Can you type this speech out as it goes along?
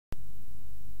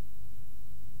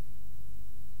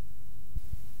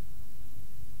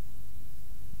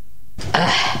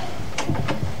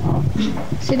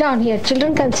Sit down here.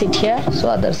 Children can sit here, so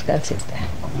others can sit there.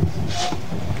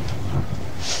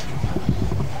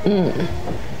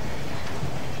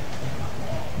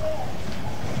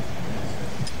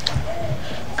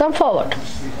 Come forward.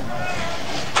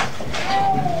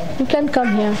 You can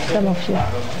come here, some of you.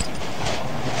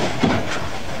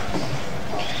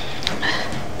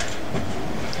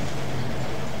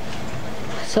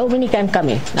 So many can come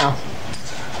in now.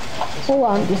 Oh,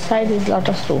 on this side is lot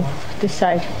of room. This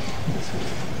side.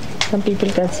 Some people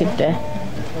can sit there.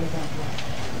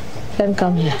 Can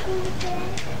come here.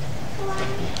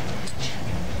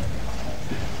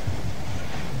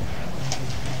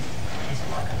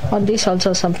 On this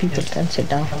also some people can sit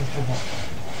down.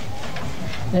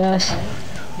 Yes.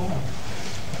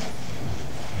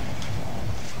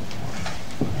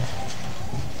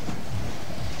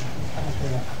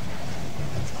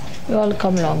 You all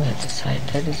come along at this side.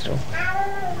 That is room.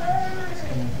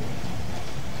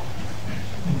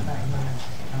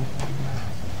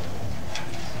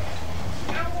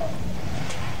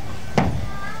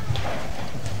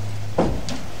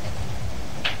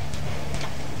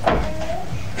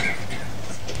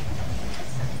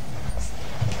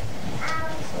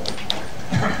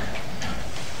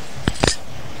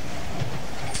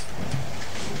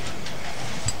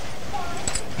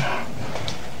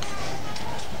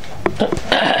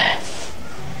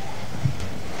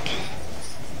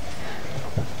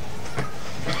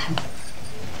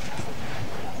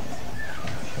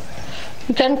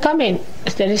 You can come in.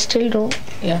 There is still room.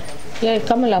 Yeah. Yeah,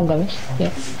 come along, Ganesh.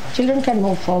 Yeah. Children can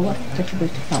move forward a little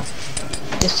bit. No.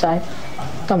 This side.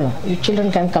 Come along. You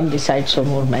children can come this side so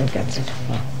more men can sit down.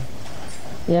 No.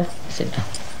 Yeah, sit down.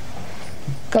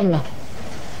 Come along.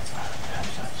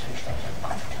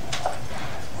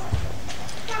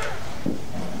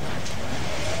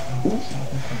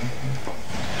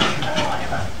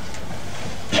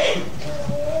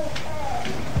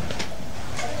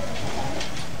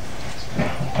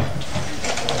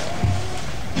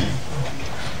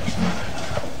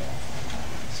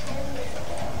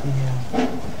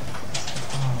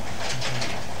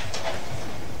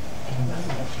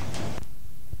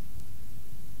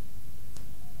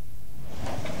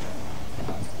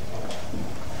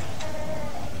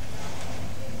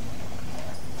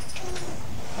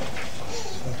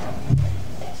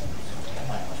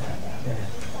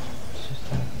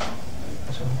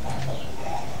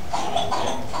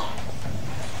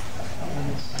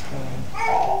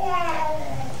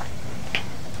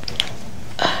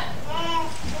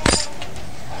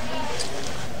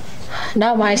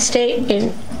 Now my stay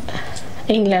in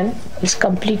England is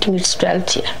completing its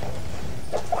 12th year.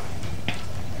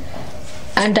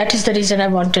 And that is the reason I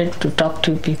wanted to talk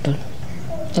to you people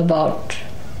about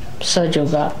Sahaja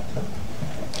Yoga,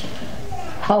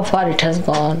 how far it has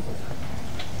gone,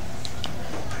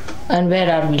 and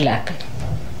where are we lacking.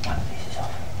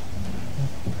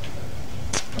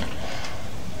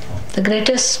 The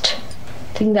greatest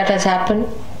thing that has happened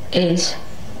is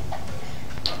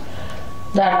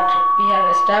that we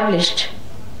have established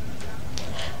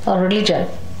a religion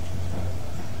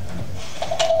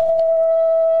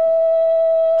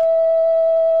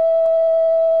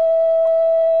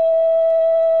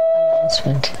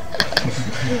announcement.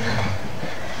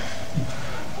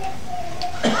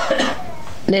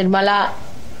 Nirmala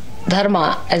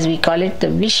Dharma, as we call it, the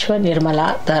Vishwa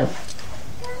Nirmala Dharma.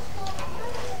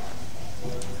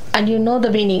 And you know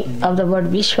the meaning of the word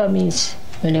Vishwa means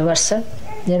universal,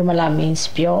 Nirmala means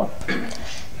pure,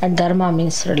 and Dharma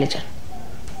means religion.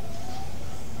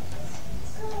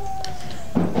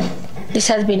 This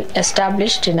has been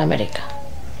established in America,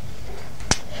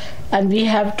 and we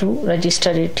have to register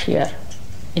it here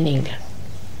in England.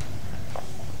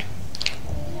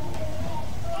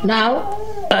 Now,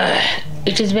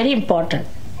 it is very important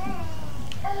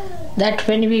that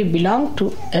when we belong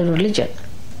to a religion,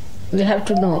 we have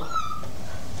to know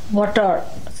what are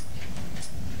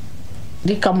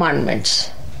the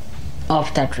commandments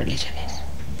of that religion is.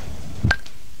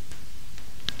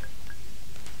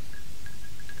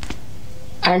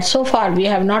 And so far we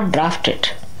have not drafted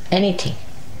anything.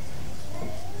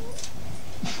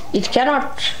 It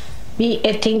cannot be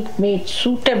a thing made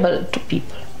suitable to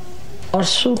people or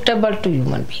suitable to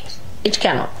human beings. It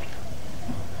cannot.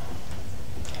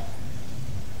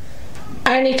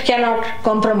 And it cannot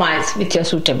compromise with your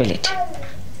suitability.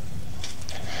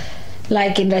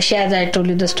 Like in Russia, as I told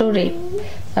you the story,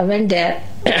 I went there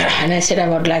and I said I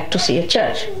would like to see a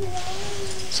church.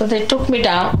 So they took me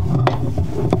down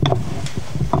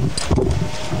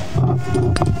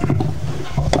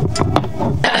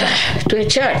to a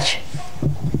church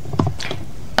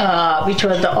which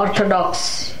was the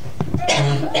Orthodox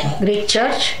Greek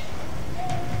church,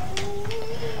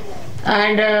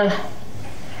 and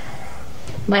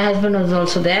my husband was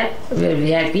also there. We were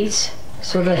VIPs.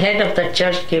 So the head of the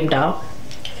church came down,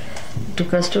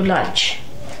 took us to lunch,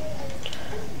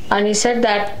 and he said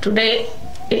that today,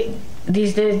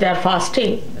 these days they are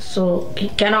fasting, so he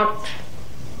cannot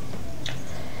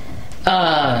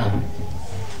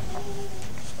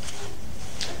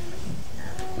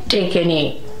take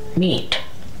any meat.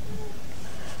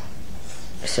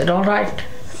 I said, all right.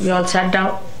 We all sat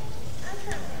down.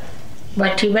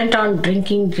 But he went on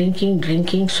drinking,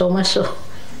 so much so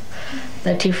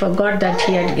that he forgot that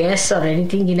he had guests or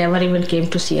anything. He never even came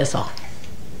to see us off.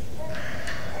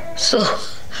 So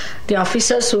the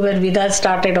officers who were with us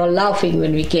started all laughing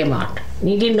when we came out.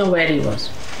 He didn't know where he was,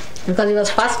 because he was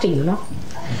fasting, you know.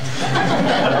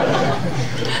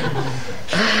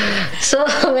 So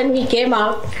when we came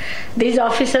out, these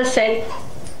officers said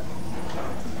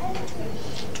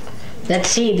that,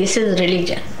 see, this is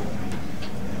religion.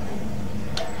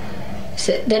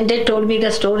 So then they told me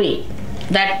the story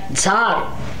that Tsar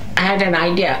had an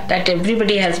idea that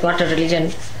everybody has got a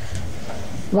religion.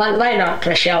 Well, why not?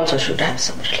 Russia also should have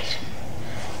some religion.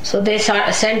 So they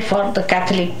sent for the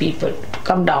Catholic people to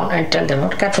come down and tell them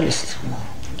about Catholicism.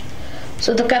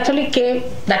 So the Catholic came.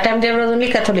 That time there was only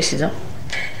Catholicism.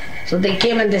 So they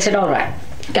came and they said, all right,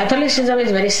 Catholicism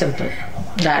is very simple.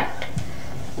 That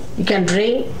you can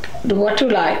drink, do what you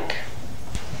like.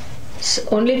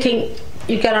 Only thing,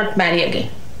 you cannot marry again.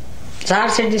 Tsar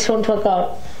said this won't work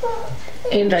out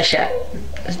in Russia.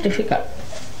 It's difficult.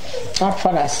 Not for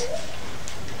us.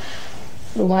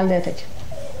 Rumal dete je.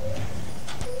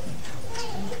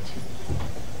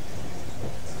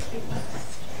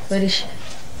 Very sure.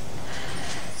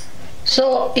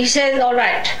 So he says, all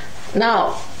right,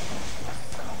 now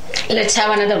let's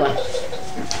have another one.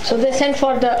 So they sent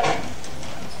for the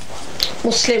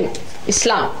Muslim,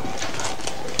 Islam.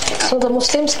 So the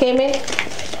Muslims came in.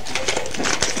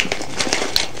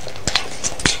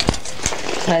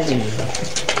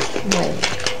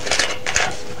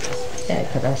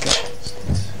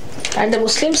 And the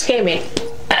Muslims came in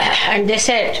and they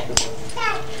said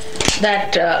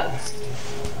that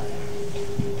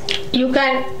you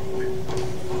can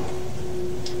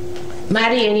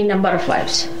marry any number of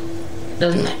wives,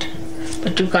 doesn't matter,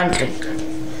 but you can't drink.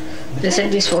 They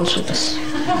said this won't suit us.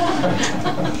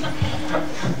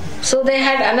 So they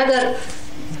had another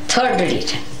third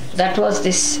religion. That was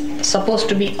this supposed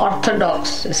to be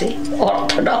Orthodox, you see.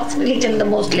 Orthodox religion, the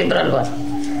most liberal one,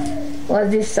 was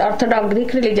this Orthodox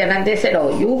Greek religion. And they said,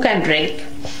 oh, you can drink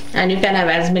and you can have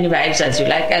as many wives as you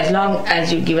like, as long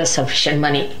as you give us sufficient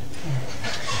money.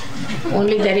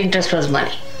 Only their interest was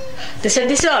money. They said,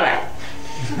 this is all right.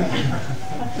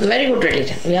 Very good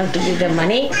religion. We have to give them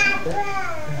money.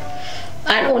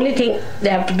 And only thing they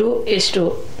have to do is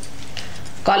to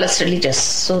call us religious,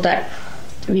 so that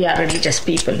we are religious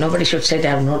people. Nobody should say they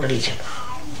have no religion.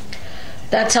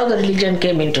 That's how the religion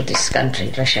came into this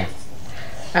country, Russia.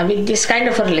 And with this kind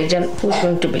of a religion, who's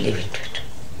going to believe into it?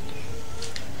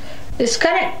 It's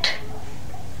correct.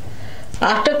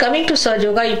 After coming to Sahaja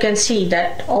Yoga, you can see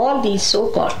that all these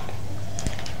so-called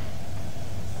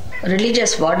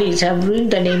religious bodies have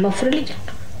ruined the name of religion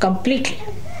completely.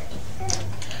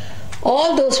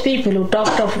 All those people who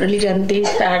talked of religion, this,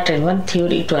 that, and one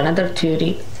theory to another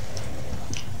theory,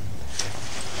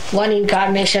 one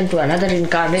incarnation to another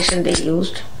incarnation they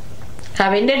used,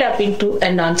 have ended up into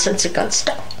a nonsensical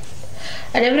stuff.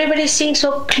 And everybody is seeing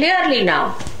so clearly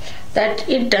now that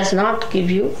it does not give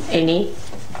you any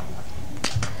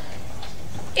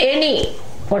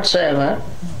whatsoever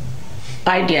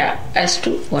idea as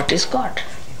to what is God,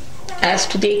 as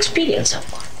to the experience of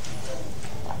God.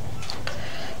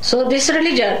 So this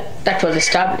religion that was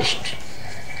established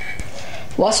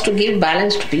was to give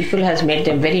balance to people, has made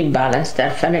them very imbalanced. They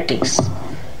are fanatics.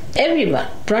 Everyone.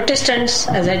 Protestants,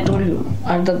 as I told you,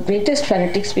 are the greatest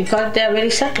fanatics because they are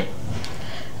very subtle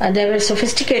and they are very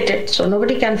sophisticated, so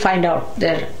nobody can find out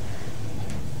their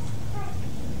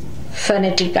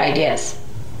fanatic ideas.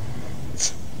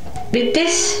 With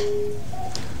this,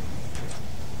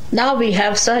 now we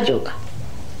have Sahaja Yoga.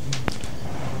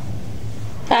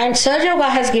 And Sahaja Yoga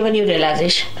has given you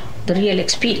realization, the real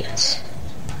experience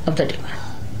of the divine.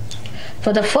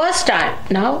 For the first time,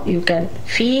 now you can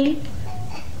feel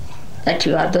that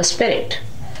you are the spirit.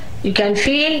 You can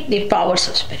feel the powers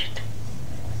of spirit.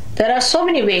 There are so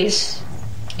many ways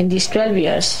in these 12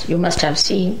 years you must have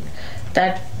seen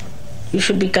that you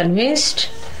should be convinced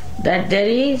that there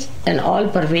is an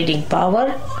all-pervading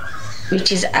power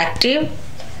which is active,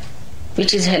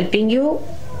 which is helping you,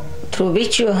 through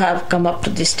which you have come up to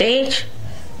this stage,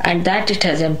 and that it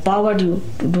has empowered you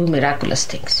to do miraculous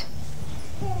things.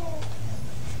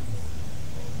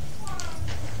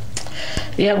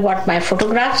 You have got my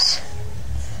photographs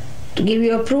to give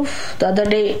you a proof. The other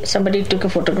day somebody took a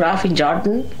photograph in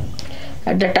Jordan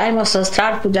at the time of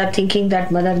Sastrar Puja, thinking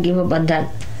that Mother gave a bandhan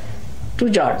to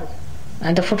Jordan,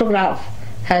 and the photograph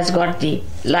has got the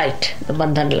light, the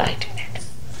bandhan light in it.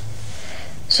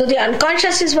 So the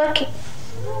unconscious is working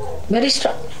very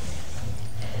strong,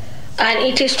 and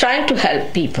it is trying to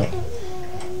help people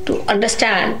to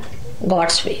understand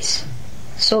God's ways.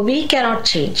 So we cannot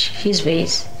change His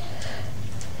ways,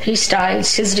 His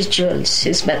styles, His rituals,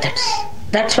 His methods.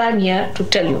 That's why I'm here to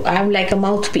tell you. I'm like a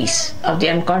mouthpiece of the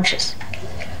unconscious,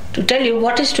 to tell you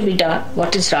what is to be done,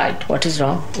 what is right, what is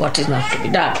wrong, what is not to be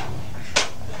done.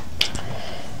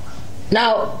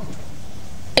 Now,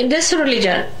 in this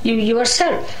religion, you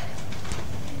yourself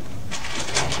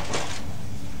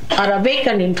are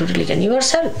awakened into religion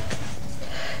yourself.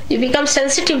 You become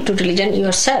sensitive to religion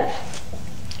yourself.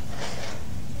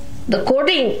 The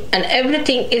coding and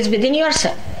everything is within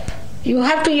yourself. You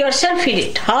have to yourself feel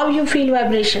it. How you feel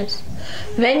vibrations.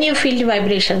 When you feel the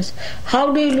vibrations,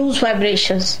 how do you lose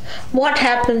vibrations? What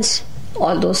happens?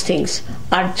 All those things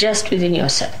are just within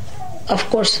yourself. Of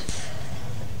course,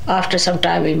 after some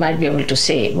time we might be able to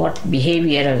say what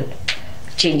behavioral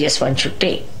changes one should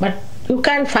take. But you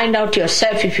can find out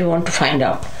yourself if you want to find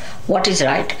out what is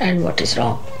right and what is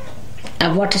wrong,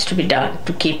 and what is to be done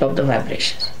to keep up the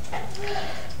vibrations.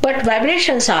 But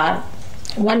vibrations are,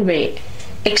 one way,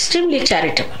 extremely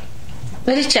charitable,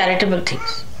 very charitable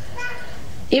things.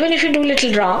 Even if you do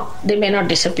little wrong, they may not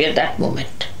disappear that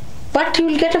moment, but you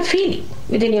will get a feeling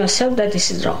within yourself that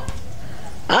this is wrong.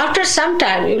 After some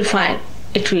time you will find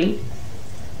it will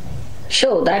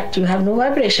show that you have no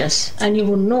vibrations, and you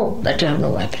will know that you have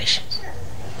no vibrations.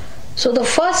 So the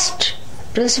first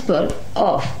principle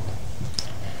of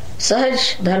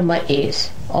Sahaj Dharma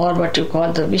is, or what you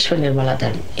call the Vishwa Nirmala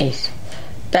Dharma, is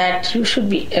that you should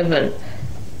be able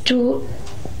to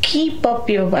keep up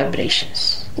your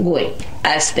vibrations going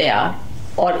as they are,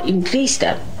 or increase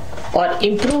them, or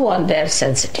improve on their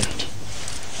sensitivity.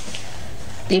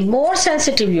 The more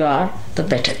sensitive you are, the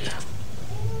better you are.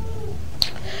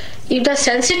 If the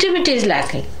sensitivity is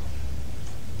lacking,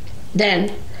 then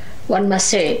one must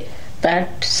say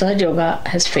that Sahaja Yoga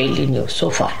has failed in you so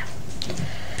far,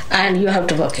 and you have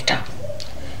to work it out.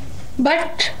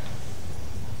 But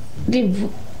the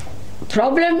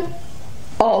problem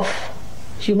of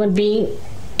human being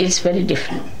is very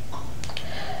different.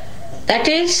 That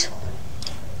is,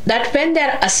 that when they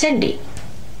are ascending,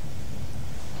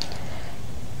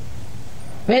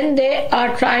 when they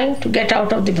are trying to get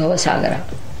out of the Bhavasagara,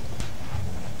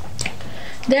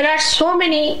 there are so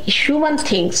many human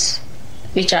things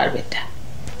which are with them.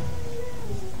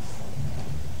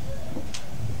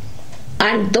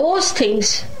 And those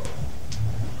things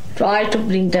try to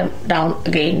bring them down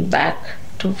again back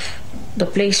to the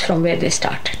place from where they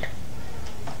started.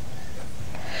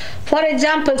 For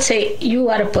example, say you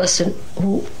are a person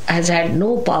who has had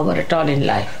no power at all in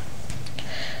life,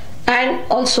 and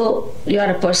also you are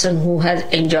a person who has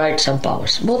enjoyed some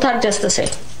powers. Both are just the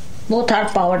same. Both are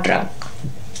power drunk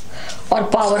or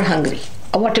power hungry,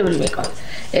 or whatever you may call it.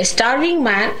 A starving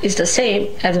man is the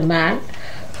same as a man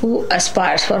who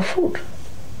aspires for food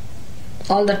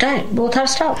all the time. Both are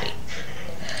starving.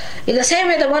 In the same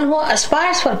way, the one who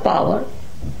aspires for power,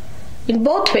 in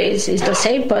both ways, is the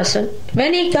same person.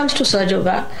 When he comes to Sahaja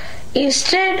Yoga,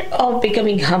 instead of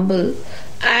becoming humble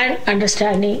and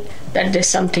understanding that there's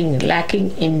something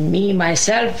lacking in me,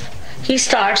 myself, he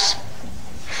starts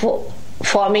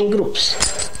forming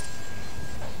groups.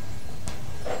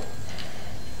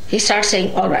 He starts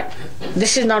saying, all right,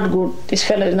 this is not good, this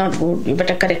fellow is not good, you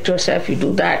better correct yourself, you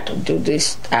do that, do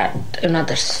this, that, and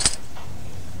others.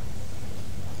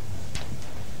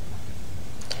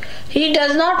 He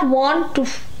does not want to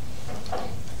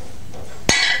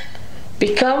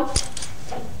become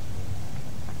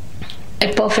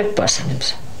a perfect person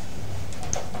himself.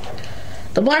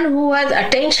 The one who has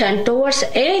attention towards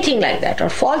anything like that, or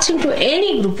falls into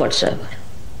any group whatsoever,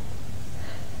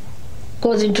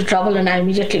 goes into trouble, and I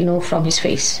immediately know from his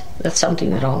face that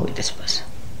something is wrong with this person.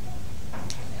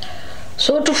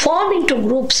 So to form into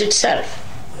groups itself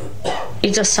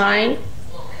is a sign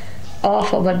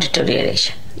of our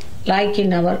deterioration. Like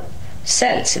in our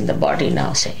cells in the body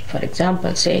now, say, for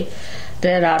example, say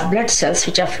there are blood cells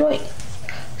which are flowing.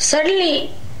 Suddenly,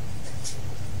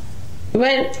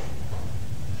 when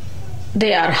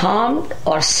they are harmed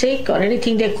or sick or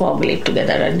anything, they coagulate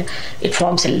together and it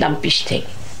forms a lumpish thing.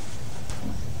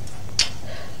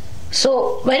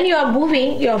 So when you are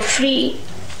moving, you are free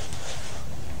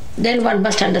then one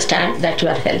must understand that you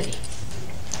are healthy.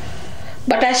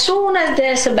 But as soon as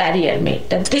there is a barrier made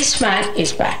that this man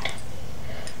is bad,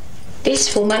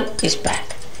 this woman is bad,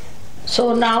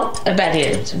 so now a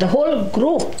barrier is. The whole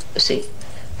group, see,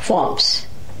 forms.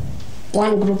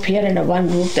 One group here and a one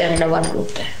group there and a one group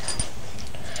there.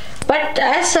 But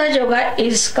as Sahaja Yoga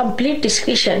is complete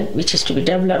discretion, which is to be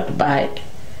developed by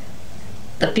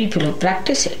the people who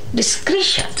practice it,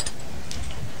 discretion.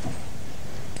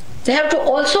 They have to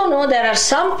also know there are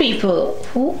some people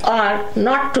who are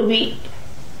not to be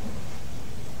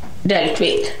dealt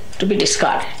with, to be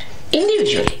discarded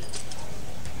individually.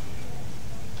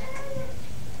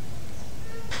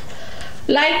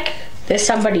 Like there's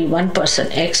somebody, one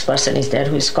person, X person is there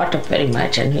who is caught up very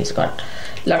much and he's got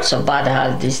lots of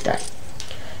badhas, this, that.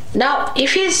 Now,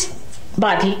 if he's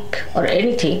badhik or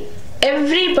anything,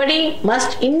 everybody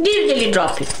must individually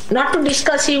drop him, not to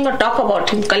discuss him or talk about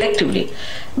him collectively,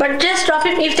 but just drop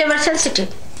him if they were sensitive.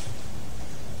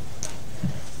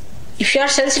 If you are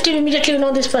sensitive, immediately you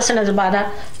know this person has a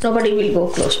badha, nobody will go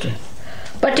close to him.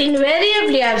 But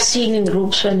invariably I have seen in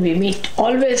groups when we meet,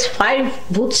 always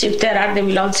 5 booths if there are, they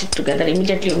will all sit together.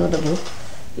 Immediately you know the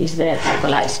booth is there,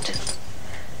 alcoholized.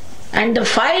 And the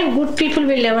 5 good people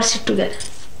will never sit together.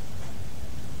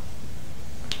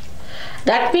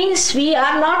 That means we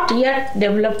are not yet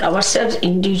developed ourselves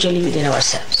individually within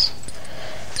ourselves.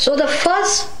 So the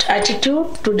first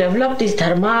attitude to develop this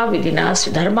dharma within us,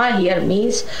 dharma here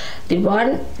means the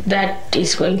one that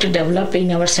is going to develop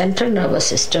in our central nervous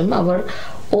system, our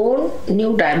own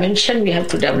new dimension we have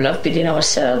to develop within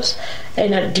ourselves.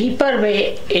 In a deeper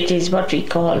way, it is what we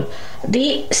call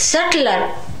the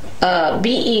subtler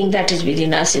being that is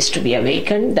within us is to be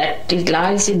awakened, that it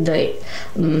lies in the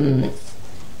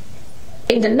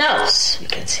nerves, you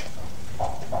can say,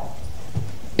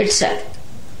 itself,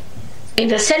 in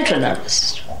the central nervous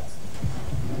system.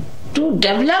 To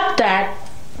develop that,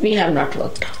 we have not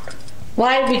worked out.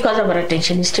 Why? Because our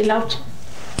attention is still out.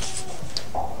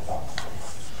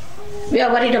 We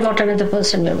are worried about another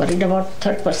person, we are worried about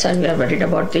third person, we are worried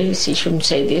about this, he shouldn't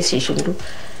say this, he shouldn't do.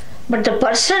 But the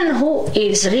person who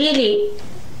is really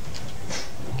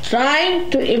trying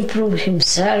to improve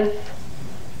himself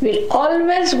will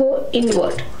always go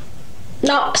inward.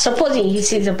 Now, supposing he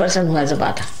sees a person who has a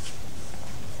bada,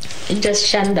 he just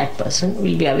shun that person,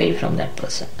 will be away from that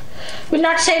person. Will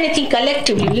not say anything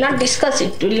collectively, will not discuss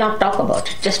it, will not talk about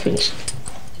it, just finish it.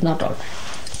 Not all right.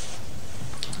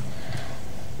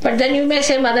 But then you may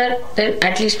say, Mother, then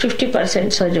at least 50%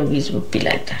 Sahaja Yogis would be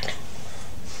like that.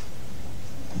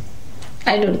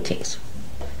 I don't think so.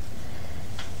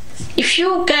 If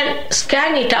you can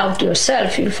scan it out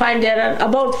yourself, you'll find there are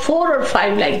about 4 or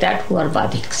 5 like that who are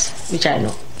badhiks, which I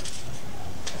know.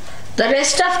 The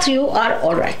rest of you are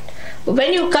alright.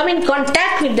 When you come in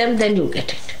contact with them, then you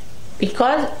get it.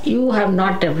 Because you have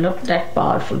not developed that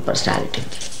powerful personality.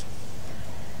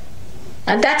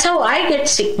 And that's how I get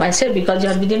sick myself, because you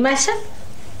are within myself.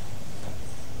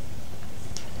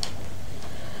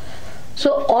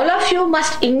 So all of you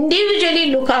must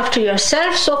individually look after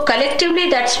yourself. So collectively,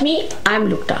 that's me, I'm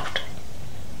looked after.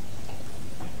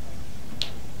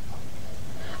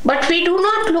 But we do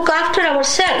not look after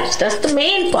ourselves. That's the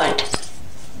main point.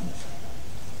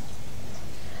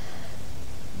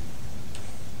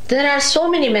 There are so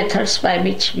many methods by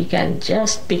which we can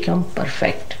just become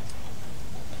perfect.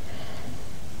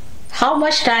 How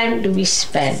much time do we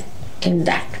spend in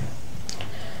that?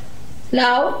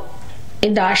 Now,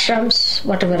 in the ashrams,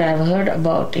 whatever I have heard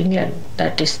about England,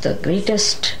 that is the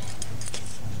greatest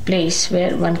place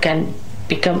where one can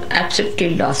become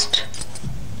absolutely lost.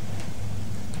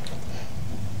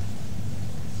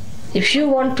 If you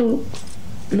want to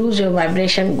lose your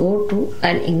vibration, go to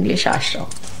an English ashram,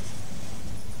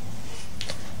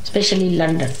 especially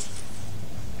London.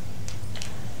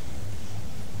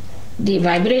 The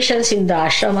vibrations in the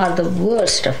ashram are the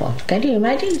worst of all. Can you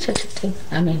imagine such a thing?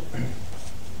 I mean,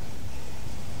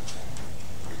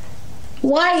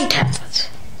 why it happens?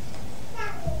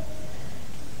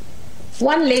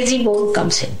 One lazy bone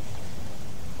comes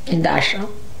in the ashram.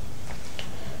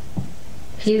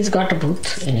 He's got a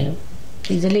booth in him.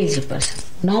 He's a lazy person.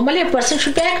 Normally a person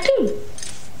should be active.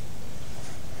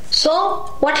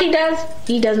 So what he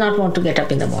does not want to get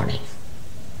up in the morning.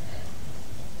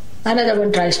 Another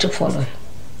one tries to follow him.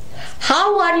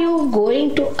 How are you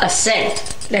going to ascend?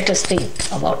 Let us think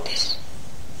about this.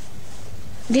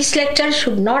 This lecture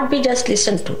should not be just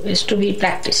listened to, it's to be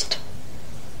practiced,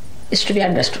 it's to be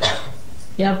understood.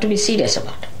 You have to be serious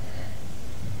about it.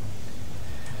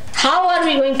 How are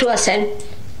we going to ascend?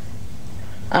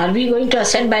 Are we going to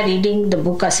ascend by reading the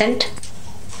book Ascent?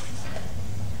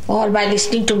 or by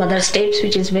listening to mother's tapes,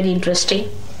 which is very interesting.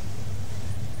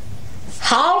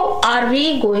 How are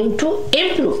we going to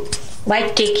improve? By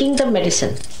taking the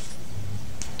medicine.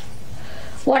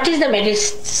 What is the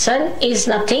medicine? Is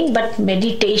nothing but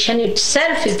meditation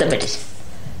itself is the medicine.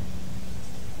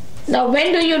 Now,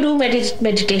 when do you do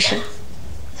meditation?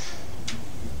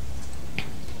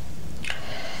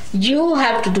 You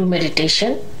have to do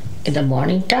meditation in the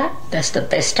morning time. That's the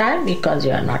best time because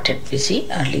you are not yet busy.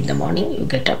 Early in the morning you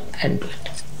get up and do it.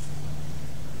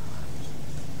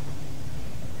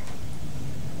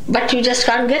 But you just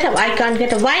can't get up. I can't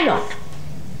get up. Why not?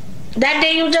 That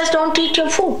day you just don't eat your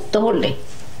food the whole day.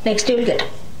 Next day you'll get up.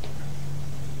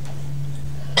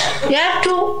 You have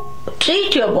to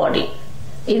treat your body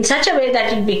in such a way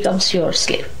that it becomes your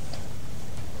slave.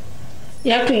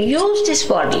 You have to use this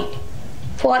body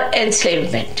for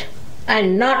enslavement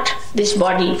and not this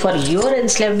body for your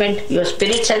enslavement, your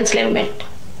spirit's enslavement.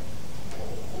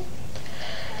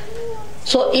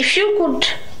 So if you could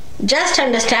just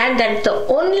understand that the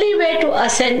only way to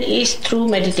ascend is through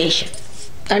meditation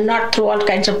and not through all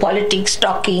kinds of politics,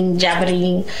 talking,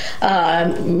 jabbering,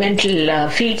 mental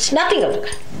feats, nothing of the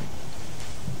kind.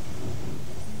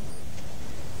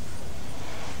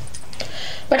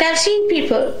 But I've seen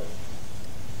people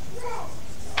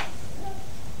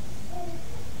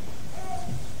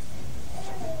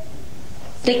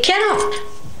they cannot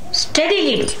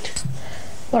steadily do it.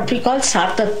 What we call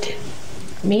satatya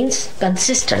means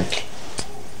consistently.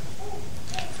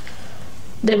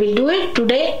 They will do it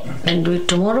today and do it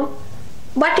tomorrow.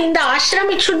 But in the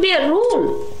ashram it should be a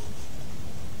rule.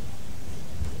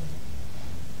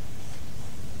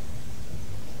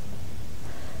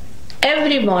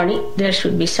 Every morning there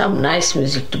should be some nice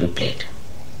music to be played.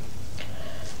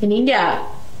 In India,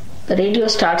 the radio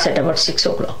starts at about 6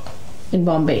 o'clock. In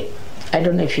Bombay, I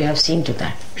don't know if you have seen to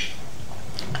that.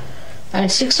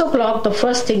 At 6 o'clock, the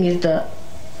first thing is the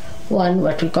one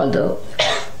what we call the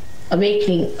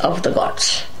awakening of the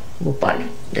gods. Bhopal,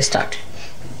 they start.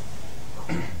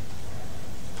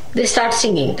 They start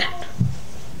singing that.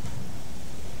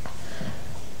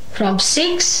 From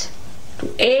 6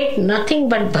 to 8, nothing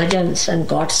but bhajans and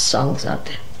God's songs are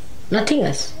there. Nothing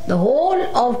else. The whole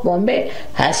of Bombay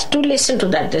has to listen to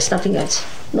that. There's nothing else.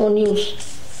 No news.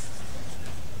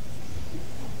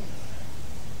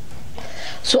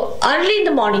 So early in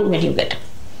the morning when you get up,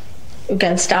 you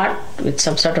can start with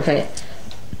some sort of a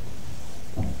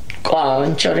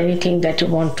conch or anything that you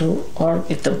want to, or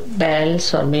with the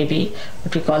bells, or maybe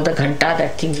what we call the ghanta,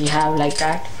 that thing we have like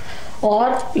that.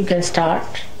 Or you can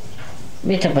start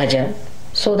with a bhajan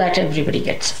so that everybody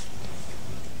gets up.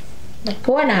 Now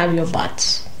go and have your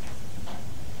baths.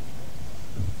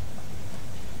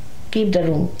 Keep the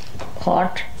room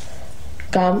hot.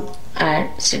 Come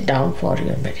and sit down for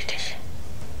your meditation.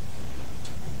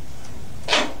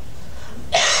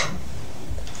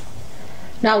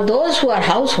 Now those who are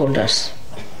householders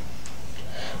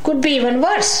could be even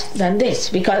worse than this,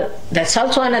 because that's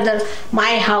also another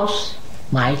my house,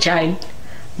 my child,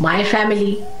 my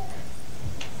family,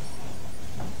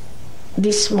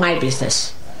 this my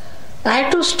business. I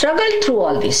have to struggle through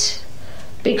all this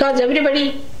because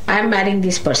everybody, I am marrying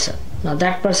this person. Now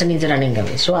that person is running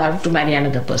away, so I have to marry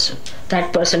another person.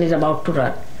 That person is about to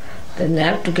run. Then I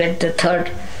have to get the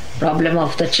third problem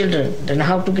of the children, then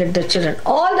how to get the children.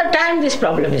 All the time this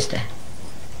problem is there.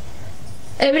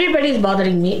 Everybody is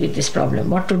bothering me with this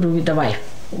problem. What to do with the wife?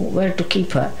 Where to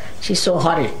keep her? She's so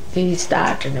horrid. This,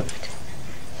 that and everything.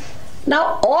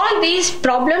 Now all these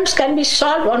problems can be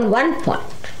solved on one point.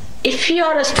 If you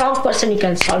are a strong person, you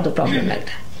can solve the problem like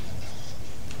that.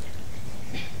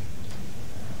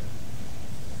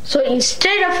 So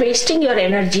instead of wasting your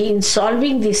energy in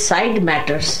solving these side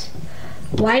matters,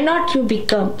 why not you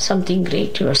become something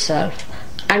great yourself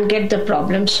and get the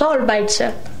problem solved by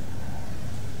itself?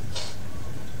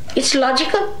 It's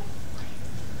logical.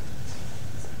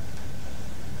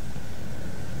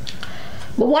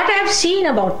 But what I have seen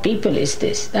about people is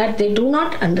this, that they do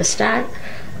not understand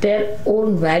their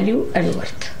own value and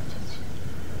worth.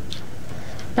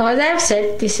 Now as I have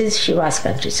said, this is Shiva's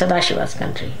country, Sadashiva's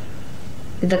country,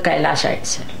 with the Kailasha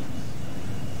itself.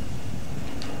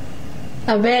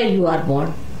 Where you are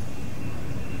born,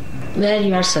 where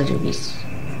you are Yogis,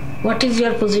 what is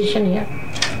your position here?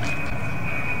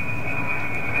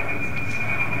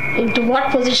 Into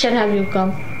what position have you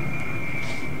come?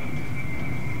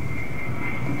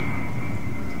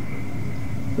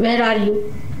 Where are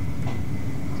you?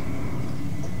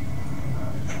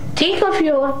 Think of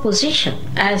your position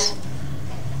as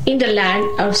in the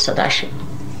land of Sadashiva.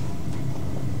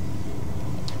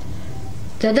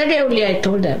 The other day only I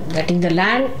told them that in the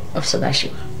land of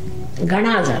Sadashiva,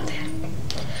 Ganas are there.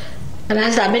 And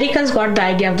as the Americans got the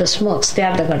idea of the smirks, they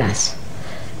are the ganas.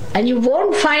 And you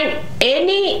won't find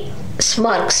any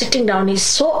smirk sitting down is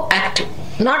so active.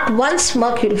 Not one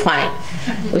smirk you'll find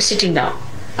who's sitting down.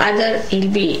 Either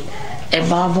he'll be a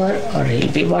barber, or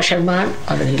he'll be washerman,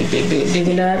 or he'll be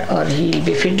beginner, or he'll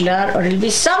be fiddler, or he'll be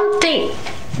something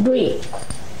doing.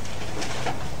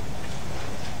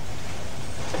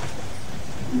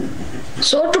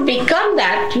 So to become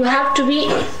that, you have to be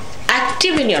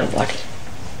active in your body.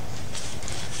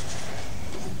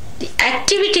 The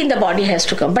activity in the body has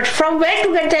to come. But from where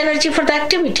to get the energy for the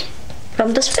activity?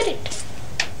 From the spirit.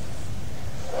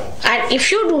 And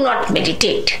if you do not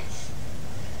meditate,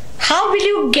 how will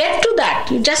you get to that?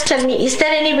 You just tell me, is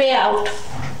there any way out?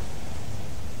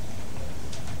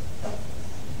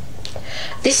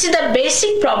 This is the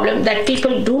basic problem, that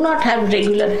people do not have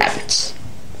regular habits.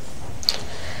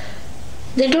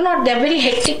 They do not, they're very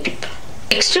hectic people,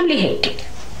 extremely hectic.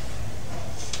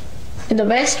 In the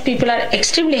West, people are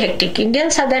extremely hectic.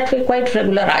 Indians are that way quite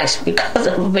regularized because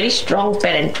of a very strong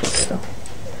parenthood.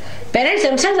 Parents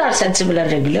themselves are sensible and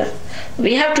regular.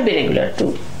 We have to be regular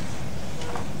too.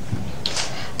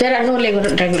 There are no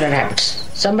regular habits.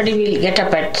 Somebody will get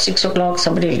up at 6 o'clock,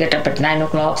 somebody will get up at 9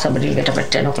 o'clock, somebody will get up at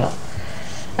 10 o'clock.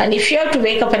 And if you have to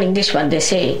wake up an English one, they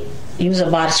say, use a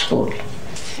bar stool.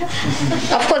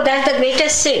 Of course, that's the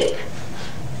greatest sin.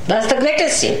 That's the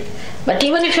greatest sin. But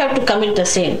even if you have to commit the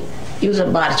sin, use a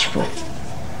bar stool.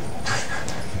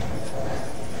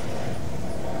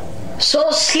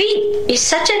 So sleep is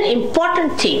such an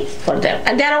important thing for them,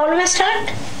 and they are always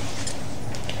tired.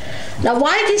 Now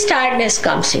why this tiredness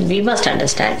comes in, we must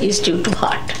understand, is due to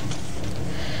heart.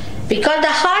 Because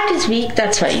the heart is weak,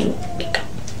 that's why you become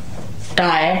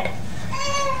tired.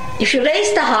 If you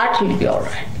raise the heart, you will be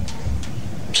alright.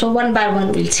 So one by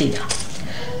one we'll see that.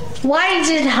 Why is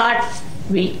the heart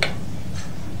weak?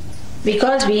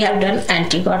 Because we have done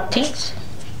anti-God things.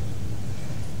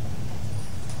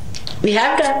 We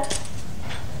have done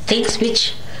things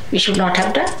which we should not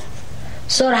have done.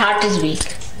 So our heart is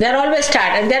weak. They are always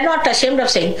tired, and they are not ashamed of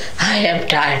saying, I am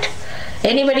tired.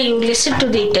 Anybody who listen to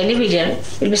the television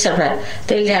will be surprised.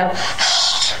 They will have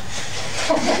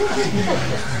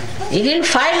within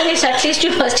 5 minutes at least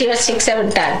you must hear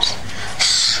 6-7 times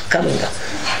coming up.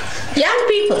 Young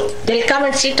people, they'll come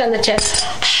and sit on the chair.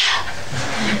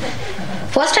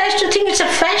 First I used to think it's a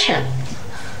fashion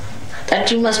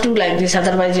that you must do like this,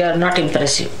 otherwise you are not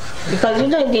impressive. Because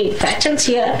the fashions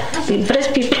here to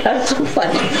impress people are so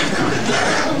funny.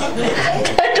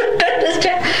 I don't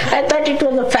understand. I thought it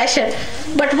was a fashion.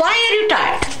 But why are you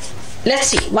tired? Let's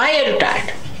see. Why are you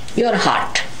tired? Your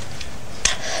heart.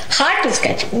 Heart is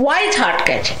catching. Why is heart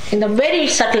catching? In the very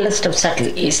subtlest of subtle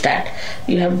is that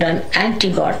you have done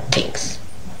anti-God things.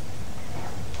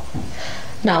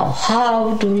 Now,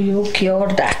 how do you cure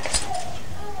that?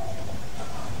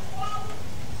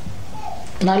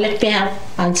 Now let me have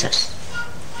answers.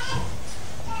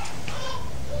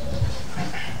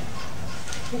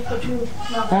 We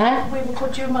will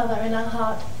put your mother in our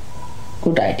heart.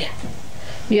 Good idea.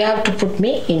 You have to put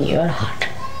me in your heart.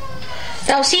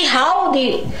 Now see how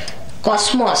the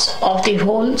cosmos of the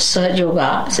whole Sahaja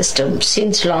Yoga system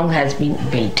since long has been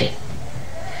built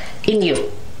in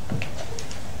you.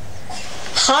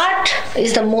 Heart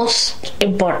is the most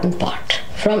important part.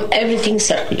 From everything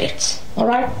circulates.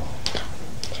 Alright?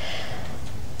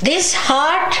 This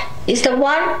heart is the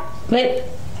one when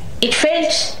it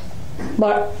fails,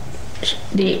 but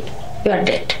you are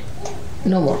dead.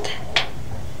 No more than.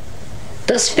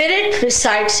 The spirit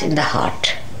resides in the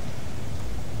heart.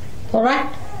 Alright?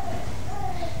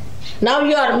 Now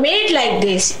you are made like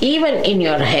this even in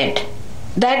your head,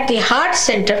 that the heart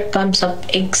center comes up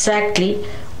exactly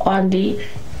on the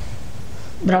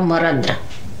Brahmarandra,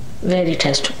 where it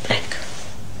has to break.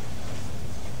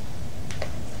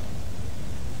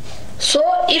 So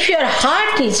if your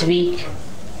heart is weak,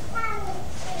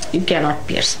 you cannot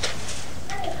pierce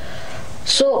through.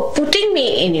 So putting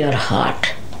me in your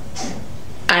heart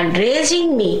and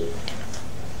raising me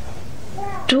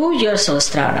to your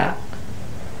Sahasrara,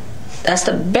 that's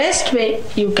the best way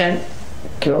you can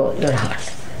cure your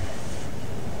heart.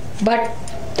 But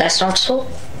that's not so.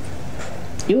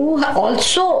 You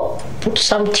also put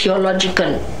some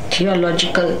theological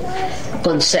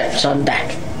concepts on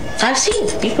that. I've seen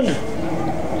people.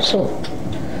 So,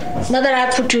 Mother, I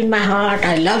put you in my heart,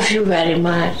 I love you very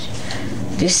much.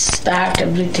 This, that,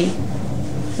 everything.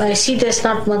 But I see there's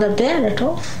not Mother there at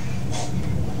all.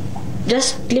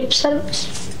 Just lip service.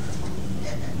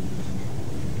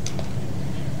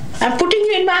 I'm putting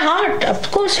you in my heart.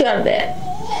 Of course you are there.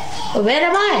 Where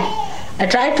am I? I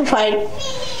try to find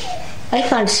I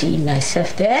can't see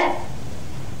myself there.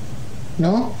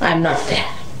 No, I'm not there.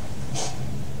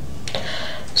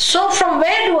 So from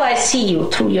where do I see you?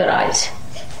 Through your eyes.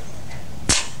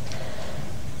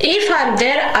 If I'm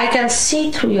there, I can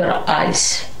see through your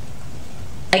eyes.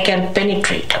 I can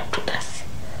penetrate up to that.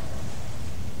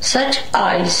 Such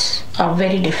eyes are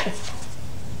very different.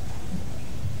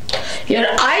 Your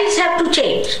eyes have to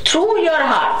change through your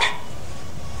heart.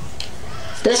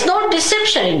 There's no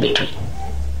deception in between.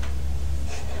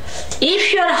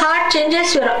 If your heart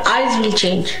changes, your eyes will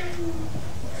change.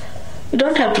 You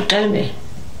don't have to tell me.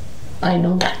 I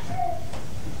know that.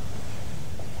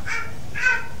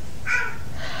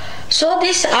 So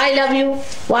this I love you.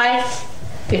 Why?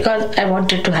 Because I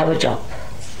wanted to have a job.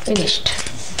 Finished.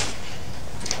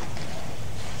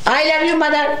 I love you,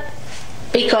 mother,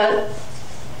 because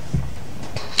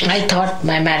I thought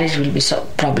my marriage will be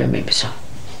solved, problem will be solved.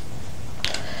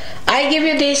 I give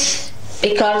you this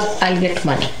because I'll get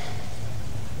money.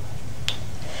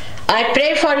 I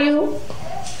pray for you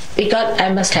because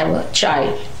I must have a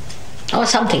child, or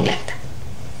something like that.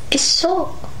 It's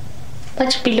so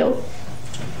much below.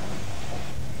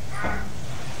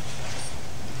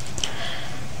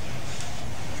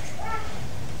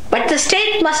 But the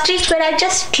state must reach where I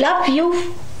just love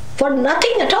you for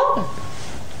nothing at all.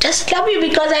 Just love you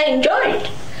because I enjoy it.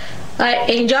 I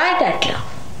enjoy that love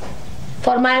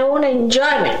for my own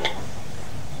enjoyment.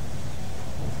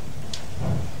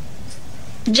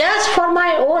 Just for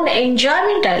my own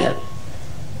enjoyment I love.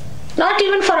 Not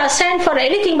even for assent, for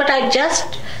anything, but I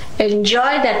just enjoy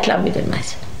that love within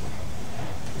myself.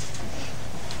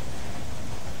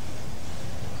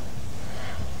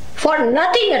 For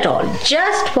nothing at all,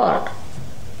 just for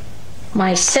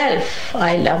myself,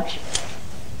 I love you.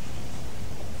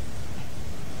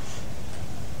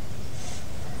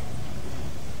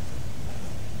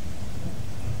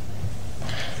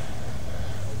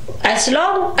 As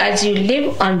long as you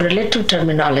live on relative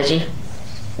terminology,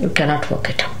 you cannot work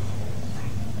it out.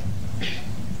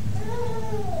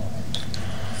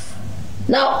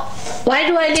 Now, why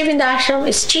do I live in the ashram?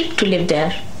 It's cheap to live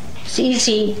there. It's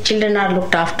easy, children are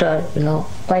looked after,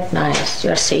 quite nice,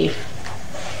 you are safe.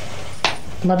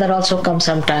 Mother also comes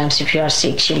sometimes. If you are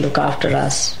sick, she'll look after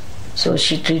us. So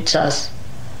she treats us.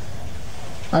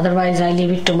 Otherwise, I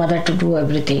leave it to mother to do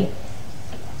everything.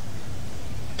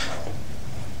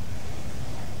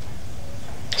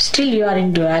 Still you are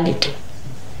in duality.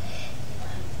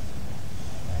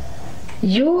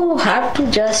 You have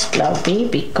to just love me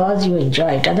because you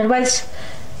enjoy it. Otherwise,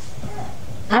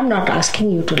 I'm not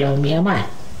asking you to love me, am I?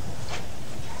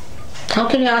 How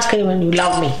can you ask anyone, you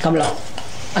love me, come along.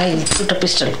 I put a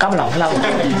pistol, come along, love me.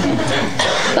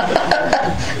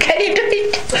 Can you do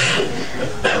it?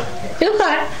 You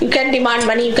can't. You can demand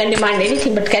money, you can demand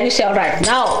anything, but can you say, all right,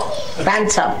 now,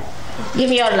 ransom, give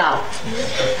me your love.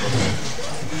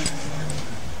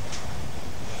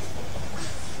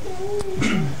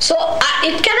 So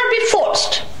it cannot be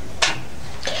forced.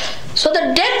 So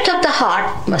the depth of the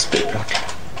heart must be brought in.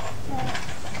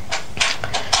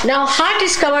 Now heart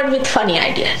is covered with funny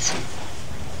ideas.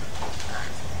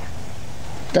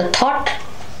 The thought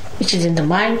which is in the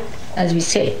mind, as we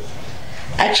say,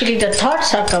 actually the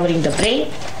thoughts are covering the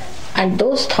brain, and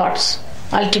those thoughts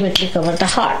ultimately cover the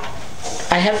heart.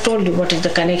 I have told you what is the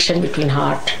connection between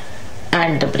heart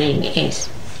and the brain is.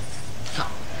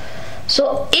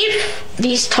 So if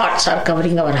these thoughts are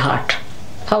covering our heart,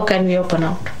 how can we open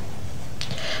out?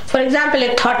 For example,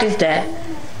 a thought is there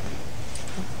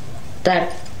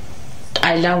that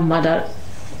I love mother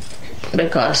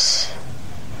because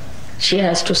she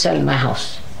has to sell my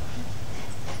house.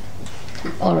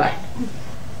 All right.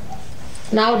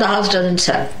 Now the house doesn't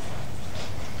sell.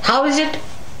 How is it?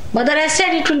 Mother has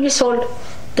said it will be sold.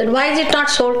 Then why is it not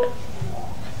sold?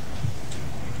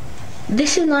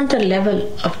 This is not the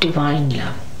level of divine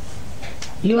love.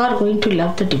 You are going to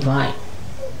love the divine.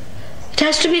 It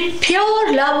has to be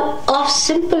pure love of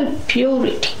simple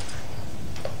purity.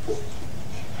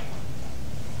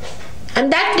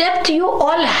 And that depth you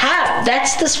all have.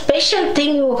 That's the special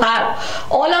thing you have.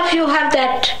 All of you have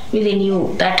that within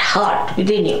you, that heart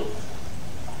within you.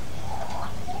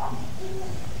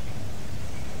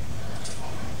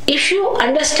 If you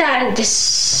understand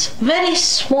this very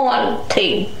small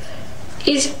thing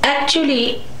is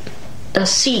actually the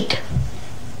seed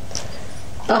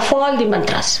of all the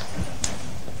mantras.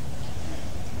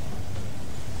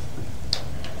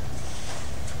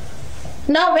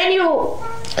 Now when you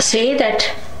say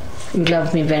that you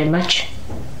love me very much,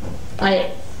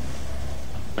 I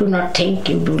do not think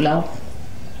you do love.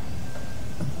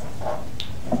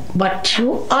 But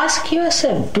you ask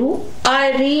yourself, do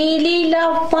I really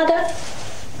love mother?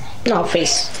 Now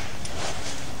face.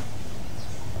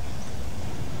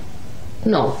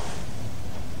 No,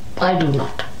 I do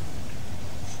not.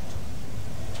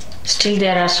 Still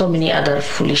there are so many other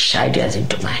foolish ideas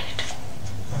into my head.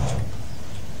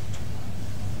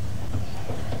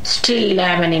 Still I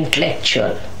am an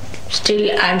intellectual.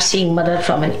 Still I am seeing mother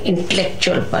from an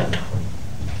intellectual point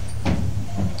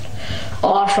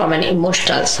or from an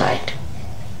emotional side.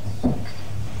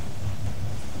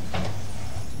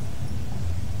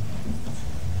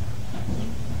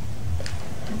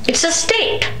 It's a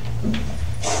state.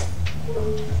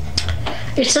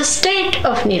 It's a state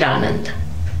of Niranand.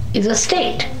 It's a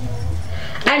state.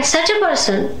 And such a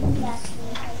person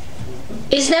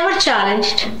is never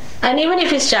challenged, and even if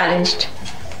he's challenged,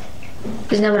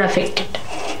 is never affected.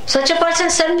 Such a person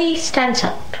suddenly stands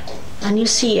up and you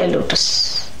see a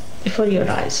lotus before your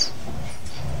eyes.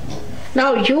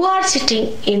 Now you are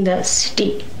sitting in the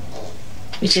city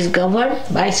which is governed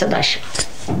by Sadashiva.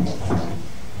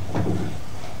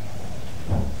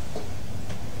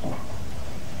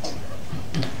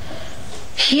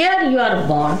 Here you are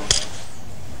born.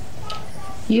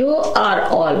 You are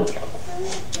all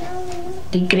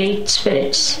the great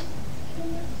spirits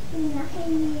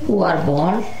who are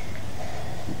born.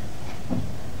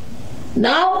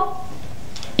 Now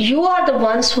you are the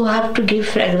ones who have to give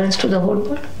fragrance to the whole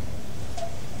world.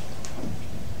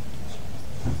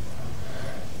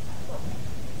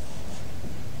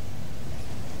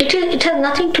 It has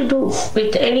nothing to do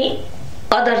with any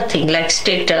other thing like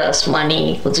status,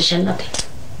 money, position, nothing.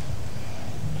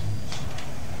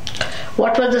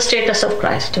 What was the status of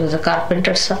Christ? He was a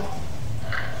carpenter's son.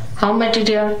 How much did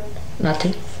he earn?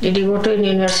 Nothing. Did he go to a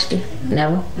university?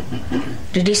 Never.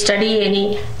 Did he study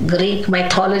any Greek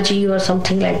mythology or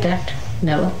something like that?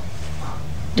 Never.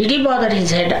 Did he bother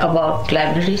his head about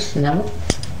libraries? Never.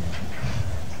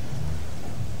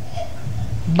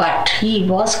 But he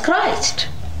was Christ.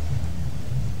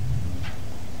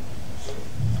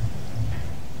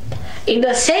 In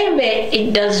the same way,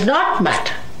 it does not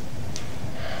matter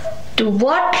to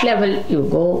what level you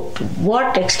go, to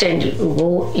what extent you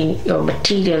go in your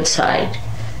material side.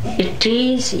 It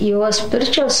is your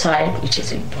spiritual side which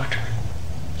is important.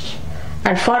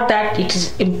 And for that it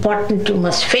is important you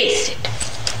must face it.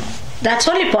 That's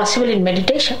only possible in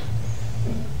meditation.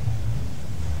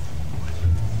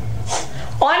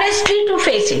 Honestly to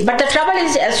face it. But the trouble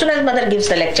is, as soon as mother gives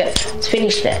the lecture, it's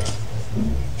finished there.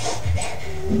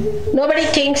 Nobody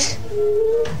thinks,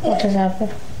 what has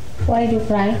happened? Why are you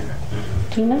crying?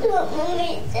 Tina?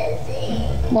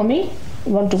 Mommy?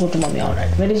 You want to go to mommy? Alright.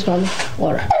 Where is mommy?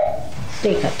 Alright.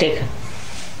 Take her.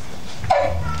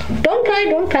 Don't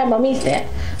cry. Mommy is there.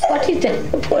 What is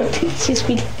that? Poor thing. She's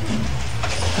feeling.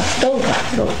 Don't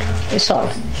cry. Don't. It's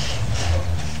alright.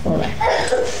 Alright.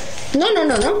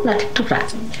 No. Nothing to cry.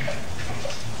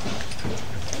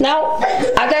 Now,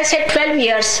 as I said, 12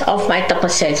 years of my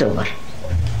tapasya is over.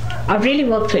 I've really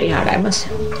worked very hard, I must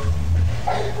say.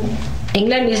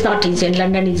 England is not easy, and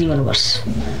London is even worse.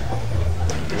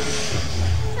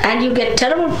 And you get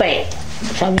terrible pain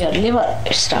from your liver,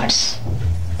 it starts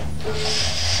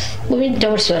moving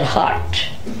towards your heart,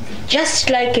 just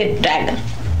like a dragon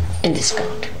in this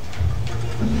country.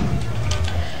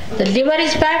 The liver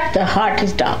is bad, the heart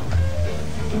is dark.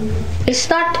 It's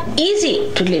not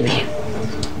easy to live here.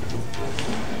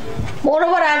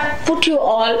 Moreover, I have put you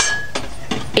all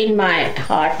in my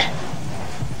heart,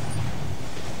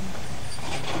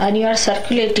 and you are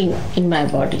circulating in my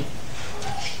body.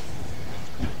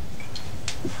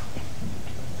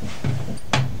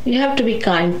 You have to be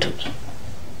kind to me.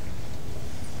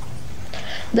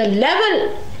 The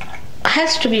level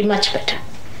has to be much better.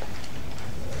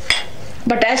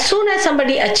 But as soon as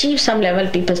somebody achieves some level,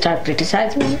 people start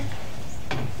criticizing them,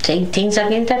 saying things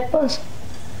against that person,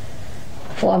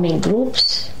 forming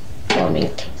groups, forming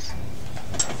things.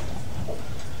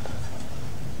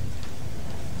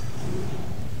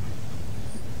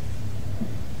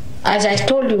 As I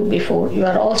told you before, you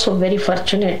are also very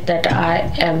fortunate that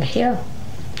I am here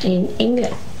in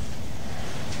England.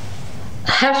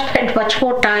 I have spent much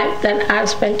more time than I have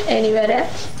spent anywhere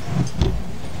else.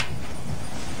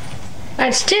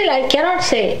 And still I cannot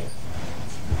say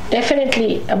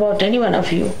definitely about any one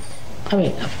of you. I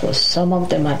mean, of course, some of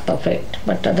them are perfect,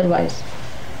 but otherwise,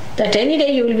 that any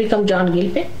day you will become John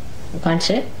Gilpin, you can't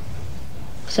say.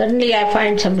 Suddenly I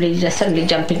find somebody just suddenly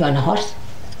jumping on a horse.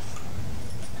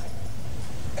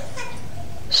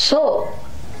 So,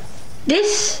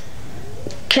 this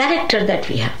character that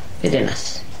we have within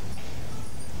us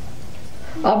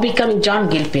of becoming John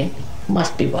Gilpin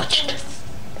must be watched.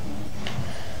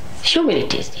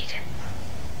 Humility is needed.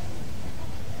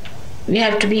 We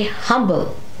have to be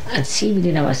humble and see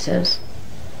within ourselves,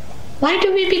 why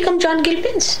do we become John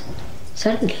Gilpins?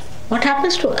 Suddenly, what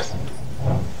happens to us?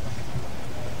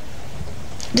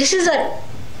 This is a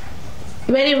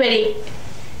very, very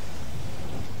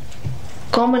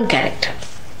common character.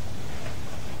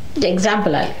 The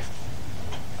example I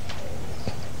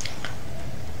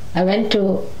went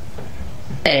to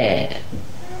a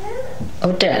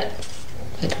hotel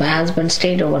with my husband,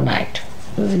 stayed overnight.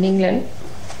 We were in England,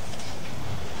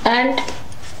 and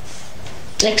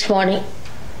next morning,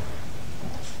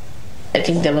 I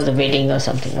think there was a wedding or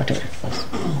something, whatever it was.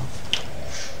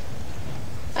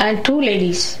 And two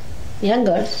ladies, young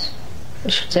girls, I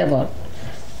should say about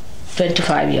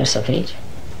 25 years of age,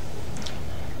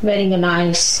 wearing a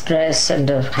nice dress and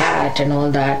a hat and all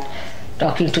that,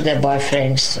 talking to their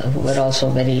boyfriends who were also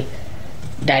very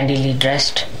dandily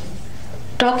dressed,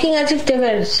 talking as if they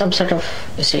were some sort of,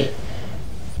 you see,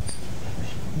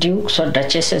 dukes or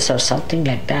duchesses or something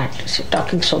like that. You see,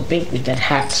 talking so big with their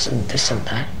hats and this and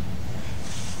that.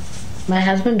 My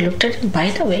husband looked at him,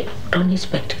 by the way, put on his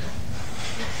spectacles.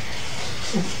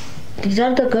 These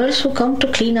are the girls who come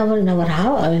to clean in our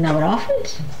house, in our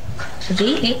office. So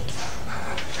really,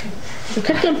 look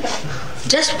at them.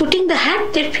 Just putting the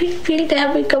hat, they feel they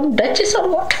have become duchess or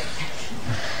what?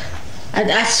 And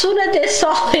as soon as they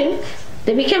saw him,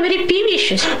 they became very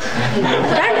peevish. Turned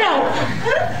around.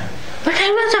 But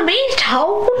I was amazed.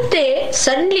 How could they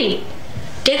suddenly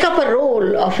take up a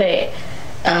role of a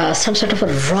some sort of a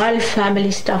royal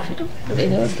family stuff? They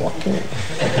were walking.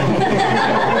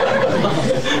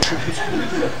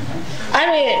 I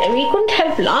mean, we couldn't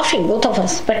help laughing, both of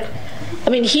us. But I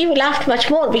mean, he laughed much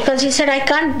more because he said, I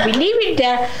can't believe it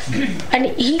there. And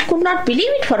he could not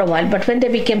believe it for a while. But when they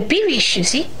became peevish, you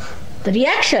see, their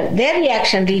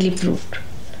reaction really proved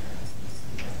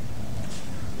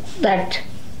that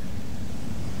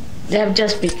they have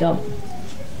just become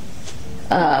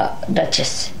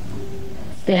duchess.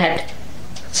 They had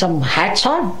some hats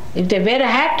on. If they wear a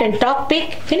hat and talk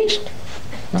big, finished.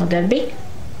 Now they're big.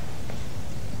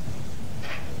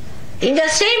 In the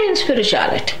same in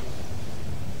spirituality.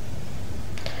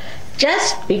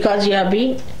 Just because you have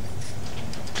been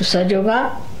to Sahaja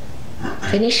Yoga,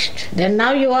 finished. Then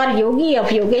now you are yogi of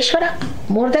Yogeshwara,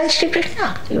 more than Shri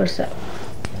Krishna yourself.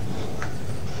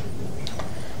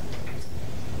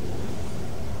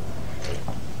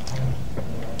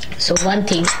 So one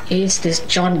thing is this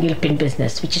John Gilpin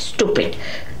business, which is stupid,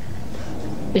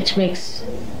 which makes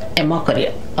a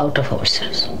mockery out of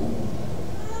ourselves.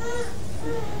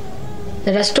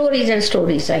 There are stories and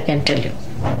stories I can tell you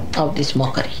of this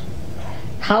mockery.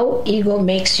 How ego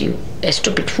makes you a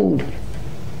stupid fool.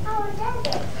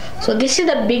 So this is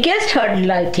the biggest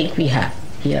hurdle I think we have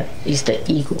here, is the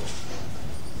ego.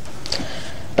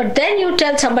 But then you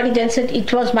tell somebody, then said,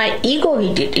 it was my ego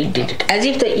it did it. As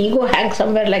if the ego hangs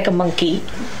somewhere like a monkey.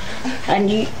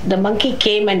 And the monkey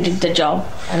came and did the job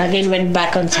and again went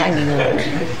back on hanging around.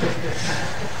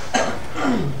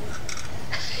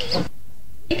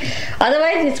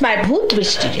 Otherwise it's my bhoot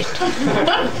which did it.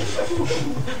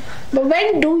 But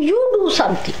when do you do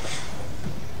something?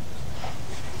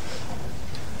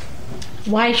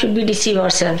 Why should we deceive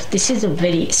ourselves? This is a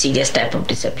very serious type of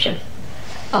deception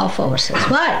of ourselves.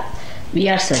 Why? We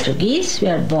are Yogis, we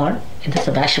are born in the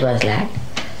Sadashiva's land.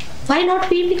 Why not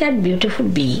we be that beautiful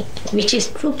being which is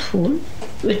truthful,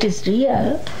 which is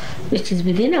real, which is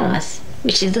within us,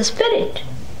 which is the spirit?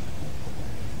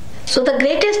 So the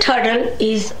greatest hurdle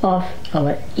is of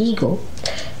our ego,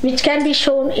 which can be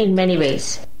shown in many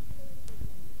ways.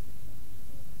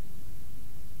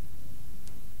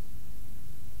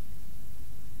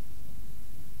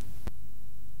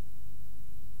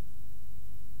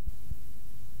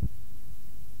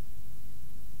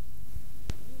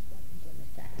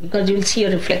 Because you will see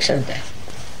your reflection there.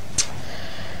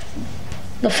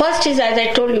 The first is, as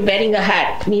I told you, wearing a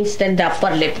hat means then the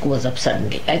upper lip goes up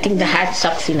suddenly. I think the hat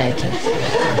sucks in, I think.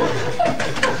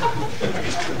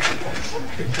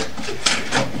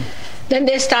 Then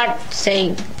they start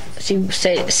saying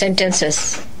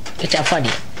sentences which are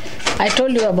funny. I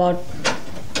told you about,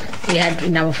 we had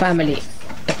in our family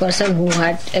a person who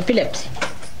had epilepsy.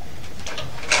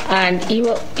 And he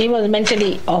was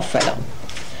mentally off fellow.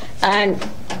 And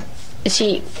you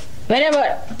see,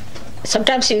 whenever,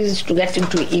 sometimes he used to get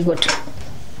into ego trip.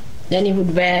 Then he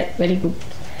would wear very good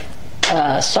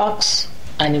socks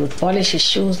and he would polish his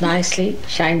shoes nicely,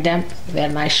 shine them, wear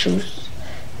nice shoes,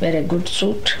 wear a good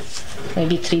suit,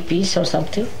 maybe 3-piece or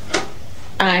something,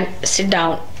 and sit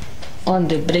down on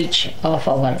the bridge of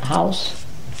our house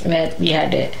where we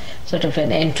had a sort of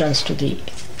an entrance to the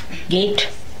gate,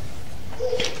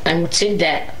 and would sit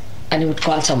there and he would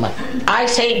call someone. I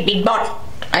say, big bot,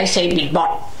 I say bit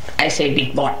bot. I say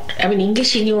bit bot. I mean,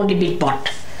 English he knew only bit bot.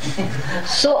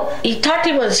 So he thought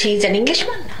he's an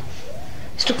Englishman.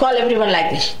 He used to call everyone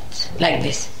like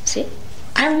this. See?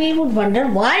 And we would wonder,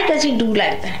 why does he do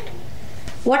like that?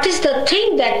 What is the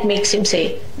thing that makes him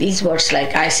say these words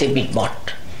like, I say bit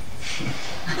bot?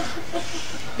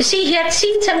 You see, he had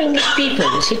seen some English people,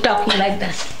 talking like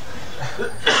that.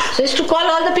 So he used to call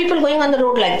all the people going on the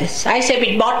road like this. I say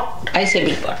bit bot, I say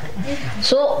bit bot.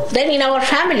 So then in our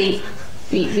family,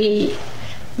 we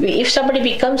if somebody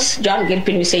becomes John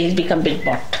Gilpin, we say he's become bit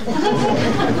bot.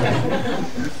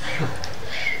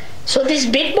 So this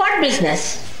bit bot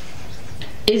business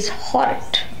is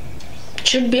horrid.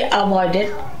 Should be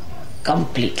avoided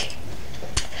completely.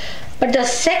 But the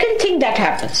second thing that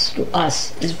happens to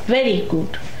us is very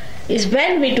good, is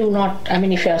when we do not,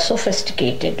 if you are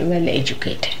sophisticated, well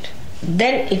educated,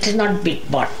 then it is not bit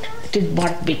bot, it is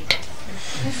bot bit.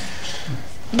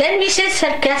 Then we say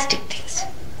sarcastic things.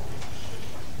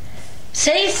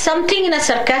 Say something in a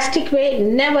sarcastic way,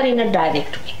 never in a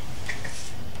direct way.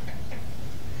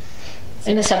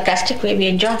 In a sarcastic way we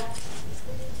enjoy.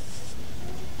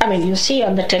 You see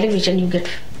on the television, you get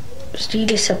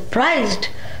really surprised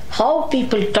how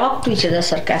people talk to each other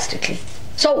sarcastically.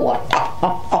 So what?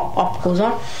 Up goes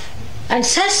on. And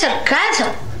says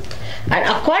sarcasm. And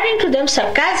according to them,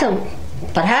 sarcasm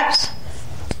perhaps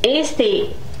is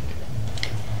the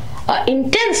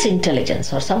intense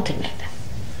intelligence or something like that.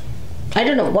 I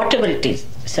don't know, whatever it is,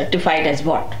 certified as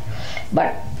what.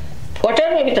 But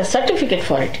whatever may be the certificate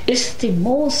for it, is the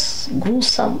most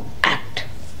gruesome act.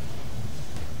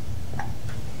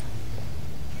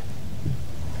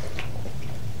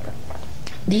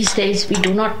 These days we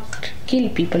do not kill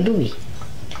people, do we?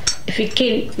 If we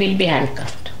kill, we'll be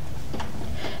handcuffed.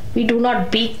 We do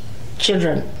not beat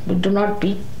children. We do not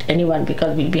beat anyone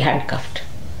because we'll be handcuffed.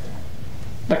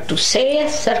 But to say a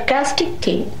sarcastic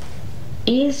thing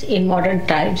is in modern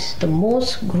times the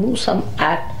most gruesome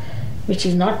act which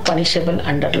is not punishable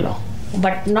under law.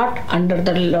 But not under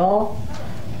the law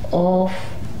of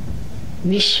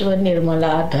Vishwa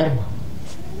Nirmala Dharma.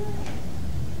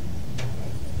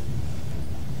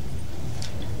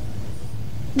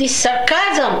 The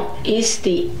sarcasm is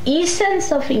the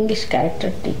essence of English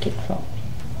character, take it from me.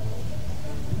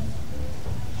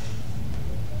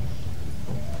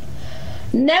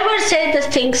 Never say the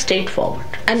thing straightforward.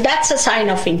 And that's a sign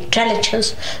of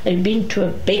intelligence. They've been to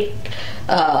a big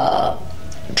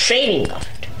training of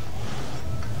it.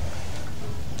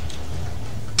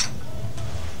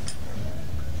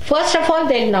 First of all,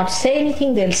 they'll not say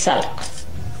anything, they'll sulk.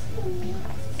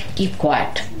 Keep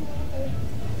quiet.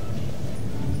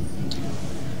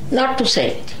 Not to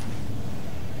say anything.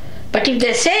 But if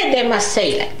they say, they must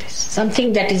say like this.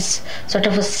 Something that is sort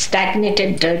of a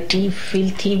stagnated, dirty,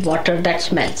 filthy water that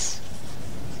smells.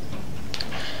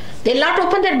 They'll not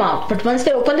open their mouth, but once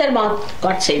they open their mouth,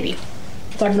 God save you.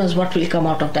 God knows what will come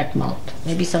out of that mouth.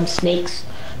 Maybe some snakes,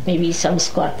 maybe some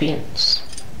scorpions.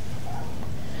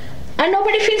 And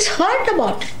nobody feels hurt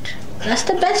about it. That's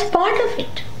the best part of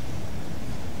it.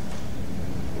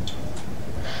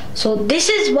 So this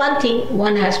is one thing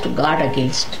one has to guard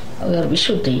against. Our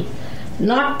Vishuddhi,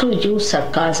 not to use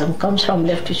sarcasm, comes from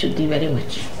left Vishuddhi very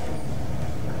much.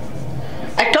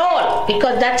 At all,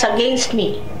 because that's against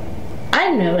me.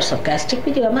 I'm never sarcastic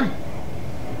with you, am I?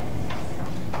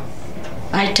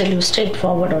 I tell you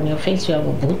straightforward on your face, you have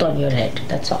a bhoot on your head,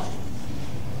 that's all.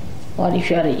 Or if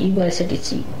you are an ego, I said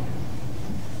it's ego.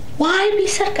 Why be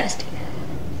sarcastic?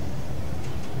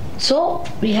 So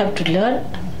we have to learn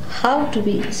how to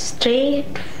be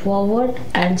straightforward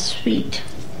and sweet.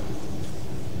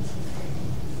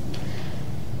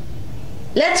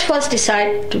 Let's first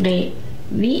decide today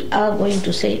we are going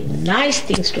to say nice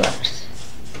things to others.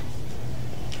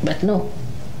 But no.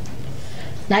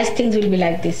 Nice things will be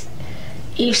like this.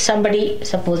 If somebody,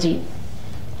 supposing,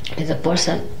 is a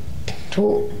person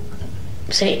who,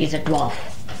 say, is a dwarf.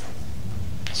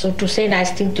 So to say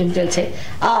nice thing to him, they'll say,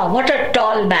 what a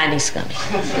tall man is coming.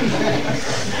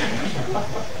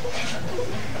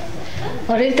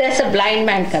 Or if there's a blind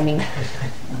man coming,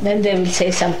 then they will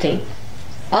say something,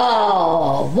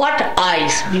 what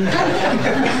eyes, beautiful.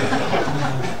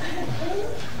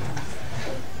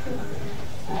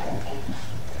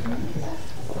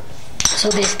 So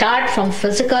they start from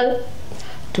physical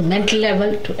to mental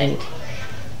level to anything.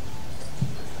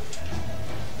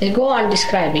 They go on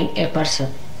describing a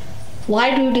person.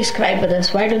 Why do you describe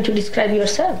others? Why don't you describe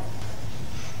yourself?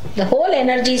 The whole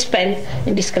energy is spent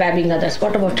in describing others.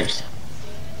 What about yourself?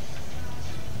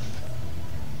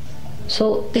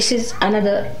 So this is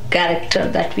another character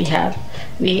that we have.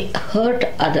 We hurt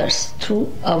others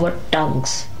through our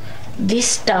tongues.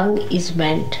 This tongue is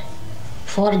meant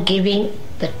for giving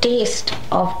the taste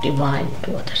of divine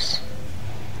to others.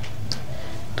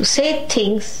 To say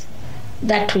things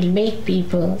that will make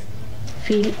people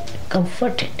feel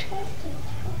comforted,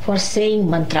 for saying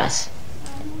mantras.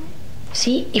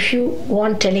 See, if you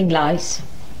want telling lies,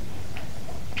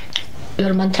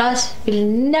 your mantras will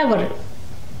never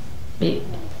be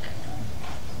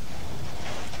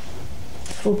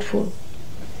fruitful,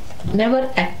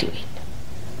 never activate.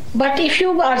 But if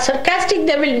you are sarcastic,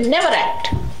 they will never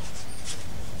act.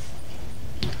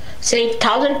 Say it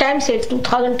 1,000 times, say it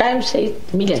 2,000 times, say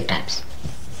it 1,000,000 times.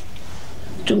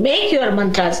 To make your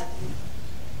mantras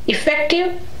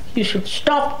effective, you should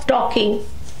stop talking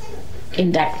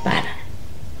in that manner.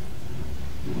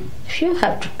 If you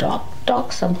have to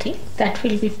talk something that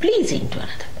will be pleasing to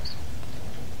another person.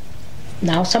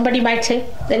 Now somebody might say,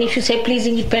 then if you say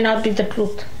pleasing, it may not be the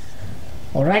truth.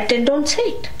 Alright, then don't say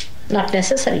it. Not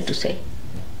necessary to say.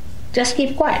 Just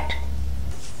keep quiet.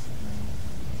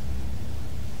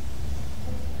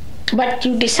 But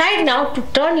you decide now to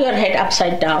turn your head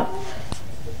upside down,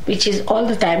 which is all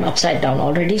the time upside down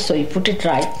already, so you put it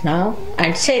right now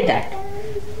and say that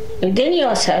within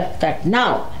yourself, that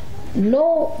now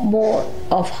no more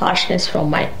of harshness from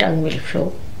my tongue will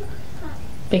flow,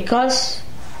 because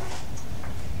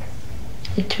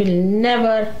it will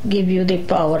never give you the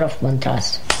power of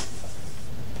mantras.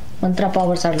 Mantra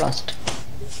powers are lost.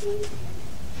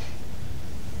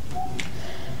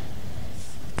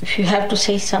 If you have to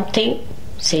say something,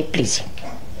 say pleasing.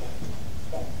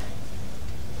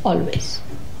 Always.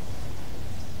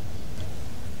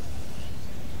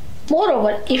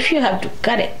 Moreover, if you have to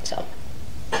correct someone,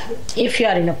 if you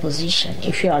are in a position,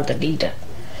 if you are the leader,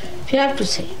 if you have to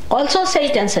say, also say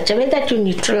it in such a way that you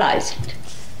neutralize it.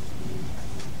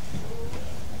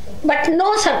 But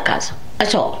no sarcasm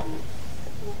at all.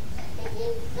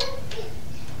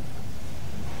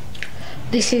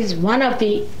 This is one of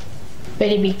the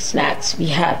very big snags we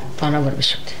have on our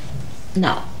Vishuddhi.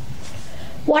 Now,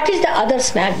 what is the other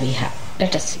snag we have?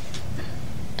 Let us see.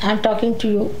 I am talking to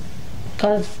you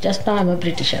because just now I am a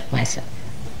Britisher myself.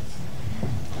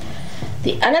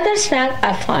 The another snag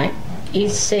I find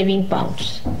is saving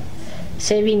pounds,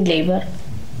 saving labor,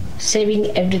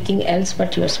 saving everything else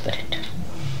but your spirit.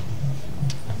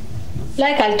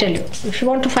 Like I'll tell you, if you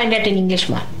want to find out an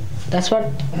Englishman, that's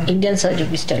what Indian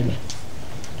surgeons tell me.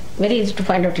 Very easy to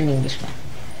find out an Englishman.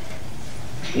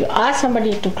 You ask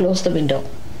somebody to close the window,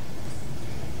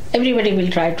 everybody will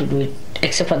try to do it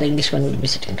except for the Englishman will be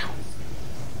sitting down.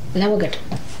 Will never get it.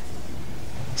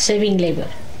 Saving labor.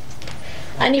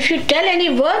 And if you tell any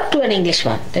word to an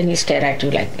Englishman, then he stare at you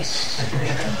like this.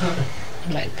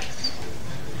 Like this.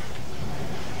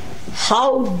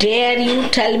 How dare you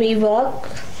tell me work?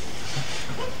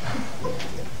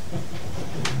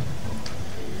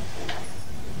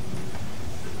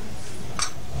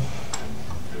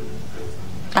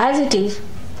 As it is,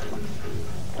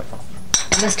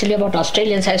 I must tell you about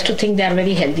Australians. I used to think they are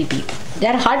very healthy people. They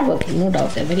are hardworking, no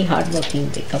doubt. They are very hardworking.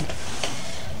 They come.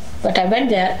 But I went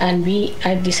there and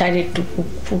I decided to cook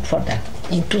food for them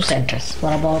in 2 centers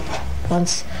for about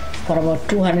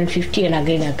 250 and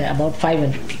again about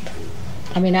 500 people.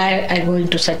 I mean, I go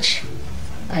into such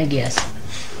ideas.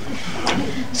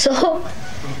 So,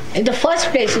 in the first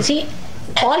place, you see,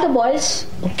 all the boys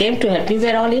who came to help me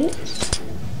were all Indians.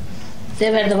 They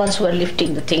were the ones who were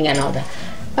lifting the thing and all that.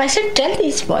 I said, tell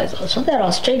these boys also, they are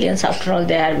Australians. After all,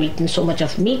 they are eating so much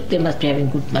of meat, they must be having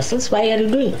good muscles. Why are you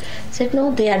doing? I said,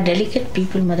 no, they are delicate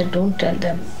people, mother, don't tell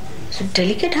them. I said,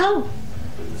 delicate how?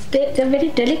 They are very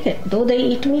delicate. Though they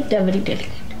eat meat, they are very delicate.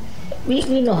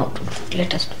 We know how to do it.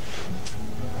 Let us do it.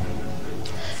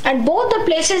 And both the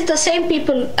places, the same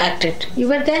people acted. You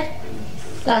were there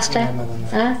last time?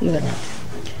 Huh? You were not.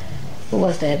 Who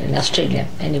was there in Australia?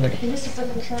 Anybody?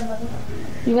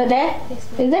 You were there? Yes,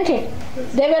 isn't it?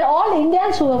 They were all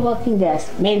Indians who were working there,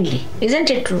 mainly. Isn't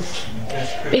it true?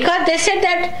 Because they said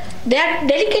that they are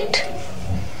delicate.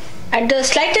 At the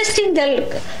slightest thing, their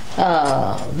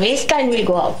waistline will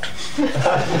go out.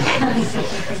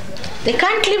 They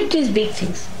can't lift these big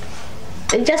things.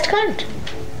 They just can't.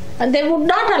 And they would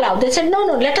not allow. They said, no,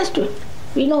 let us do it.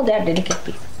 We know they are delicate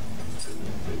people.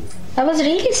 I was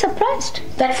really surprised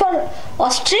that for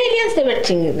Australians they were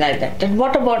thinking like that. And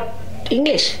what about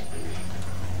English?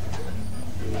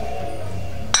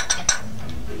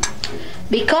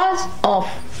 Because of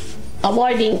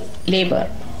avoiding labor,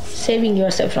 saving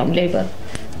yourself from labor,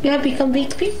 you have become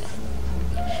weak people.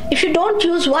 If you don't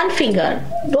use one finger,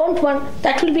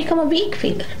 that will become a weak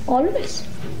finger, always.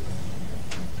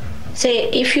 Say,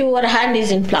 if your hand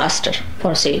is in plaster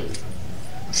for say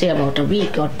about a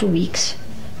week or 2 weeks,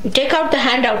 You take out the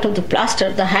hand out of the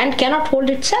plaster, the hand cannot hold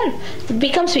itself. It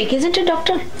becomes weak, isn't it,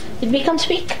 doctor? It becomes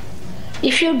weak.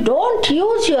 If you don't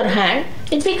use your hand,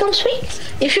 it becomes weak.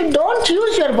 If you don't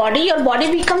use your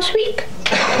body becomes weak.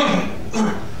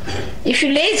 If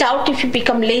you laze out, if you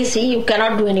become lazy, you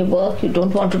cannot do any work, you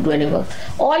don't want to do any work,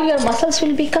 all your muscles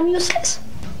will become useless.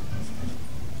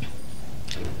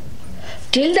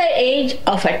 Till the age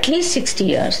of at least 60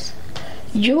 years,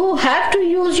 you have to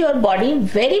use your body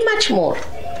very much more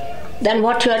than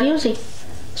what you are using.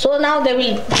 So now they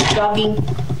will do jogging,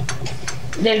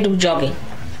 they'll do jogging.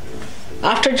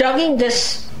 After jogging,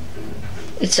 it's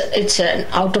an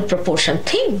out of proportion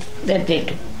thing that they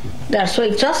do. They are so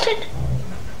exhausted.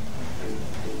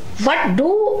 But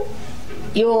do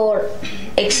your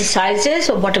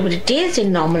exercises or whatever it is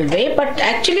in normal way, but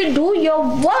actually do your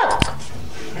work.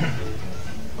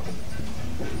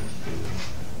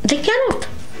 They cannot.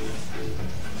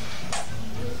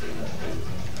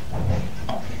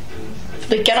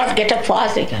 They cannot get up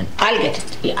fast, they can. I'll get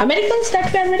it. Americans,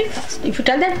 that way are very fast. If you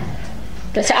tell them,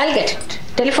 they say, I'll get it.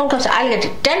 Telephone comes, I'll get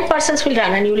it. 10 persons will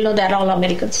run and you will know they are all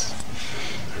Americans.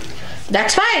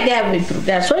 That's why they have improved.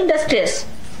 They are so industrious.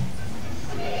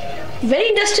 Very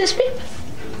industrious people.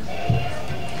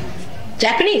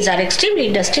 Japanese are extremely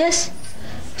industrious.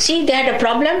 See, they had a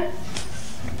problem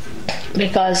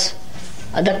because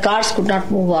the cars could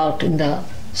not move out in the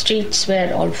streets,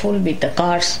 were all full with the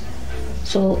cars.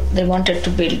 So they wanted to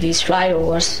build these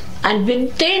flyovers, and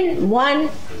within 1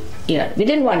 year, they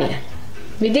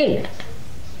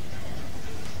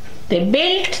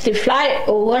built the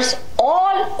flyovers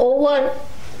all over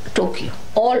Tokyo,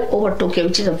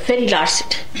 which is a very large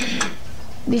city.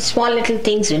 These small little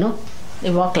things,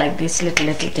 they walk like these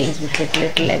little things with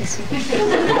little legs.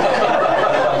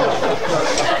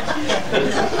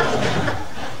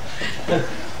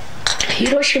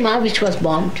 Hiroshima, which was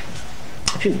bombed,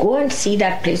 if you go and see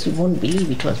that place, you won't believe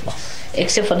it was bombed,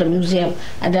 except for the museum,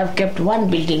 and they have kept one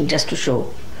building just to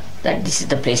show that this is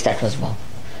the place that was bombed.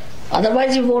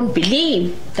 Otherwise, you won't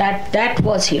believe that that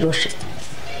was Hiroshima.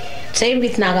 Same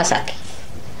with Nagasaki.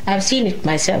 I have seen it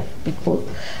myself.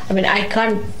 I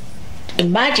can't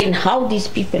imagine how these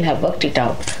people have worked it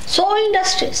out. So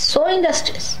industrious.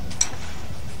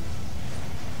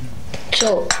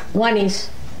 So, one is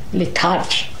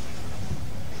lethargy.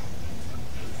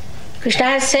 Krishna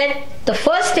has said the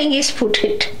first thing is put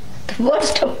it. The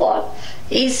worst of all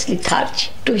is lethargy.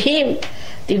 To him,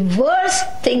 the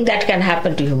worst thing that can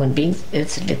happen to human beings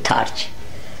is lethargy.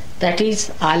 That is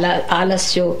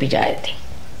alasyo pijayati.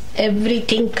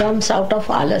 Everything comes out of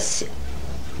alasya,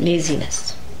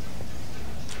 laziness.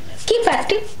 Keep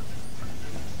active.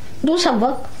 Do some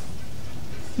work.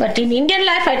 But in Indian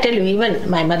life, I tell you, even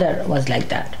my mother was like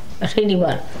that.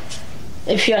 Anyone.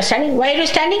 If you are standing, why are you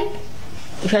standing?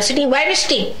 If you are sitting, why are you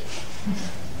sitting?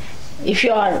 If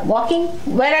you are walking,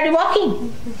 where are you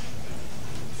walking?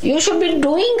 You should be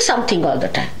doing something all the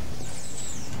time.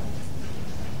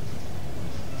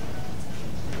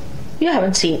 You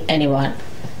haven't seen anyone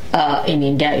in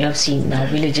India, you have seen now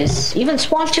villages, even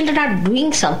small children are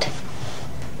doing something.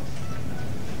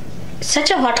 It's such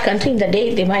a hot country, in the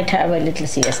day they might have a little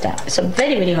siesta. It's a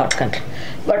very, very hot country.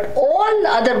 But all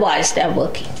otherwise they are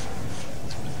working.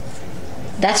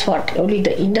 That's what, only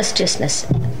the industriousness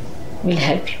will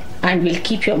help you and will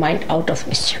keep your mind out of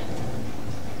mischief.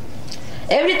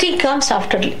 Everything comes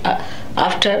after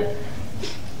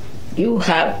you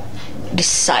have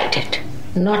decided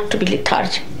not to be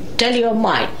lethargic. Tell your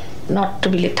mind not to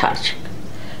be lethargic.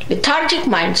 Lethargic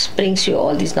minds brings you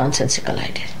all these nonsensical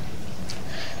ideas.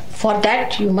 For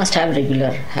that you must have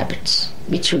regular habits,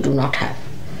 which you do not have.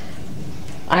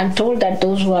 I am told that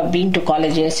those who have been to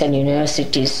colleges and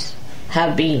universities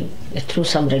have been through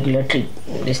some regulatory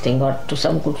or to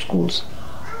some good schools.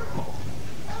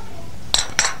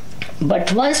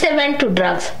 But once they went to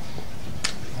drugs,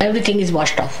 everything is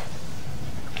washed off.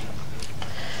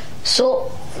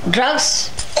 So drugs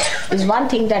is one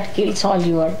thing that kills all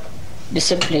your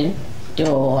discipline,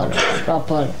 your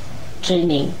proper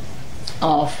training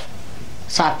of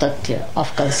satatya,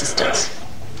 of consistency.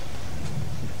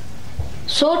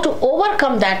 So to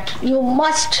overcome that, you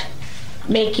must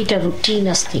make it a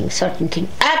routinous thing, certain thing,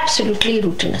 absolutely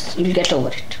routinous. You will get over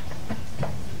it.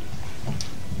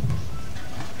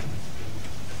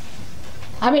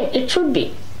 It should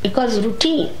be, because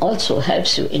routine also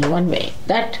helps you in one way,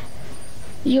 that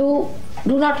you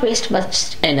do not waste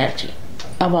much energy.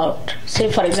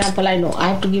 Say for example, I know I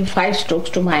have to give 5 strokes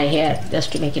to my hair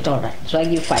just to make it alright. So I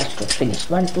give 5 strokes, finished.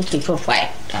 1, 2, 3, 4,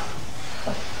 5. Done.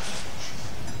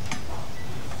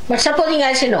 But supposing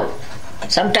I say no,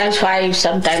 sometimes 5,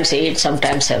 sometimes 8,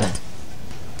 sometimes 7.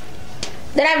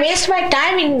 then I waste my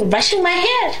time in brushing my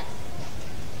hair.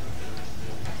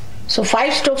 So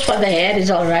 5 strokes for the hair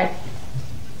is alright.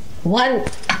 One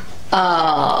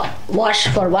wash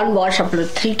up to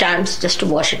 3 times just to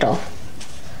wash it off.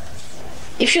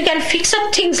 If you can fix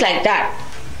up things like that,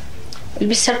 you'll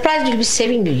be surprised, you'll be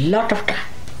saving a lot of time.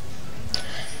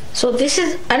 So this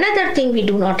is another thing we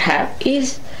do not have,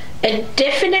 is a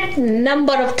definite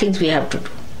number of things we have to do.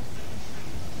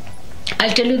 I'll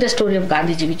tell you the story of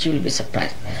Gandhiji, which you will be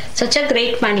surprised. Such a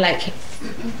great man like him.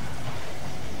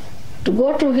 To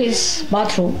go to his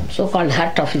bathroom, so-called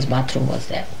hut of his bathroom was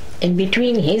there. In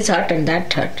between his hut and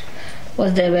that hut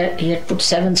was there where he had put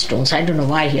 7 stones. I don't know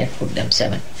why he had put them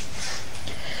 7.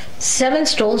 7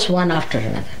 stones, one after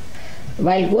another.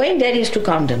 While going there, he used to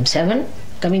count them 7.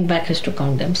 Coming back, he used to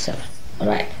count them 7. All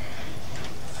right.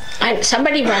 And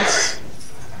somebody once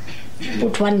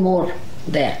put one more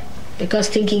there because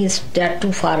thinking they are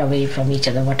too far away from each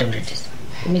other, whatever it is.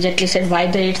 Immediately said, why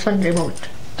the 8th one? Remove it.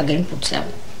 Again put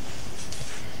 7.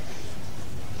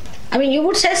 I mean, you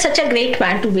would say such a great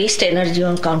man to waste energy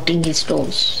on counting his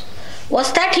stones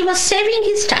was that he was saving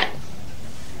his time.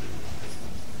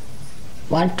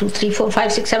 1, 2, 3, 4,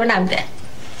 5, 6, 7, I'm there.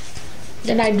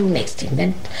 Then I do next thing.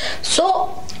 Then,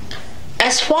 so,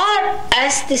 as far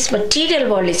as this material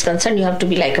world is concerned, you have to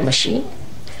be like a machine.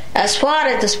 As far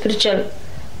as the spiritual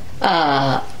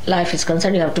life is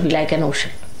concerned, you have to be like an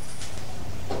ocean.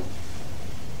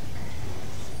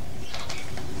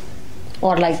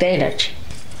 Or like the energy.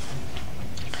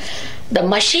 The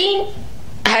machine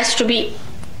has to be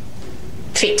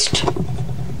fixed.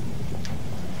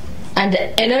 And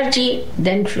the energy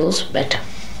then flows better.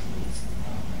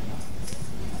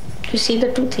 You see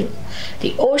the two things.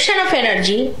 The ocean of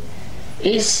energy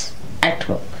is at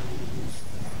work.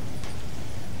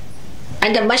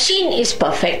 And the machine is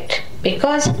perfect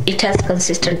because it has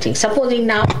consistent things. Supposing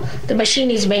now the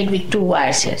machine is made with 2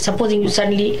 wires here. Supposing you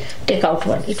suddenly take out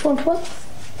one. It won't work.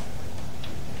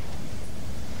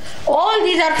 All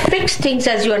these are fixed things,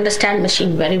 as you understand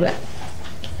machine very well.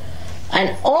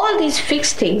 And all these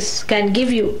fixed things can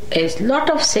give you a lot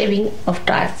of saving of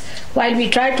time. While we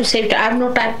try to save time, I have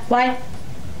no time. Why?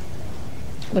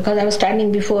 Because I was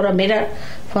standing before a mirror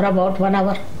for about 1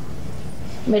 hour.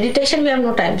 Meditation, we have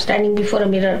no time. Standing before a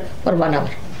mirror for 1 hour.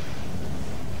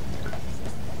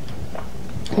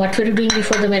 What were you doing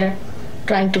before the mirror?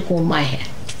 Trying to comb my hair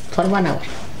for 1 hour.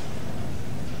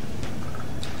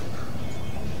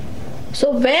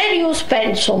 So where you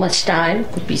spend so much time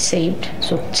could be saved.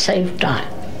 So save time.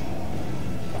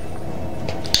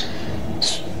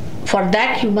 For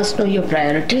that you must know your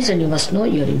priorities and you must know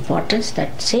your importance,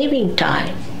 that saving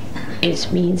time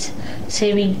means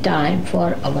saving time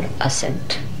for our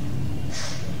ascent.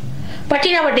 But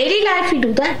in our daily life we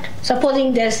do that.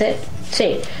 Supposing there's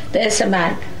a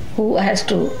man who has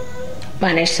to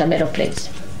manage some aeroplanes.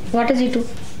 What does he do?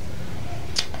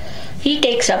 He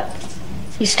takes up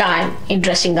his time in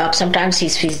dressing up. Sometimes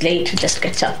he's late, he just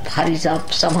gets up, hurries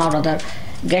up, somehow or other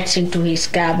gets into his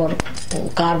cab or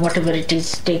car, whatever it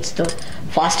is, takes the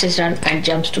fastest run and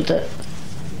jumps to the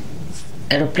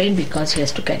aeroplane because he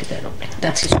has to carry the aeroplane.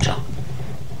 That's his job.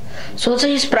 So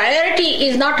his priority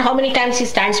is not how many times he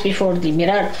stands before the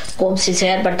mirror, combs his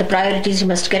hair, but the priority is he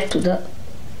must get to the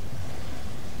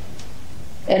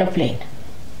aeroplane.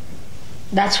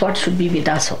 That's what should be with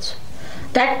us also.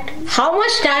 That how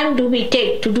much time do we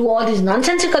take to do all these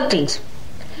nonsensical things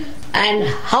and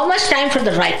how much time for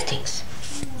the right things.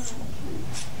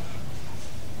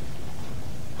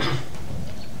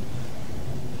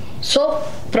 So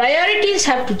priorities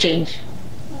have to change,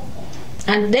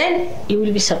 and then you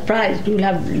will be surprised. You will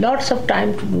have lots of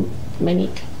time to do many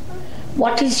things.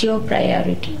 What is your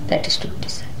priority? That is to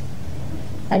decide.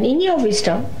 And in your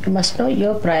wisdom, you must know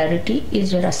your priority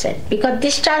is your ascent, because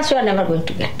this chance you are never going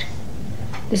to get.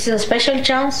 This is a special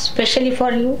chance, specially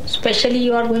for you. Specially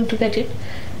you are going to get it,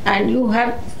 and you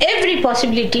have every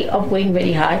possibility of going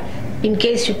very high in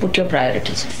case you put your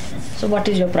priorities. So what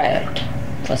is your priority?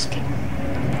 Firstly,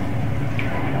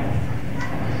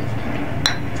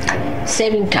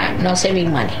 saving time, not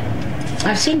saving money.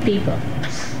 I've seen people,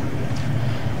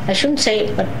 I shouldn't say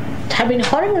it, but have been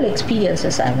horrible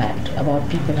experiences I've had about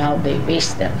people, how they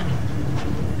waste their money.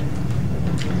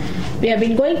 We have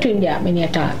been going to India many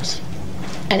a times,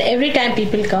 and every time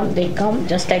people come, they come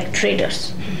just like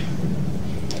traders.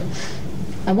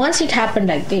 And once it happened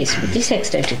like this, with this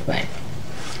extent it went,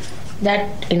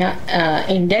 that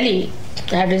in Delhi,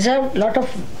 I had reserved a lot of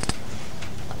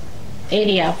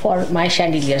area for my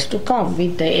chandeliers to come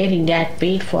with the Air India. I had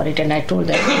paid for it, and I told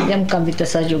them come with the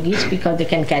Sahaja Yogis because they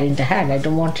can carry in the hand. I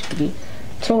don't want it to be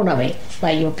thrown away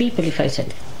by your people if I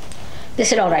send it. They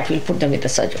said, all right, we'll put them with the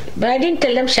Sahaja Yogis. But I didn't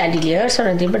tell them chandeliers or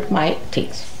anything, but my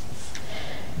things.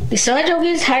 The Sahaja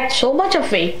Yogis had so much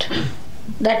of weight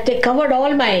that they covered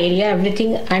all my area,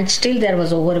 everything, and still there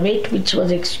was overweight, which was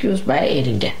excused by Air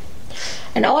India.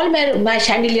 And all my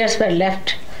chandeliers were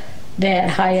left there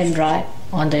high and dry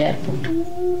on the airport.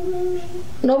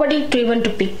 Nobody even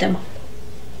to pick them up.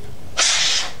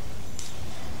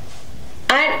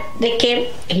 And they came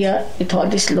here with all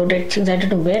these loaded things. I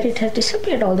don't know where it has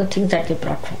disappeared, all the things that they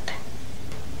brought from there.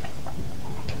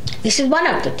 This is one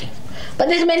of the things. But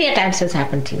there's many a times has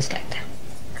happened things like that.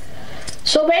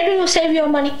 So where do you save your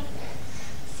money?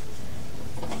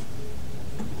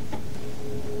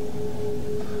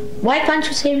 Why can't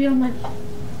you save your money?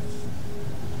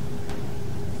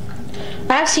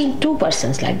 I have seen two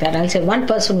persons like that. I'll say one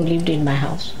person who lived in my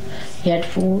house. He had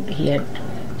food, he had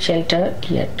shelter,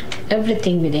 he had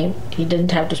everything with him. He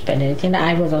didn't have to spend anything.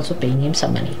 I was also paying him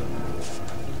some money.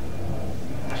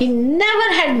 He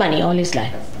never had money all his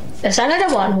life. There's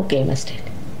another one who came and stayed,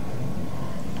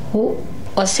 who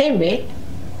was same way.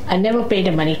 I never paid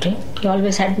the money to him. He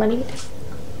always had money with him.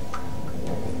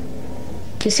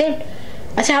 He saved.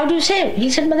 I said, how do you save? He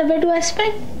said, Mother, where do I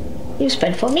spend? You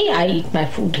spend for me. I eat my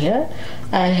food here.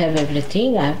 I have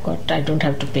everything. I don't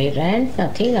have to pay rent,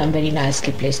 nothing. I'm very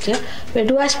nicely placed here. Where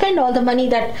do I spend? All the money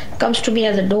that comes to me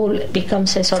as a dole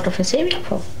becomes a sort of a saving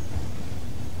for.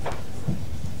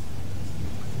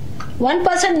 One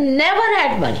person never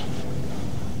had money,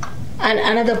 and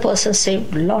another person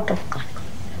saved a lot of money.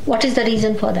 What is the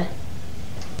reason for that?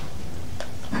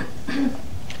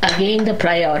 Again, the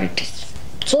priorities.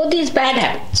 So these bad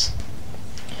habits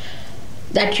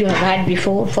that you have had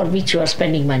before, for which you are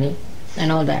spending money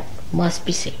and all that, must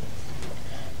be saved.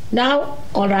 Now,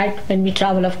 all right, when we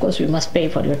travel, of course, we must pay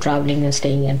for your traveling and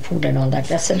staying and food and all that.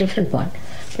 That's a different one.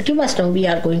 But you must know we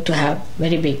are going to have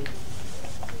very big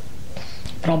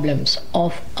problems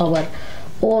of our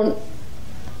own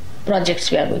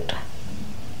projects we are going to have.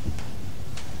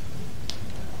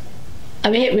 I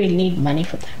mean, we'll need money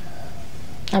for that.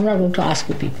 I'm not going to ask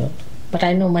you people, but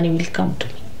I know money will come to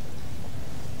me.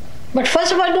 But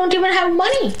first of all, don't even have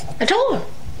money at all,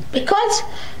 because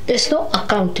there's no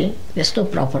accounting, there's no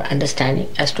proper understanding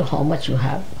as to how much you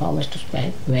have, how much to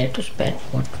spend, where to spend,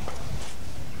 what to do.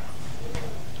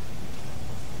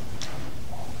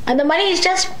 And the money is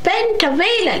just spent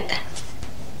away like that.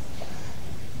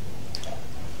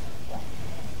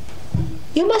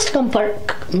 You must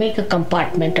make a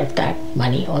compartment of that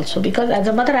money also, because as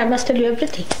a mother I must tell you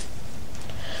everything.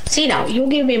 See now, you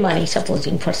give me money,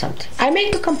 supposing for something. I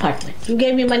make a compartment. You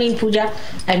gave me money in puja,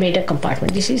 I made a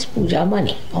compartment. This is puja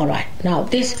money. Alright. Now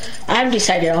this, I have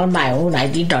decided on my own, I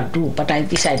did not do, but I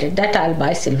decided that I'll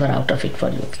buy silver out of it for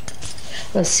you.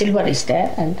 Well, silver is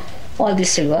there, and all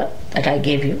this silver that I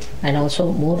gave you, and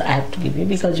also more I have to give you,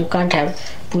 because you can't have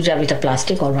puja with a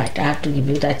plastic. All right, I have to give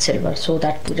you that silver so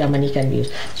that puja money can be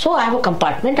used. So I have a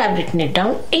compartment, I've written it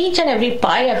down. Each and every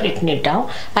pie I've written it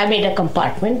down. I made a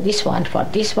compartment, this one for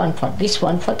this one, for this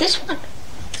one, for this one.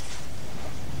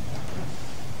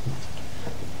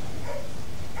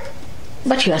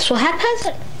 But you are so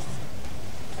haphazard.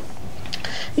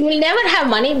 You will never have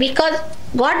money, because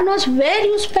God knows where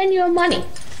you spend your money.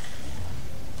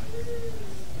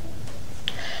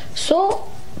 So,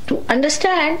 to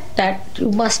understand that you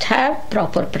must have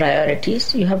proper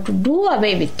priorities, you have to do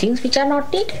away with things which are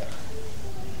not needed.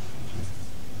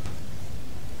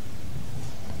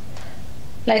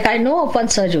 Like I know of one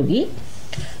Sahaja Yogi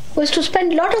who used to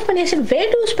spend a lot of money. I said,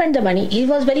 where do you spend the money? He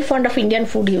was very fond of Indian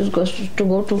food. He was to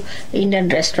go to Indian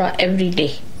restaurant every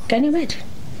day. Can you imagine?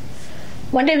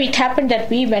 One day it happened that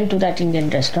we went to that Indian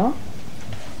restaurant.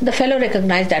 The fellow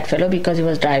recognized that fellow because he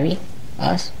was driving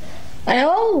us. I,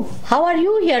 oh, how are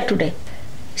you here today?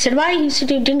 He said, why? He said,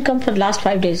 he didn't come for the last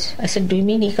 5 days. I said, do you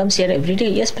mean he comes here every day?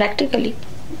 Yes, practically.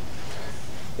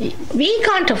 We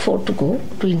can't afford to go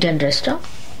to Indian restaurant.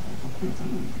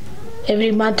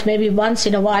 Every month, maybe once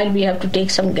in a while, we have to take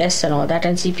some guests and all that,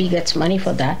 and CP gets money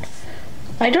for that.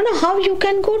 I don't know how you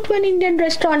can go to an Indian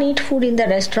restaurant, eat food in the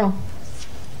restaurant.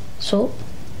 So,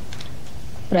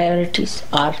 priorities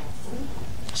are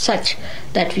such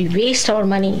that we waste our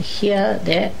money here,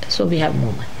 there, so we have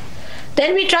no money.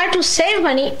 Then we try to save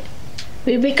money.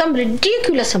 We become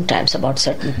ridiculous sometimes about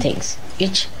certain things,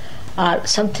 which are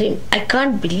something, I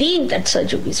can't believe that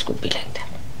Sahaja Yogis could be like that.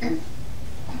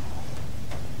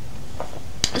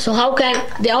 So how can,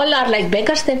 they all are like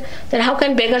beggars then how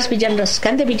can beggars be generous?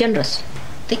 Can they be generous?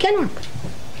 They cannot.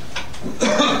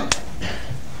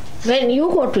 When you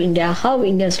go to India, how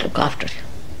Indians look after you.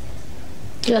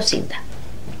 You have seen that.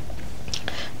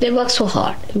 They work so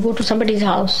hard. You go to somebody's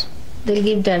house, they'll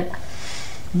give their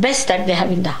best that they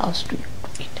have in the house to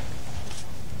eat.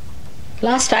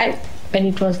 Last time, when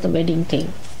it was the wedding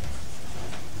thing,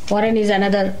 Warren is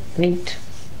another neat,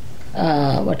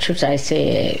 what should I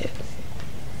say,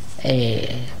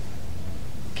 a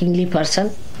kingly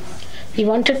person. He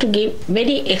wanted to give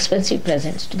very expensive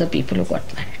presents to the people who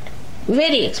got married.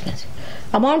 Very expensive.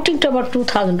 Amounting to about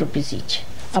 2,000 rupees each.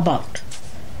 About.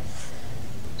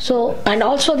 So, and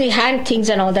also the hand things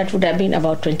and all that would have been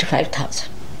about 25,000.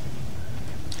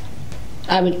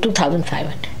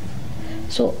 2,500.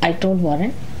 So I told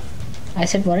Warren, I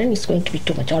said, Warren, it's going to be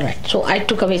too much. All right. So I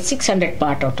took away 600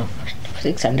 part out of it.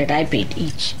 600 I paid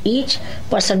each. Each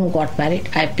person who got married,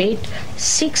 I paid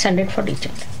 600 for each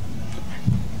of them.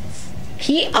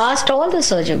 He asked all the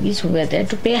Sahajogis who were there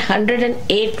to pay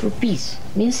 108 rupees,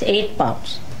 means 8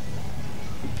 pounds,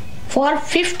 for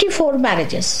 54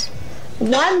 marriages,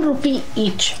 1 rupee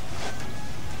each.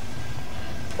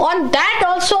 On that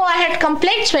also I had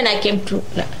complaints when I came to.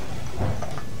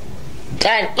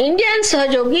 And Indian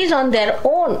Sahajogis on their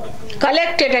own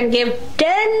collected and gave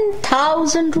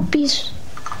 10,000 rupees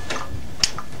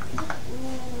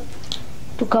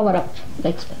to cover up the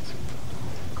expense.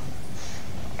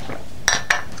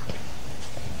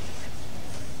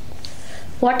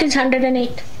 What is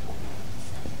 108?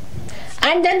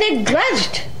 And then they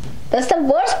grudged. That's the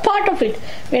worst part of it.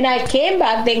 When I came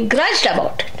back, they grudged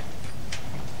about it.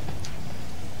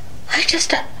 I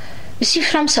just, you see,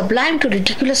 from sublime to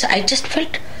ridiculous, I just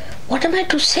felt, what am I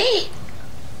to say?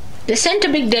 They sent a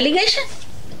big delegation.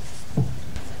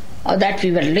 Or that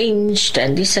we were lynched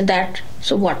and this and that.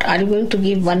 So what, are you going to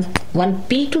give one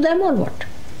p to them or what?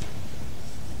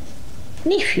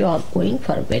 And if you are going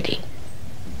for a wedding,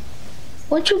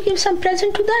 won't you give some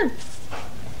present to them?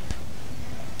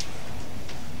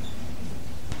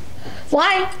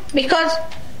 Why? Because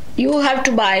you have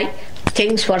to buy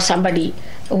things for somebody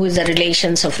who is the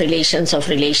relations of relations of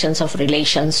relations of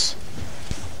relations.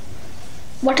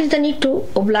 What is the need to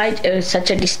oblige such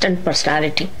a distant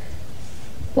personality?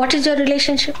 What is your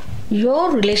relationship?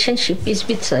 Your relationship is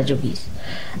with Sahajogis.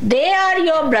 They are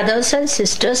your brothers and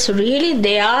sisters, really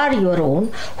they are your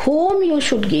own, whom you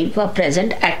should give a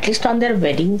present at least on their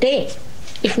wedding day,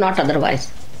 if not otherwise.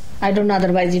 I don't know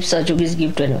otherwise if Sahajogis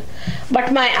give to anyone.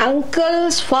 But my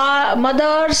uncles,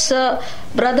 mothers,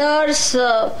 brothers,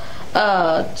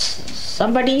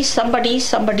 somebody,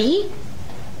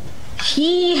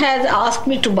 he has asked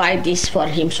me to buy this for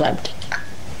him, so I'm taking.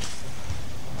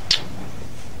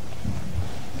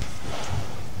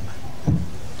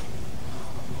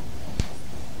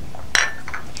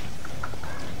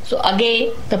 So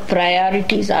again, the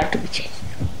priorities are to be changed.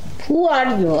 Who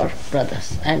are your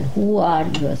brothers and who are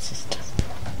your sisters?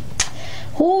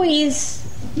 Who is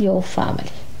your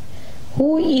family?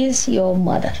 Who is your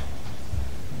mother?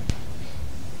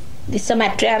 This is a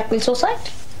matriarchal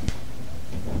society.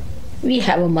 We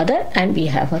have a mother and we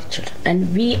have our children,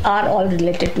 and we are all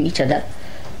related to each other.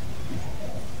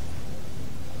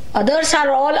 Others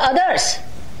are all others.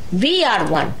 We are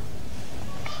one.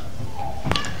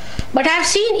 But I have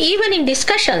seen even in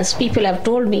discussions, people have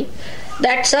told me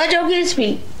that Sahajogis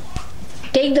will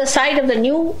take the side of the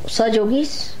new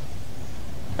Sahajogis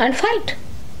and fight.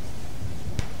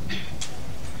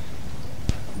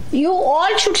 You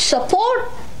all should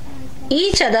support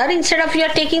each other instead of you are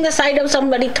taking the side of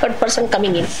somebody, third person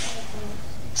coming in.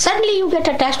 Suddenly you get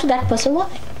attached to that person. Why?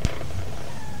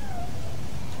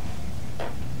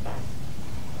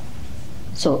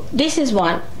 So this is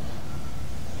one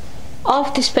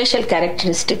of the special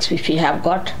characteristics which we have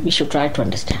got, we should try to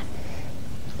understand.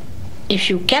 If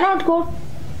you cannot go,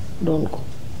 don't go.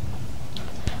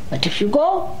 But if you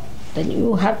go, then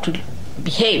you have to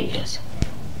behave yourself.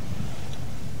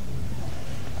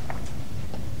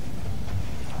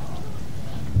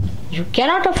 You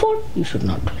cannot afford, you should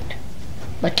not do it.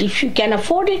 But if you can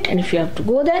afford it and if you have to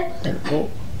go there, then go.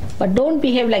 But don't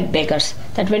behave like beggars.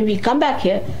 That when we come back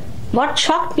here, what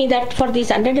shocked me that for these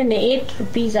 108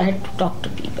 rupees I had to talk to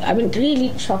people. I mean, really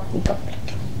it shocked me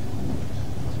completely.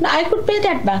 Now I could pay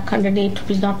that back, 108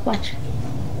 rupees, not much,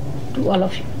 to all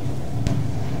of you.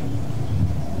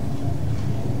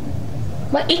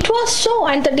 But it was so,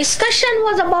 and the discussion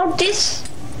was about this.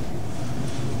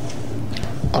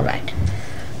 Alright.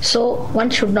 So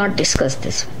one should not discuss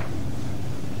this.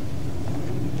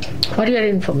 For your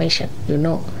information, you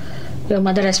know, your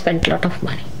mother has spent a lot of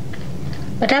money.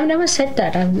 But I've never said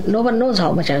that. No one knows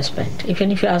how much I've spent. Even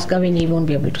if you ask Gavin, he won't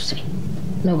be able to say.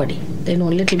 Nobody. They know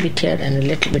a little bit here and a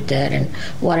little bit there, and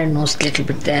Warren knows a little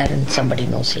bit there and somebody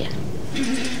knows here.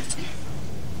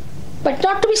 But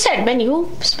not to be said, when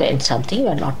you spend something, you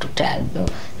are not to tell. No.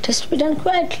 It has to be done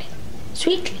quietly,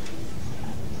 sweetly.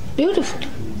 beautifully.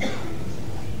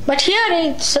 But here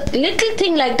it's a little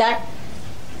thing like that,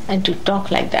 and to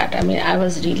talk like that, I mean, I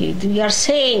was really, you are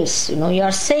saints, you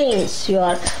are saints, you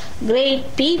are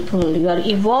great people, you are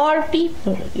evolved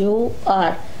people, you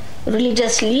are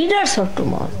religious leaders of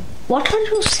tomorrow. What are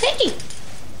you saying?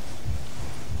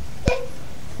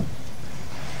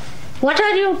 What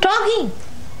are you talking?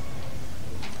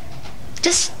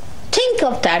 Just think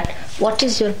of that. What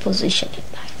is your position in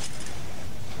life?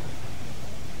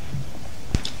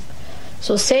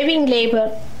 So saving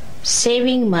labor,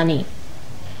 saving money,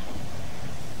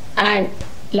 and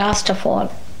last of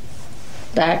all,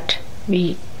 that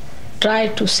we try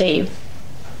to save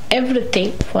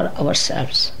everything for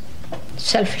ourselves.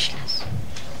 Selfishness.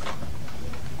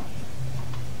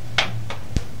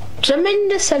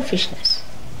 Tremendous selfishness.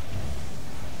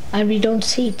 And we don't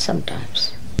see it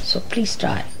sometimes. So please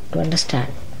try to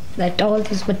understand that all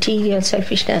this material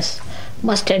selfishness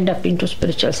must end up into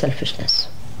spiritual selfishness.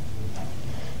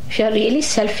 If you are really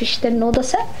selfish, then know the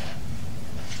self,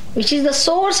 which is the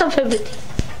source of everything.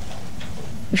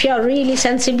 If you are really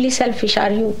sensibly selfish,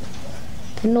 are you?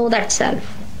 Then know that self,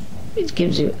 which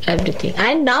gives you everything.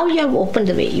 And now you have opened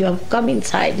the way. You have come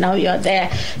inside. Now you are there.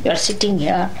 You are sitting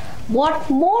here. What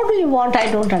more do you want?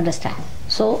 I don't understand.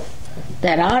 So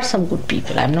there are some good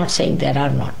people. I'm not saying there are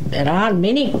not. There are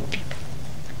many good people.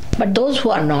 But those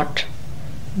who are not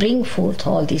bring forth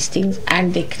all these things,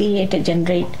 and they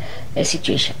generate a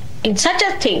situation. In such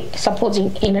a thing,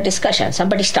 supposing in a discussion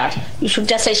somebody starts, you should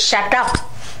just say, shut up.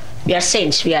 We are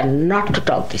saints. We are not to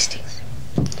talk these things.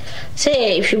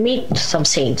 Say, if you meet some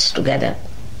saints together,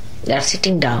 they are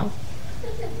sitting down,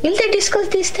 will they discuss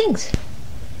these things?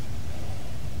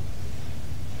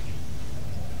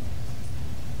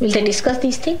 Will they discuss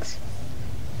these things?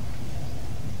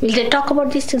 Will they talk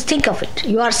about these things? Think of it.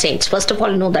 You are saints. First of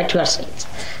all, know that you are saints.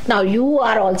 Now, you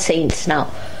are all saints. Now,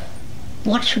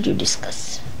 what should you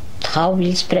discuss? How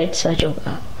we'll spread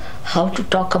Sahaja, how to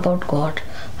talk about God,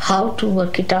 how to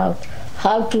work it out,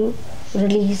 how to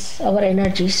release our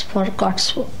energies for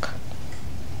God's work.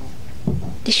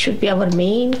 This should be our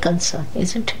main concern,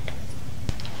 isn't it?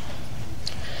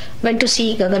 Went to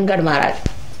see Gagangad Maharaj.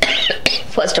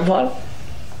 First of all,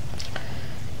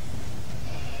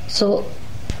 so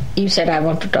he said, I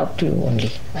want to talk to you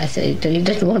only. I said, he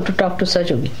doesn't want to talk to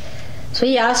Sahaja. So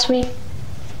he asked me,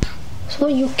 so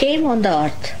you came on the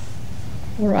earth,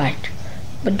 all right,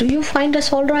 but do you find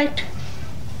us all right?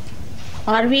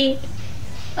 Are we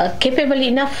capable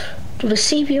enough to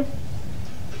receive you?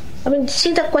 I mean,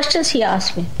 see the questions he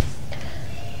asked me.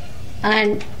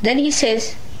 And then he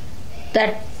says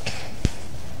that,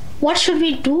 what should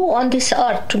we do on this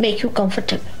earth to make you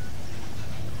comfortable?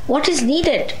 What is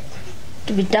needed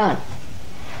to be done?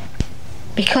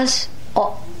 Because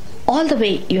all the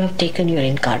way you have taken your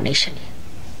incarnation.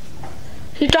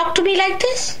 He talked to me like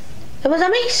this. I was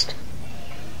amazed.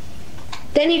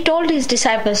 Then he told his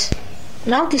disciples,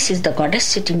 now this is the goddess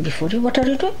sitting before you. What are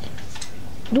you doing?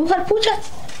 Do her puja.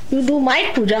 You do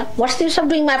my puja. What's the use of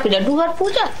doing my puja? Do her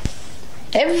puja.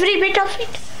 Every bit of it.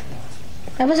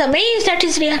 I was amazed at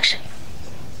his reaction.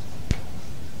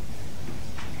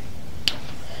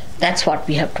 That's what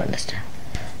we have to understand.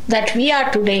 That we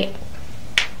are today.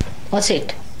 What's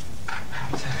it?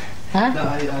 Huh? No,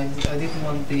 I didn't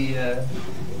want the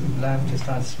lamp to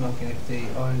start smoking if the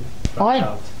oil burns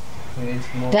out.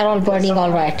 They're all burning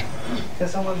all right. Can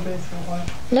someone burn some oil?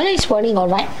 No, it's burning all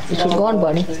right. It will go on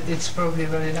burning. It's probably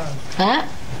running out. Huh?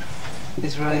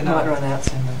 It's running Might out. run out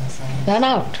soon. Run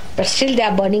out. But still they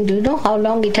are burning. Do you know how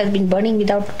long it has been burning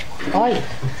without oil?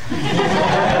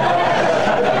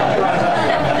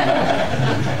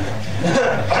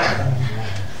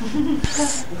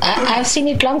 I've seen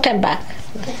it long time back.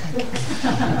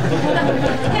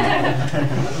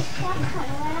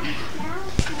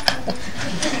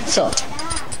 So,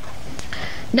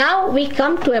 now we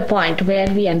come to a point where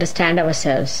we understand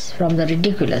ourselves from the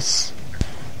ridiculous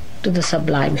to the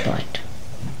sublime point.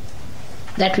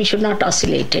 That we should not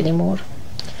oscillate anymore.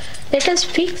 Let us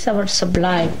fix our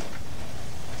sublime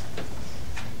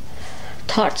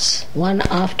thoughts one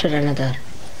after another.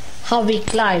 How we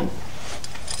climb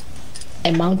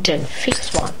a mountain,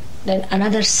 fix one, then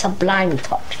another sublime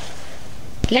thought.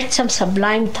 Let some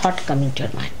sublime thought come into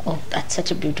your mind. Oh, that's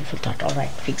such a beautiful thought. All right,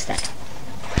 fix that.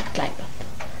 Climb up.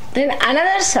 Then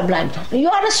another sublime thought. You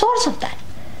are the source of that.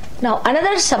 Now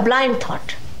another sublime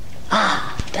thought.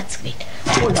 Ah, that's great.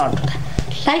 Hold on to that.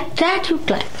 Like that you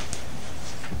climb.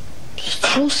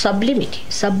 Through sublimity,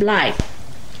 sublime.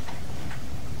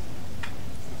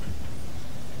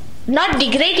 Not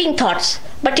degrading thoughts,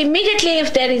 but immediately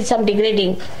if there is some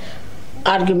degrading,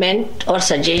 argument or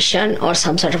suggestion or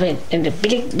some sort of a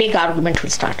big argument will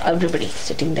start. Everybody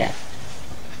sitting there.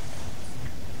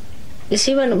 It's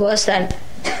even worse than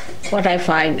what I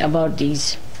find about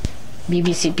these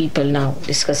BBC people now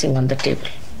discussing on the table.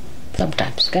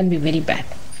 Sometimes can be very bad.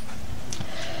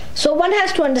 So one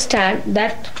has to understand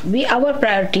that our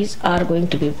priorities are going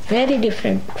to be very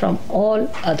different from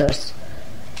all others.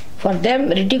 For them,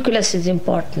 ridiculous is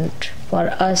important. For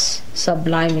us,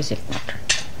 sublime is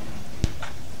important.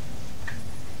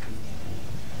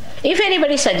 If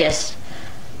anybody suggests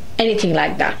anything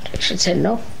like that, you should say,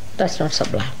 no, that's not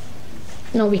sublime.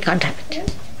 No, we can't have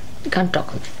it. We can't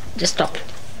talk of it. Just stop it.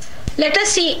 Let us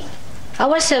see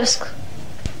ourselves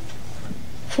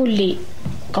fully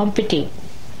competing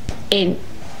in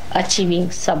achieving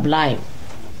sublime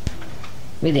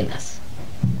within us.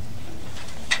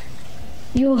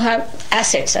 You have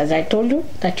assets, as I told you,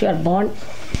 that you are born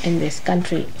in this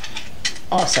country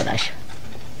of Sahaja.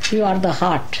 You are the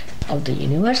heart of the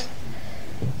universe,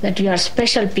 that you are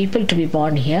special people to be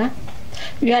born here.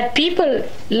 You had people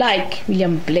like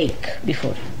William Blake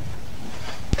before you.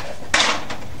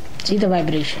 See the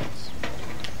vibrations.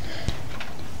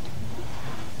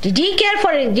 Did he care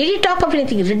for it? Did he talk of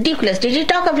anything ridiculous? Did he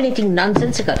talk of anything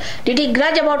nonsensical? Did he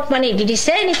grudge about money? Did he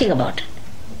say anything about it?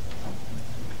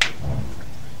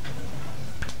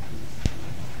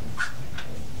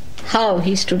 How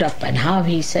he stood up and how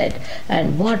he said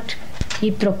and what he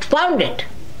propounded.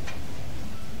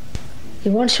 He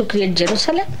wants to create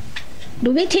Jerusalem.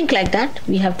 Do we think like that?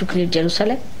 We have to create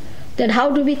Jerusalem. Then how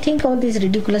do we think all these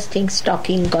ridiculous things,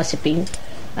 talking, gossiping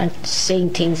and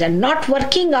saying things and not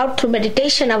working out through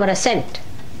meditation our ascent?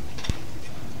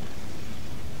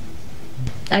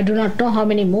 I do not know how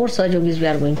many more Yogis we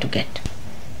are going to get.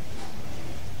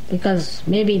 Because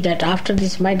maybe that after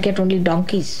this might get only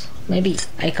donkeys. Maybe,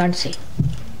 I can't say.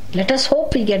 Let us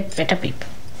hope we get better people.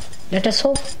 Let us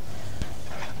hope.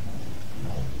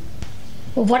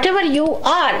 Whatever you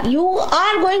are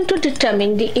going to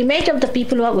determine the image of the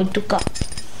people who are going to come.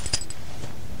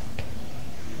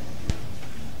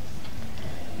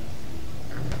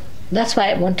 That's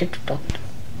why I wanted to talk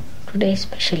today,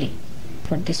 especially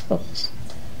for this purpose,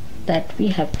 that we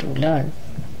have to learn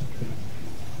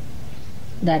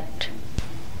that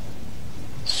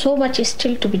so much is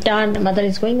still to be done. Mother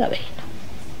is going away.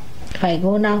 If I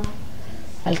go now,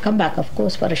 I'll come back, of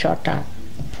course, for a short time.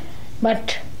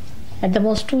 But at the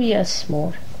most 2 years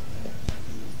more.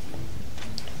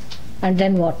 And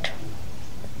then what?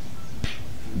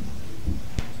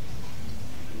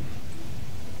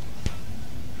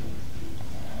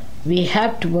 We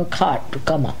have to work hard to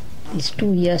come up. These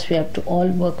 2 years we have to all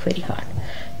work very hard,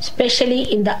 especially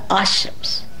in the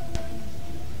ashrams.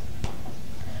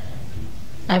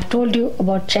 I've told you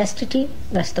about chastity,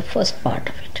 that's the first part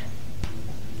of it.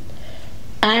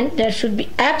 And there should be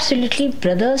absolutely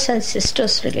brothers and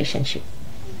sisters relationship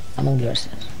among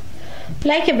yourselves.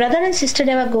 Like a brother and sister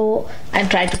never go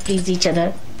and try to please each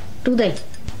other, do they?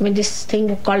 I mean, this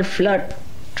thing called flirt,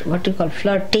 what you call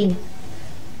flirting,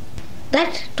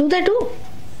 that do they do?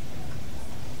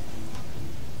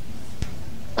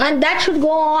 And that should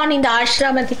go on in the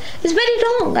ashram and it's very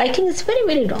wrong. I think it's very,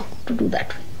 very wrong to do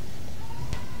that way.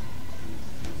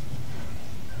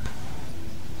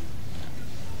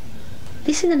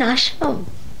 This is an ashram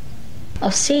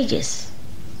of sages.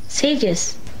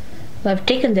 Sages who have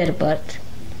taken their birth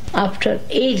after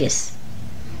ages.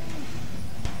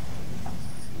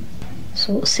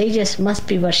 So sages must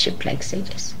be worshipped like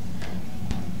sages.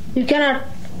 You cannot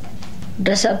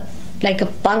dress up like a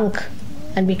punk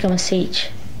and become a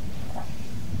sage.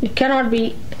 You cannot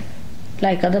be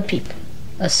like other people.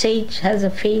 A sage has a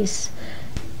face,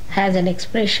 has an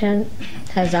expression,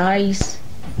 has eyes.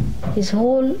 His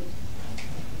whole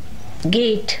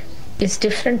gait is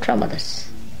different from others.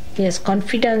 He has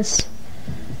confidence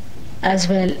as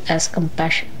well as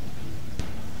compassion.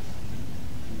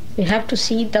 We have to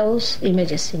see those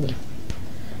images in him.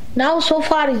 Now so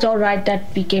far it's all right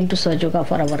that we came to Sahaja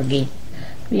for our gain.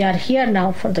 We are here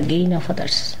now for the gain of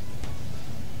others.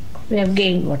 We have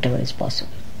gained whatever is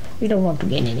possible. We don't want to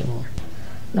gain anymore.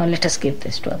 Now let us give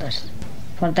this to others.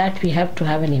 For that we have to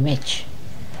have an image.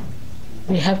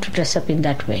 We have to dress up in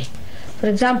that way. For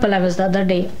example, I was the other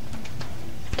day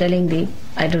telling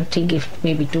I don't think it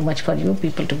may be too much for you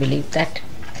people to believe that,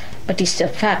 but it's a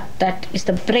fact that it's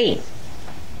the brain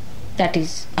that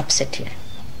is upset here.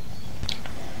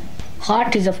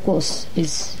 Heart is, of course,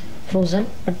 is frozen,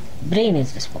 but brain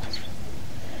is responsible.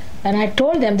 And I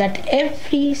told them that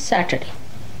every Saturday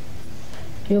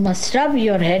you must rub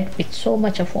your head with so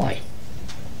much of oil.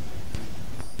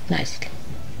 Nicely.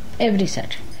 Every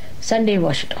Saturday. Sunday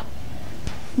wash it off.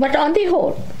 But on the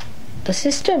whole, the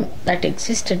system that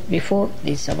existed before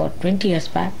this, about 20 years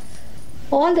back,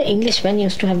 all the Englishmen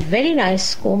used to have very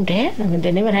nice combed hair. I mean,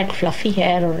 they never had fluffy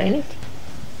hair or anything.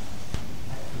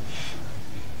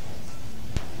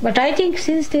 But I think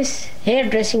since this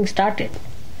hairdressing started,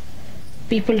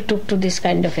 people took to this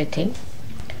kind of a thing.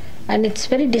 And it's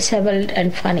very disheveled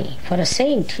and funny. For a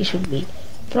saint, he should be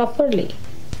properly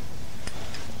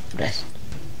dressed.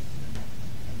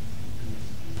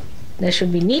 There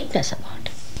should be neatness about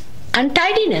it.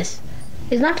 Untidiness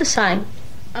is not a sign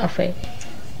of a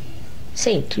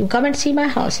saint. You come and see my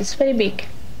house, it's very big.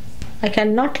 I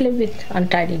cannot live with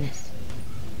untidiness.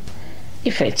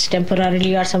 If it's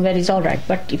temporarily or somewhere, it's all right.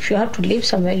 But if you have to live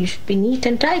somewhere, you should be neat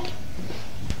and tidy.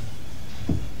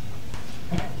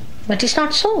 But it's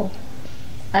not so.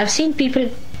 I've seen people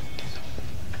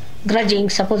grudging,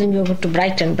 supposing you go to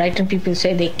Brighton. Brighton people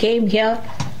say they came here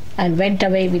and went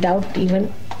away without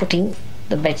even putting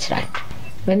the beds right.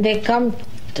 When they come,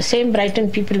 the same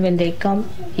Brighton people, when they come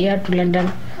here to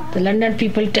London, the London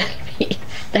people tell me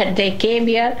that they came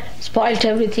here, spoilt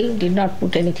everything, did not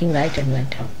put anything right and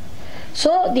went out.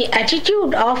 So the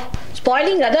attitude of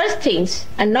spoiling others' things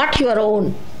and not your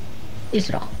own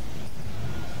is wrong.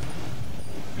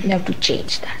 You have to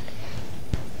change that.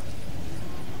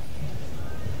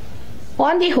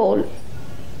 On the whole,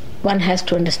 one has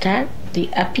to understand the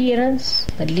appearance,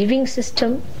 the living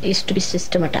system is to be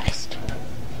systematized.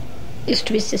 Is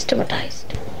to be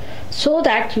systematized. So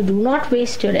that you do not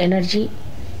waste your energy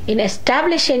in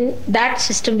establishing that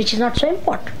system which is not so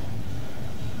important.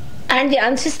 And the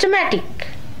unsystematic,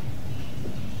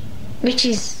 which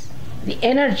is the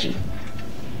energy,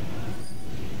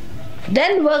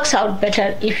 then works out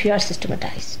better if you are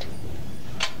systematized.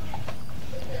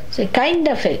 So a kind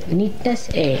of a neatness,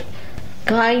 a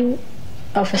kind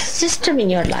of a system in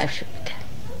your life should be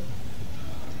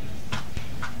there.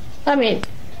 I mean,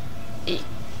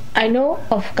 I know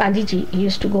of Gandhiji, he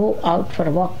used to go out for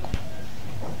a walk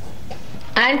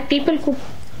and people could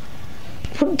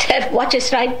put their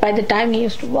watches right by the time he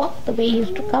used to walk, the way he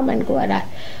used to come and go and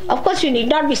of course you need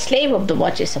not be slave of the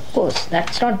watches, of course,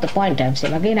 that's not the point I am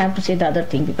saying. Again I have to say the other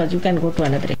thing because you can go to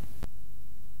another.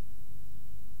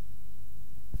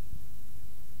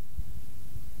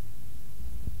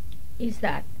 Is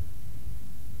that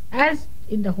as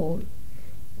in the whole,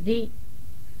 the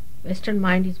Western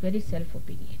mind is very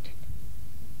self-opinionated.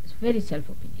 It's very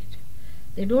self-opinionated.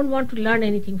 They don't want to learn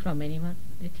anything from anyone.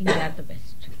 They think they are the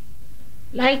best.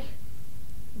 Like,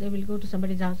 they will go to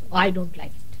somebody's house, oh, I don't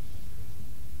like it.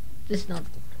 This is not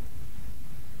good.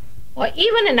 Or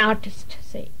even an artist,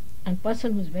 say, a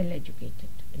person who is well educated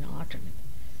in art, and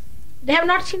they have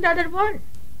not seen the other world.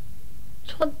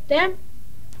 So them,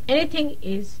 anything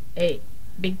is a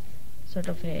big sort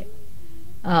of a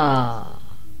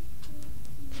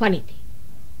funny thing.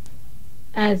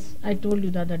 As I told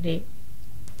you the other day,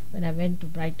 when I went to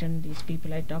Brighton, these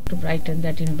people I talked to Brighton,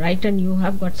 that in Brighton you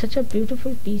have got such a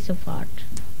beautiful piece of art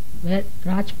where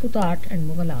Rajput art and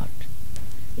Mughal art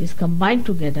is combined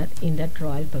together in that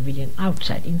royal pavilion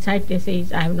outside. Inside they say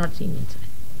I have not seen inside.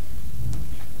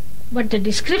 But the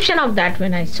description of that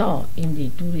when I saw in the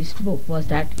tourist book was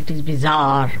that it is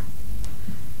bizarre,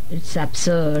 it's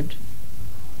absurd.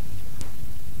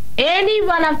 Any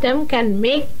one of them can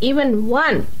make even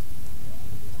one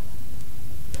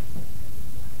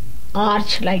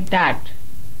arch like that,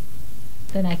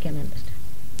 then I can understand.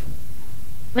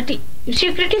 But you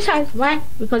see, criticize. Why?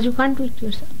 Because you can't do it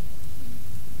yourself.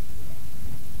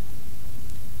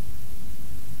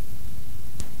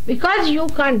 Because you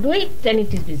can't do it, then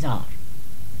it is bizarre.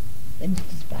 Then it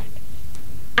is bad.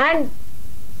 And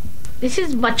this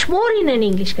is much more in an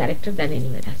English character than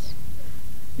anywhere else.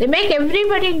 They make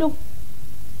everybody look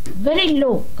very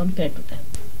low compared to them.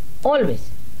 Always.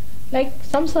 Like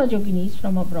some Sahaja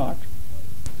from abroad.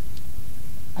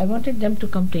 I wanted them to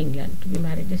come to England to be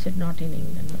married. They said, not in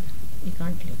England. No, we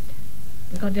can't live there.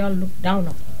 Because they all look down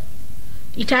upon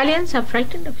you. Italians are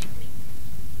frightened of you.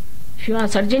 If you are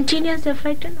Argentinians, they are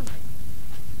frightened of you.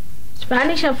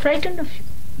 Spanish are frightened of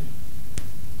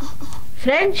you.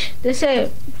 French, they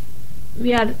say,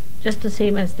 we are just the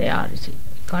same as they are, you see.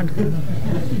 Can't go.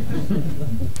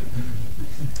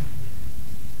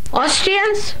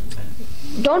 Austrians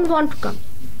don't want to come.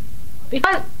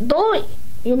 Because though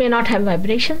you may not have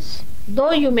vibrations,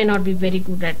 though you may not be very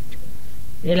good at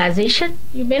realization,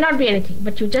 you may not be anything,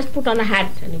 but you just put on a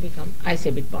hat and you become, I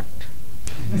say, bit bot.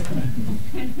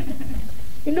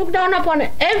 You look down upon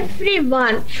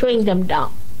everyone, showing them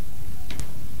down.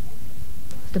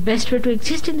 The best way to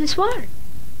exist in this world.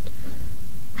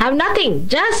 Have nothing,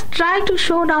 just try to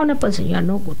show down a person, you are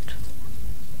no good.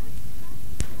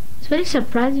 It's very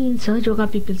surprising. In Sahaja Yoga,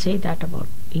 people say that about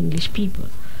English people,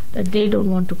 that they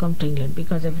don't want to come to England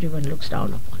because everyone looks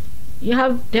down upon. You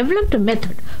have developed a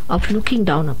method of looking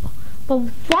down upon. But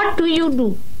what do you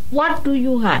do? What do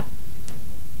you have?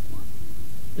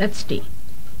 Let's see.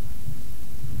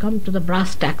 Come to the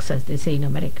brass tacks, as they say in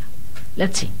America.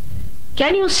 Let's see.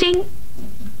 Can you sing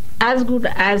as good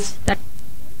as that?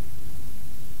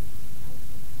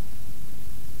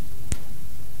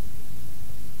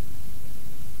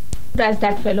 As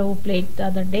that fellow who played the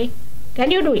other day?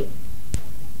 Can you do it?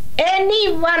 Any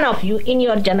one of you in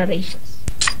your generations.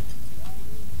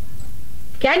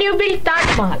 Can you build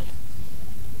Taj Mahal?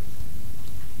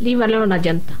 Leave alone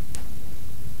Ajanta.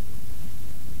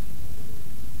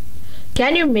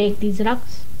 Can you make these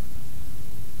rugs?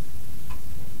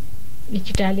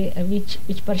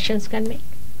 Which Persians can make?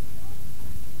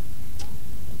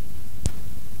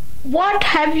 What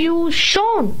have you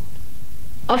shown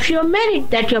of your merit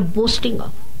that you are boasting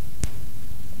of?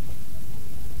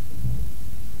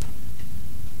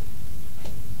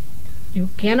 You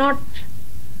cannot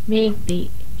make the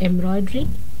embroidery.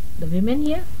 The women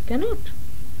here cannot.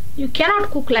 You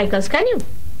cannot cook like us, can you?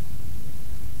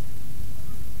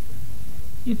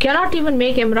 You cannot even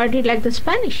make embroidery like the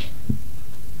Spanish.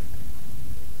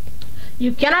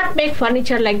 You cannot make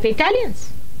furniture like the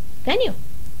Italians, can you?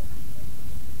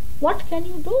 What can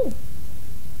you do?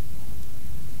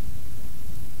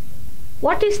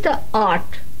 What is the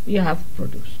art you have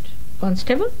produced?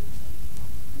 Constable?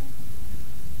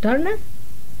 Turner?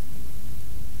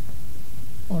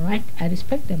 Alright, I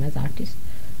respect them as artists.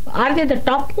 Are they the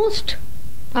topmost?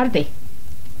 Are they?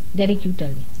 Derek, you tell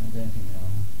me. I don't think they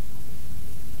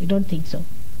are. You don't think so?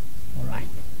 Alright.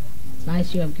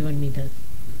 Nice, you have given me the.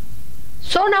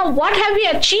 So now what have we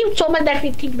achieved so much that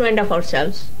we think no end of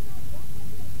ourselves?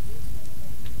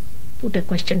 Put a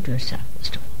question to yourself,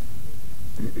 first of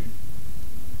all.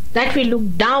 That we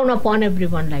look down upon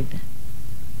everyone like that.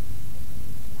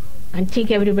 And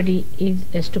think everybody is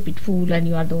a stupid fool and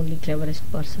you are the only cleverest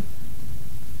person.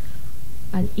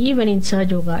 And even in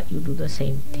Sahaja Yoga, you do the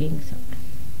same thing sometimes.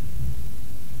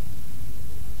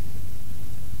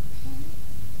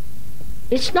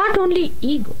 It's not only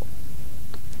ego.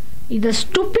 It's the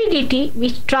stupidity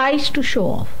which tries to show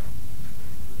off.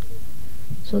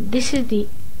 So this is the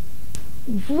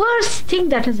worst thing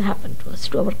that has happened to us,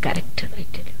 to our character, I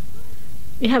tell you.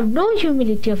 We have no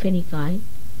humility of any kind.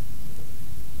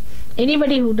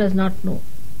 Anybody who does not know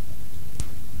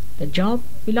the job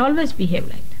will always behave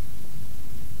like that.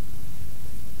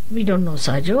 We don't know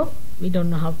Sahaja, we don't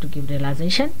know how to give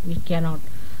realization, we cannot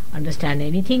understand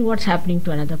anything what's happening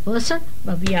to another person,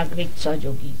 but we are great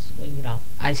Sahajogis going around.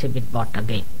 I say with what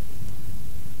again?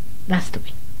 That's the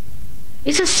way.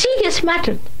 It's a serious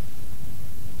matter.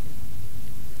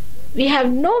 We have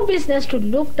no business to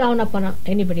look down upon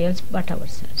anybody else but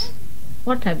ourselves.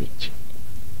 What have we achieved?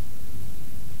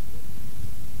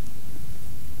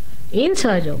 In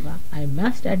Sahaja Yoga, I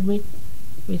must admit,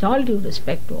 with all due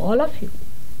respect to all of you,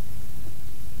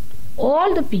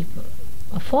 all the people,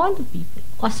 of all the people,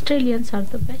 Australians are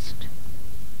the best.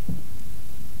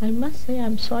 I must say,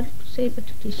 I'm sorry to say, but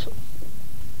it is so.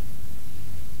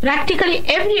 Practically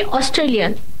every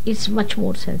Australian is much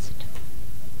more sensitive.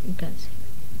 You can see.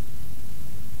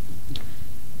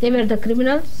 They were the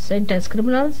criminals, sent as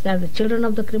criminals, they are the children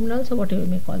of the criminals, or whatever you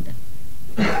may call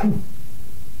them.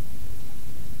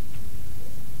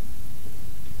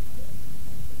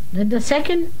 Then the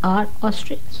second are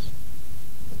Austrians.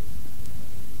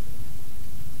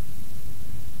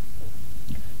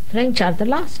 French are the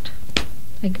last.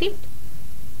 Agreed?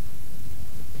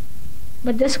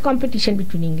 But there's a competition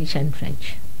between English and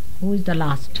French. Who is the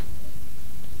last?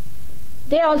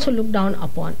 They also look down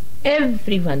upon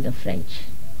everyone, the French.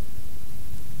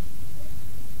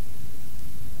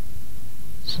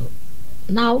 So,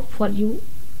 now for you,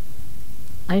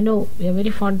 I know we are very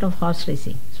fond of horse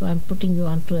racing, so I am putting you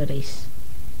onto a race.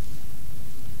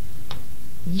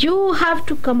 You have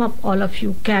to come up, all of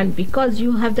you can, because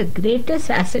you have the greatest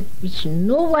asset which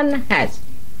no one has,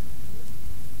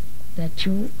 that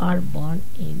you are born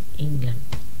in England,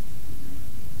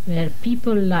 where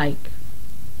people like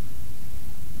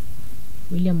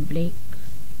William Blake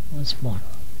was born.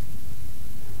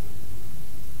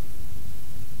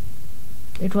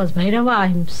 It was Bhairava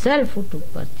himself who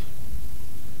took birth.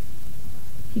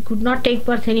 He could not take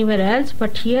birth anywhere else,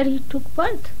 but here he took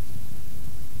birth.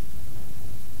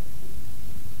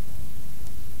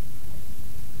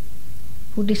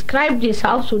 Who described this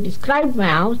house, who described my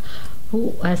house,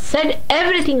 who has said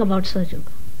everything about Sahaja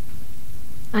Yoga.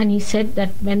 And he said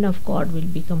that men of God will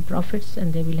become prophets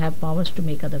and they will have powers to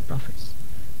make other prophets.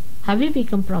 Have we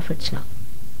become prophets now?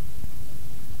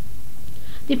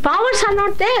 The powers are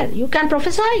not there. You can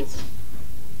prophesize.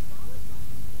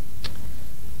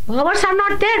 Powers are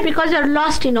not there because you are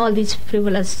lost in all these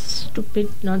frivolous, stupid,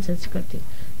 nonsensical things.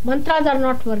 Mantras are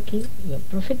not working. Your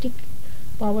prophetic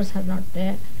powers are not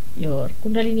there. Your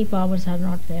Kundalini powers are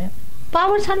not there.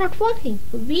 Powers are not working.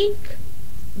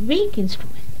 Weak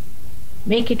instrument.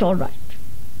 Make it all right.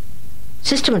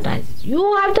 Systematize it.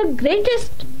 You have the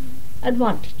greatest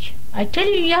advantage. I tell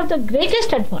you, you have the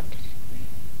greatest advantage.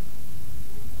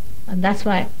 And that's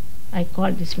why I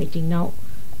called this meeting now.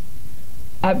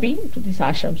 I've been to this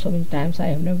ashram so many times. I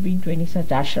have never been to any such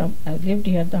ashram. I've lived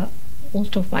here the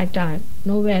most of my time.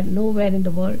 Nowhere in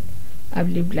the world I've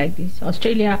lived like this.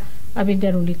 Australia, I've been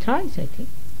there only thrice, I think.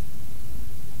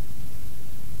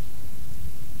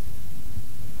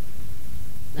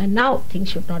 And now things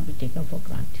should not be taken for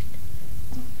granted.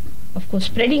 Of course,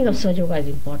 spreading of Sahaja Yoga is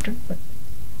important, but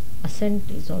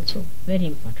ascent is also very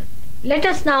important. Let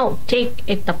us now take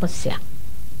a tapasya,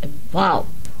 a vow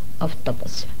of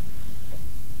tapasya.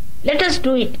 Let us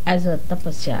do it as a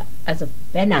tapasya, as a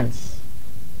penance.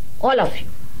 All of you,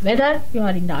 whether you are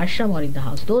in the ashram or in the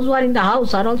house. Those who are in the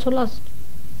house are also lost.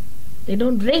 They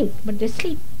don't drink, but they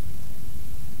sleep.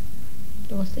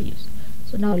 So what's the use?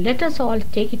 So now let us all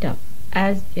take it up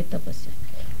as a tapasya.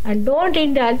 And don't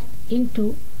indulge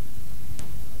into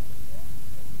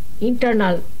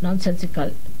internal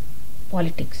nonsensical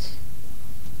politics.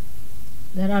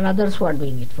 There are others who are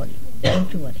doing it for you.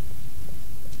 Don't you worry.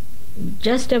 You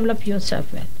just develop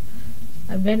yourself well.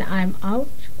 And when I am out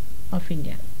of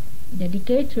India,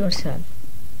 dedicate yourself.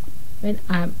 When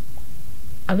I am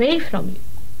away from you,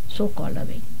 so-called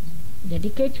away,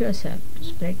 dedicate yourself to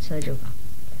spread Sahaja Yoga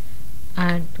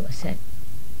and to ascend.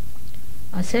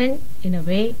 Ascend in a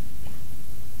way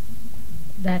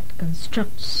that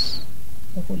constructs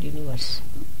the whole universe.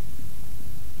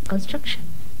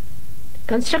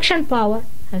 Construction power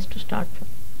has to start from.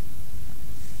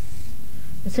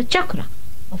 It's a chakra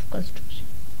of construction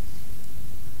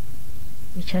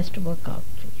which has to work out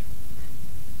through you.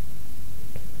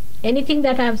 Anything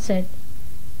that I have said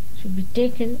should be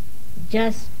taken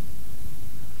just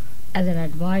as an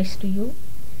advice to you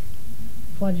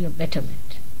for your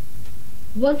betterment.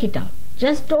 Work it out.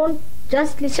 Just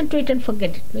listen to it and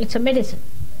forget it. It's a medicine.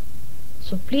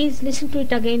 So please listen to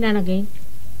it again and again.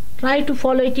 Try to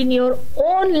follow it in your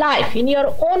own life,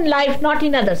 not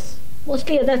in others.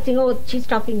 Mostly others think, oh, she's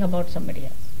talking about somebody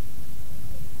else.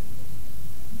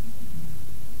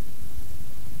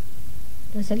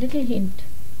 There's a little hint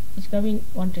which Gavin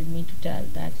wanted me to tell,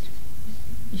 that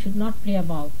you should not play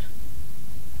about.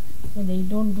 Well, you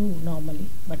don't do normally,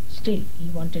 but still he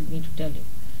wanted me to tell you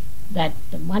that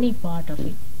the money part of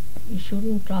it, you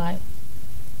shouldn't try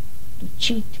to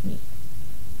cheat me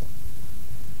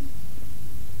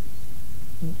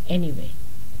in any way,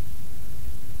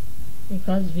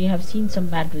 because we have seen some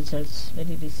bad results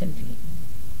very recently.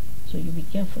 So you be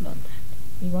careful on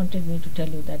that. He wanted me to tell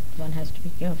you that one has to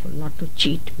be careful not to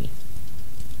cheat me.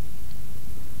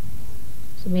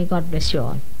 So may God bless you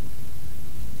all.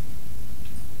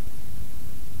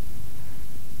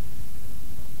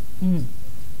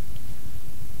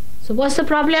 So what's the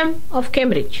problem of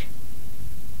Cambridge?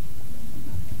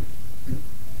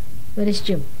 Where is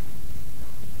Jim?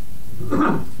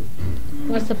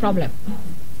 What's the problem?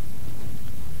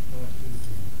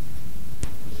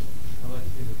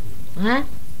 Huh?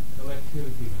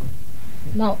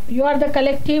 Now, you are the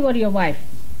collective or your wife?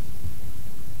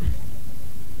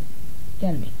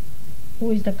 Tell me.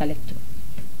 Who is the collective?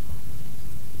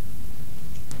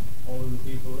 All the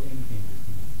people in Cambridge.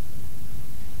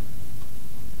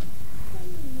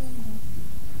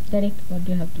 Derek, what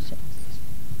do you have to say?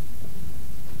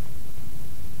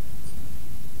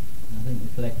 I think the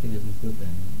collective isn't good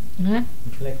then. Huh?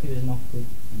 The collective is not good.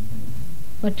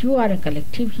 But you are a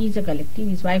collective, he is a collective,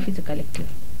 his wife is a collective.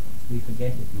 We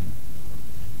forget it now.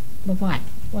 But why?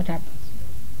 What happens?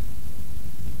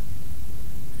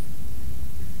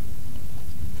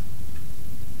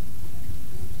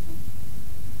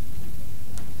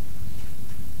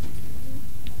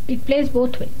 It plays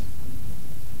both ways.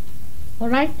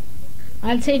 Alright?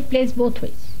 I'll say it plays both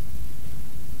ways.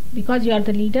 Because you are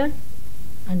the leader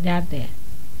and they are there.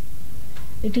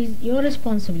 It is your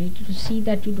responsibility to see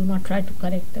that you do not try to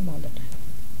correct them all the time.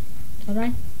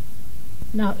 Alright?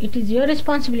 Now, it is your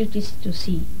responsibility to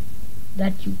see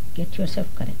that you get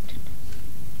yourself corrected.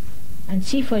 And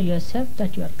see for yourself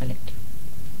that you are collective.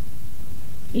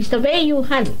 It's the way you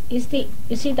handle. You see,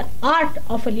 the art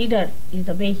of a leader is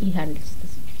the way he handles the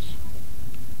situation.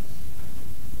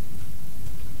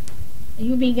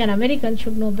 You being an American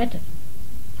should know better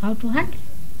how to handle.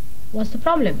 What's the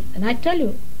problem? And I tell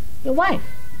you, your wife.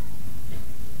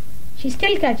 She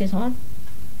still catches on.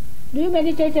 Do you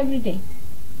meditate every day?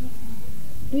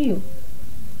 Do you?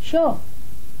 Sure.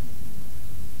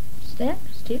 It's there,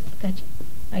 still catching.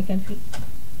 I can feel.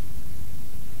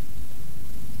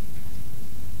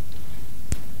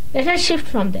 Let her shift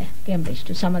from there, Cambridge,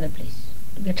 to some other place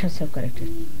to get herself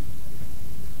corrected.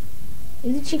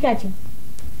 Isn't she catching?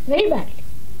 Very badly.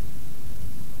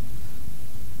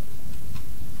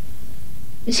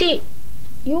 You see,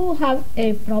 you have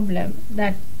a problem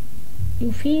that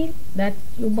you feel that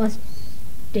you must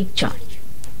take charge.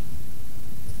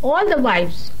 All the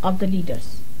wives of the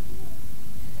leaders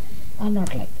are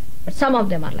not like that, but some of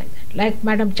them are like that, like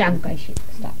Madam Chiang Kai-shek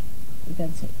style, you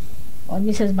can say, or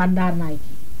Mrs. Bandar Naiki,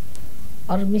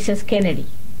 or Mrs. Kennedy,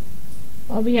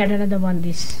 or we had another one,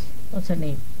 this, what's her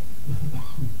name?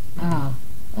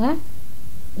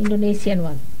 Indonesian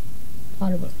one,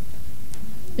 horrible.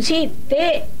 You see,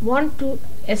 they want to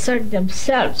assert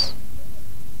themselves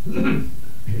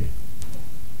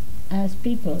as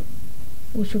people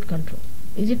who should control.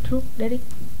 Is it true, Derek?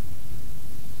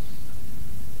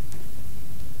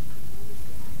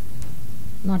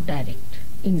 Not direct,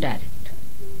 indirect.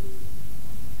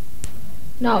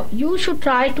 Now, you should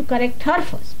try to correct her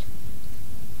first,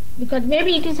 because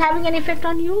maybe it is having an effect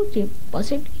on you, Jim,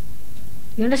 possibly.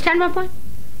 You understand my point?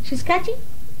 She's catching.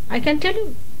 I can tell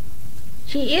you.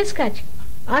 She is catching.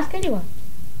 Ask anyone.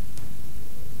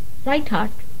 Right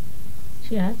heart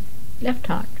she has, left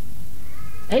heart.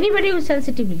 Anybody who is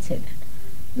sensitive will say that.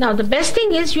 Now the best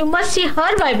thing is you must see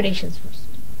her vibrations first.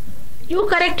 You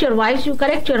correct your wives, you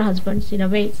correct your husbands in a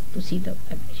way to see the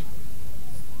vibration.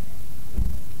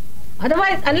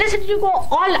 Otherwise, unless you go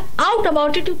all out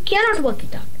about it, you cannot work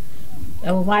it out. You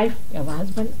have a wife, you have a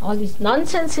husband, all this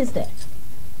nonsense is there.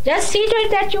 Just see to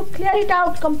it that you clear it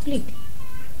out completely.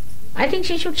 I think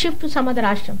she should shift to some other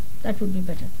ashram. That would be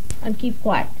better. And keep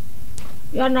quiet.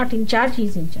 You are not in charge, he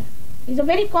is in charge. It's a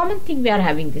very common thing we are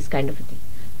having, this kind of a thing.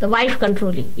 The wife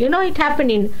controlling. You know, it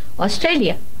happened in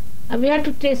Australia. And we had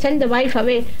to send the wife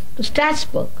away to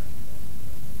Strasbourg,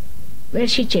 where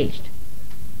she changed.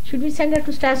 Should we send her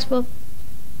to Strasbourg?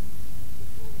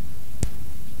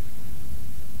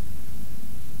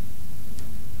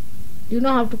 Do you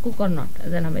know how to cook or not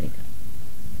as an American?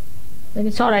 Then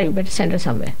it's alright, you better send her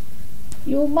somewhere.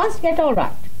 You must get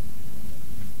alright,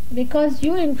 because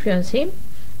you influence him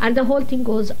and the whole thing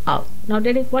goes out. Now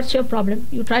Derek, what's your problem?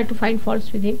 You try to find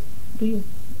faults with him, do you?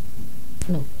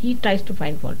 No, he tries to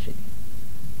find faults with you.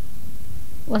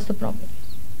 What's the problem?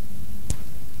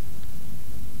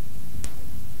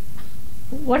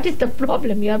 What is the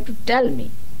problem? You have to tell me.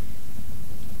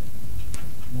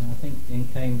 No, I think in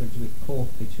Cambridge we're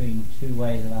caught between two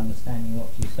ways of understanding what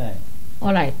you say.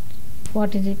 Alright.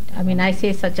 What is it? I mean, I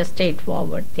say such a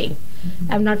straightforward thing.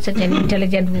 I'm not such an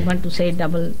intelligent woman to say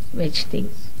double-edged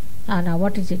things. Now,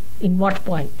 what is it? In what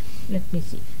point? Let me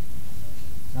see.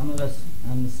 Some of us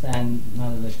understand,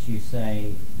 Mother, that you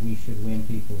say we should win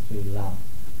people through love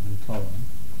and tolerance.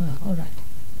 All right.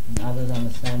 And others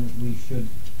understand that we should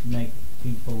make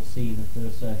people see that there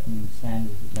are certain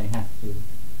standards that they have to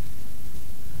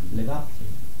live up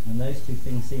to. And those two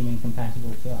things seem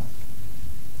incompatible to us.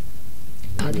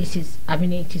 Now this is, I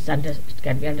mean, it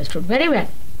can be understood very well.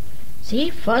 See,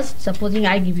 first, supposing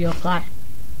I give you a car.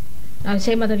 Now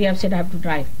say, Mother, you have said I have to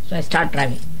drive. So I start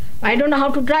driving. I don't know how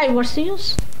to drive. What's the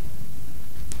use?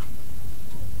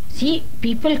 See,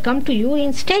 people come to you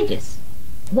in stages.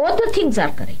 Both the things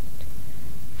are correct.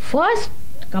 First,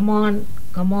 come on,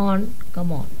 come on,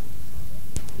 come on.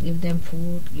 Give them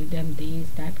food, give them this,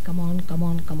 that. Come on, come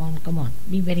on, come on, come on.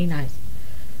 Be very nice.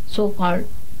 So-called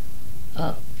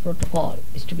protocol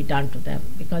is to be done to them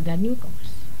because they are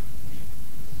newcomers.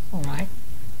 Alright?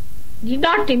 Do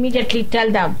not immediately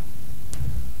tell them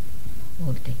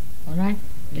whole thing. Alright?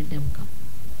 Let them come.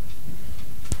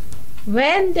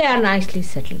 When they are nicely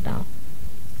settled down,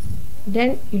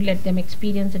 then you let them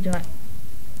experience the joy.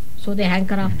 So they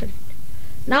hanker after it.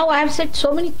 Now I have said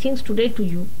so many things today to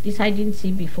you, this I didn't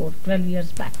see before, 12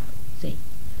 years back. Say,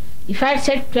 if I had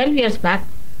said 12 years back,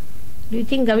 do you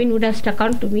think Gavin would have stuck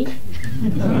on to me?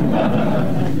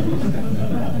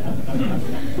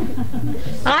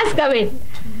 Ask Gavin.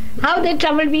 How they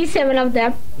troubled me, 7 of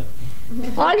them.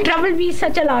 All troubled me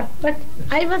such a lot. But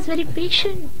I was very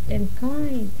patient and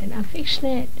kind and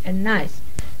affectionate and nice.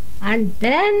 And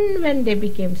then when they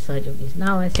became Yogis,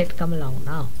 now I said, come along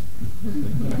now.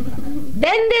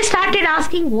 Then they started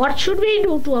asking, what should we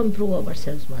do to improve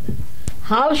ourselves, Mother?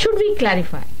 How should we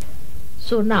clarify?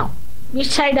 So now, which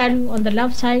side are you, on the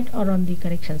love side or on the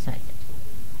correction side?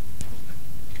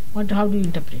 How do you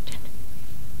interpret it?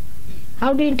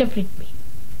 How do you interpret me?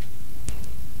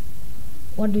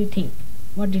 What do you think?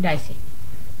 What did I say?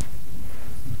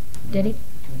 Derek?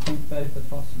 I think both are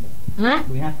possible. Huh?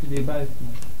 We have to do both.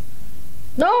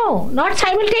 No, not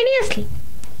simultaneously.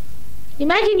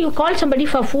 Imagine you call somebody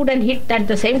for food and hit at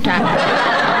the same time.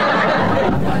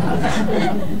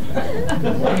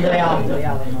 One day after the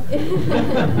other.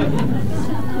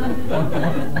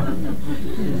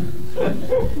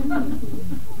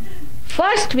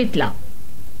 First with love.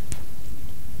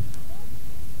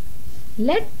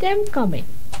 Let them come in.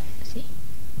 See?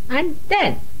 And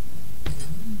then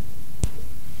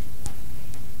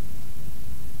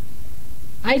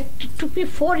it took me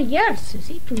 4 years, you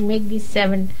see, to make these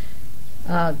 7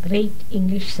 great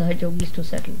English Sahaja Yogis to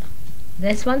settle down.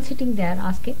 There's one sitting there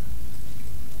asking.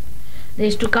 They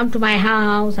used to come to my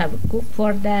house, I would cook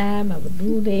for them, I would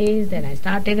do this, then I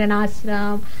started an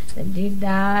ashram, then did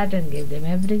that and gave them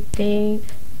everything.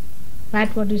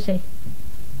 Pat, what do you say?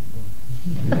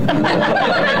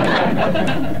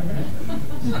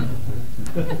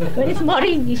 Where is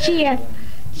Maureen? Is she here?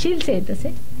 She'll say the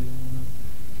same.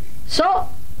 So,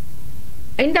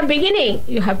 in the beginning,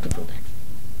 you have to do that.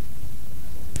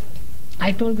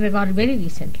 I told Gregor very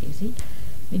recently, see,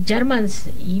 with Germans,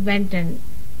 he went and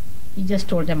he just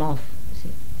told them off,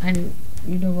 see, and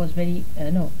Hugo was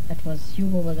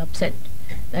Hugo was upset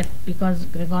that because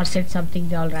Gregor said something,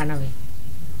 they all ran away.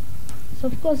 So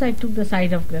of course I took the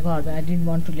side of Gregor, I didn't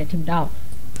want to let him down.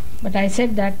 But I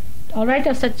said that, all right,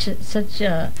 if such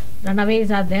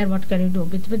runaways are there, what can you do?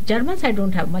 With Germans, I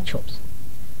don't have much hopes.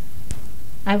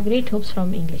 I have great hopes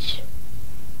from English.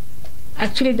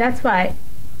 Actually, that's why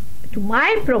to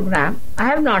my program, I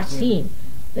have not seen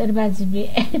there must be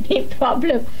any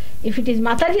problem. If it is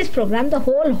Mataji's program, the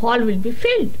whole hall will be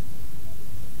filled.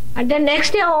 And then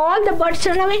next day, all the birds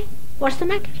run away. What's the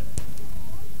matter?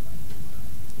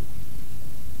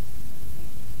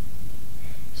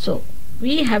 So,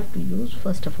 we have to use,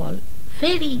 first of all,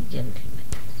 very gentle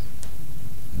methods.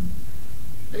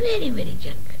 Very, very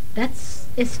gentle. That's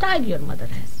a style your mother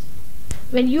has.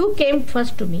 When you came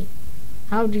first to me,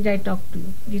 how did I talk to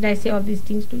you? Did I say all these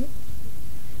things to you?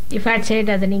 If I had said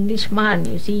as an Englishman,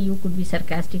 you see, you could be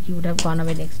sarcastic, you would have gone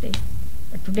away next day.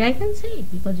 But today I can say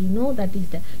it because you know that is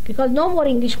there. Because no more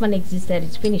Englishman exists there,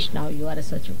 it's finished now, you are a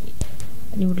such yogi.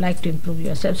 And you would like to improve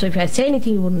yourself. So if I say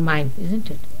anything, you wouldn't mind, isn't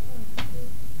it?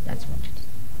 That's what it is.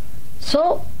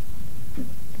 So,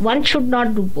 one should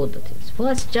not do both the things.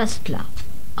 First, just love,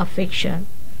 affection,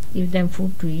 give them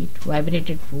food to eat,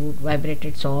 vibrated food,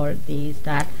 vibrated salt, this,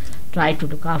 that. Try to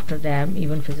look after them,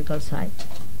 even physical side.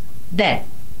 Then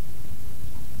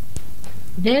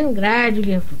gradually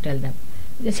you have to tell them.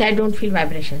 They say, I don't feel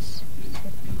vibrations.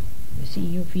 You see,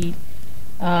 you feel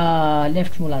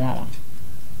left Muladhara.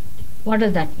 What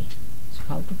does that mean? So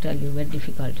how to tell you, very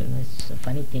difficult, it's a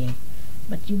funny thing.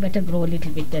 But you better grow a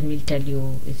little bit, then we'll tell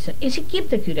you. You see, keep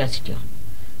the curiosity on.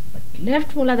 But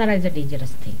left Muladhara is a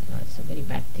dangerous thing. It's a very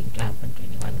bad thing to happen to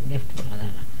anyone. Left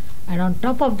Muladhara. And on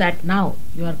top of that, now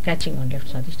you are catching on left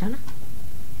Swadhisthana.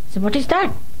 So what is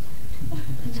that?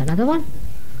 It's another one.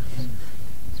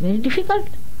 It's very difficult.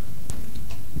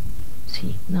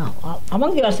 See, now,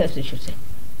 among yourselves you should say,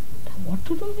 what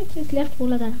to do with this left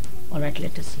Muladhara? Alright,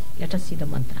 let us see. Let us see the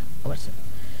mantra ourselves.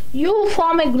 You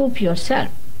form a group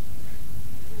yourself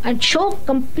and show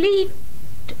complete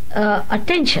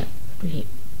attention to him.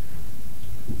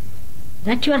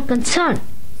 That you are concerned.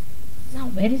 Now,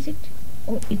 where is it?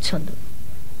 Oh, it's on the...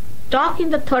 Talk in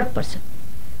the third person.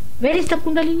 Where is the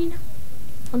Kundalini now?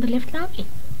 On the left navi.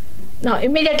 Now,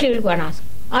 immediately you will go and ask,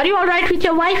 are you all right with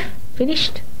your wife?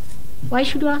 Finished. Why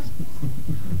should you ask?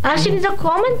 Asking is a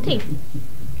common thing.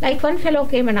 Like one fellow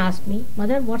came and asked me,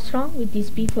 Mother, what's wrong with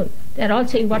these people? They are all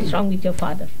saying, what's wrong with your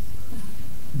father?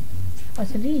 I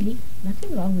said, really?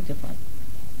 Nothing wrong with your father.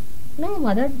 No,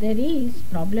 Mother, there is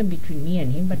problem between me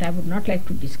and him, but I would not like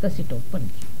to discuss it openly.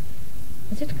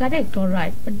 I said, correct, all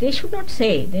right, but they should not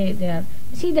say. They are,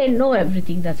 see, they know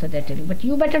everything, that's what they're telling. But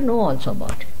you better know also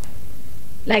about it.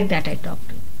 Like that I talk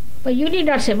to you. But you need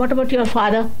not say, what about your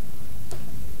father?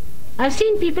 I've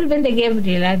seen people when they gave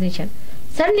realization,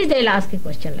 suddenly they'll ask a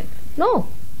question like that. No.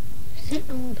 Say,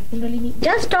 no, the Kundalini,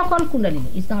 just talk on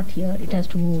Kundalini. It's not here, it has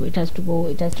to move, it has to go,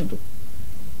 it has to do.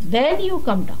 Then you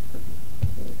come down,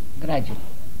 gradually.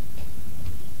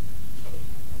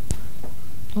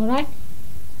 Alright?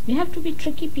 We have to be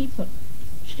tricky people,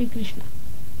 Shri Krishna.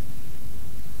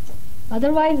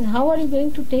 Otherwise, how are you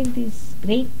going to take these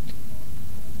great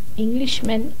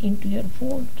Englishmen into your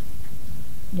fold?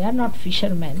 They are not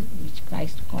fishermen which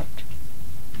Christ caught.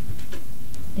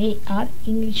 They are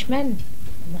Englishmen.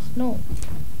 You must know.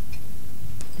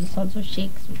 This also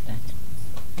shakes with that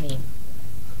name.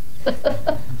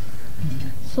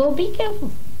 So be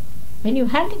careful. When you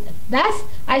handle that's,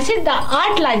 I said the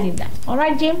art lies in that.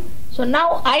 Alright, Jim? So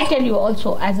now I tell you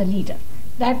also as a leader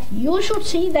that you should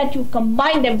see that you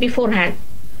combine them beforehand.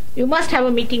 You must have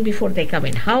a meeting before they come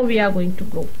in. How we are going to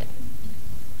group them.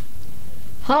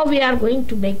 How we are going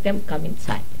to make them come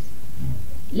inside.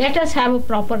 Let us have a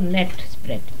proper net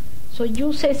spread. So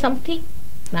you say something,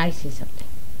 and I say something.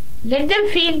 Let them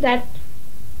feel that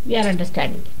we are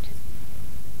understanding it.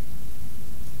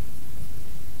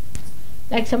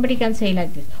 Like somebody can say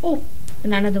like this, oh,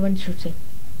 and another one should say,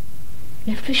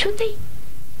 left Vishuddhi?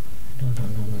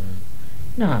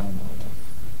 No.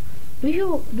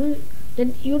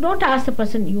 Then you don't ask the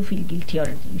person you feel guilty or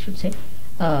anything. You should say,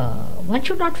 one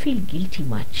should not feel guilty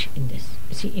much in this.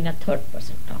 You see, in a third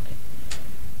person talking.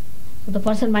 So the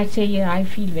person might say, yeah, I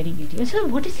feel very guilty. You say,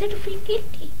 what is there to feel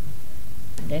guilty?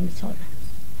 And then it's all right.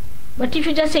 But if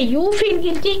you just say, you feel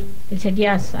guilty, he said,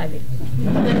 yes, I will.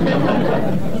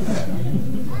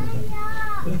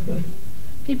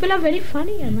 People are very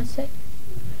funny, I must say.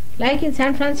 Like in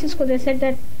San Francisco, they said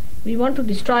that we want to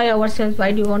destroy ourselves.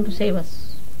 Why do you want to save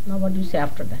us? Now what do you say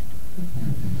after that?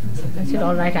 I said,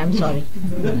 all right, I'm sorry.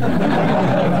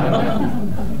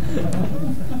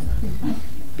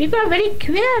 People are very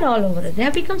queer all over it. They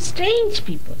have become strange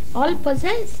people, all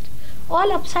possessed,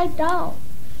 all upside down.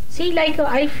 See, like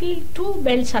I feel two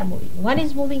belts are moving. One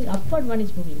is moving upward, one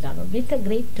is moving downward with a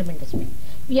great tremendous speed.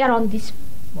 We are on this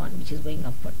one which is going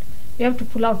upward. We have to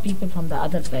pull out people from the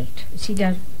other belt. See, they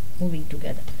are moving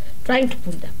together, trying to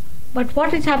pull them. But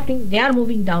what is happening? They are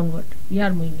moving downward, we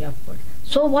are moving upward.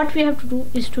 So what we have to do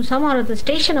is to somehow or other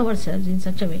station ourselves in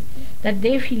such a way that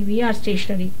they feel we are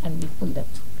stationary and we pull them.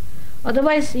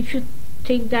 Otherwise, if you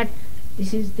think that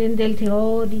this is, then they'll think,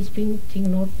 oh, these people think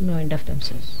no end of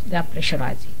themselves. They are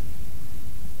pressurizing.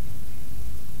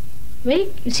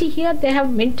 You see, here they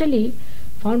have mentally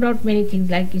found out many things,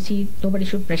 like you see, nobody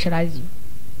should pressurize you.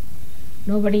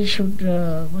 Nobody should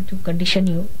condition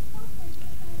you.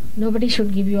 Nobody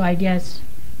should give you ideas.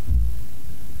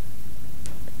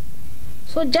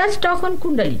 So just talk on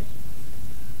Kundali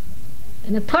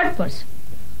in a third person.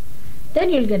 Then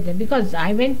you'll get them. Because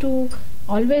I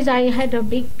had a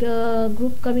big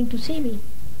group coming to see me.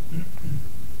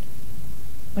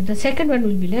 But the second one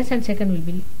will be less and second will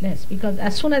be less. Because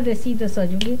as soon as they see the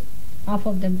Sahaja, half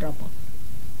of them drop out.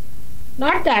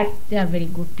 Not that they are very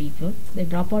good people. They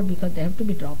drop out because they have to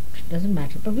be dropped. It doesn't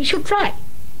matter. But we should try.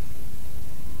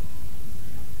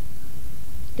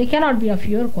 They cannot be of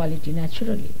your quality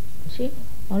naturally. You see?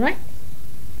 Alright?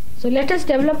 So let us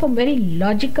develop a very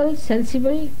logical,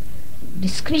 sensible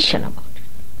discretion about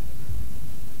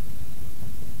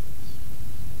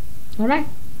it. Alright?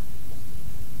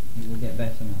 It will get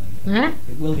better, Molly. Huh?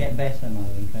 It will get better,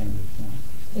 Molly, in Cambridge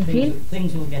now.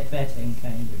 Things will get better in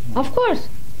Cambridge now. Of course.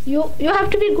 You have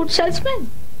to be a good salesman.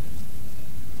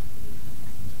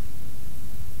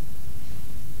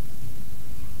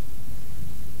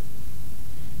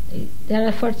 There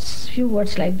are first few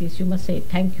words like this. You must say,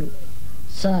 thank you,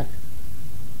 sir.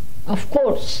 Of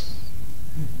course.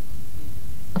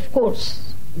 Of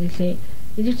course. They say,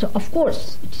 is it so? Of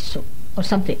course it is so. Or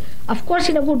something. Of course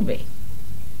in a good way.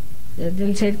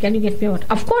 They'll say, can you get me what?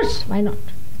 Of course, why not?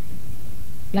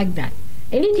 Like that.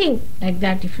 Anything like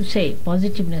that, if you say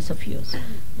positiveness of yours,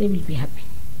 they will be happy.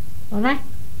 Alright?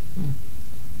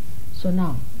 So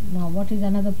now what is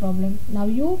another problem? Now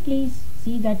you please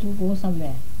see that you go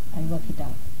somewhere and work it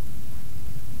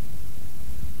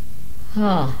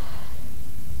out.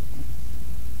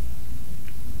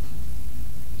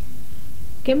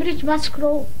 Cambridge must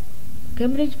grow.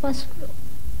 Cambridge must grow.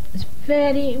 It's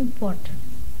very important.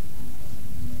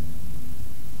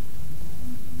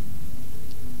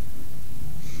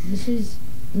 This is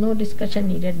no discussion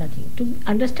needed, nothing. To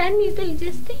understand me is the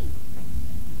easiest thing.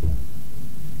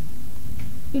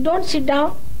 You don't sit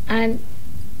down and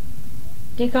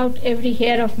take out every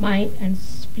hair of mine and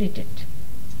split it.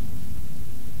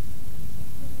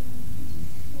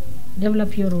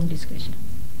 Develop your own discretion.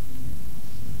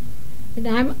 And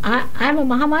I'm a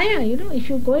Mahamaya, you know. If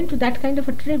you go into that kind of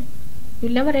a trip,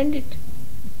 you'll never end it.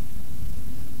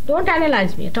 Don't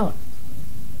analyze me at all.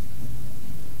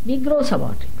 Be gross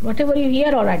about it. Whatever you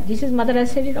hear, all right. This is Mother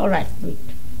has said it, all right, do it.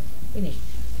 Finish.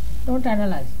 Don't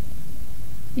analyze.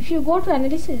 If you go to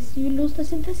analysis, you lose the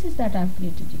synthesis that I have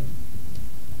created you.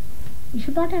 You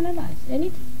should not analyze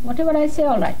anything. Whatever I say,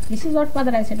 all right. This is what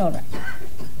Mother has said, all right.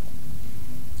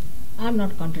 I am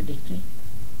not contradictory.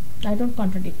 I don't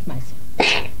contradict myself.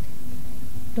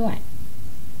 Do I?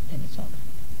 Then it's all right.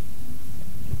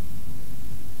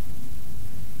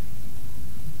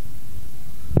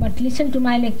 But listen to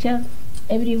my lecture,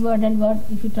 every word and word.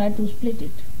 If you try to split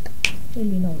it, you'll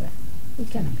be nowhere. You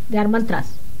cannot. They are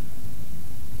mantras.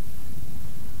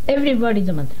 Every word is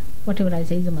a mantra. Whatever I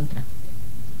say is a mantra.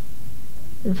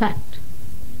 In fact,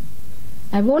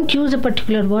 I won't use a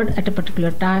particular word at a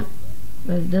particular time.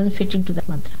 It doesn't fit into that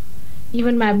mantra.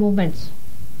 Even my movements,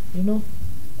 the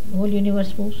whole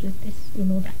universe moves with this. You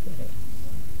know that very well.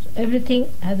 So everything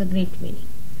has a great meaning.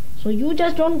 So you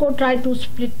just don't go try to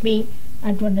split me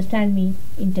and to understand me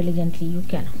intelligently. You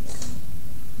cannot.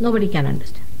 Nobody can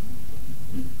understand.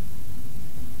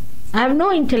 I have no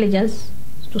intelligence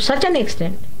to such an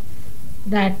extent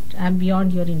that I am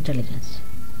beyond your intelligence.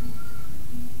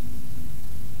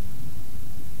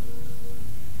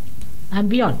 I am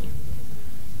beyond you.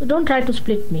 So don't try to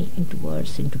split me into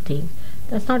words, into things.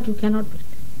 That's not, you cannot do it.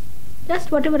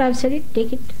 Just whatever I've said it,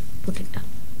 take it, put it down.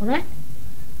 Alright?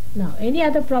 Now, any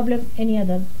other problem, any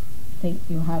other thing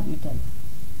you have, you tell me.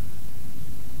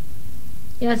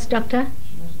 Yes, doctor?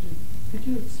 Could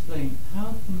you explain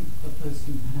how can a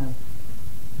person have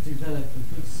developed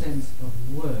a good sense of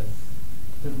worth,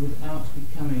 but without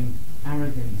becoming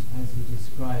arrogant, as you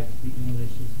described the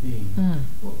English as being?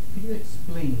 Could you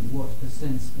explain what a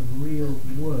sense of real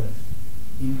worth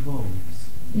involves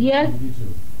in an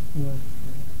individual?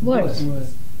 Words.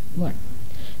 Word.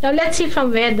 Now let's see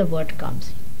from where the word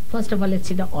comes. First of all, let's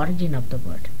see the origin of the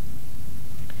word.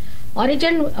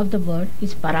 Origin of the word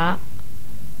is para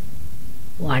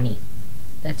vani.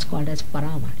 That's called as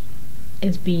paravani.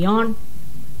 It's beyond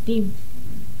the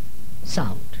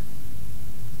sound.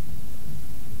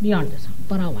 Beyond the sound.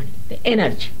 Paravani. The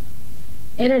energy.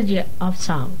 Energy of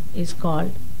sound is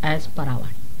called as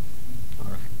paravani.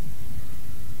 Alright.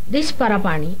 This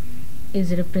paravani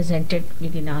is represented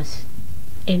within us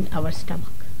in our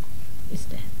stomach. Is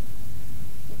there.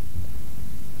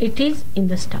 It is in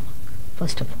the stomach,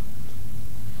 first of all.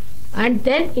 And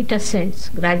then it ascends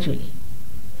gradually.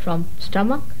 From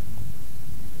stomach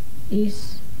it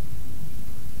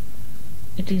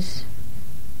is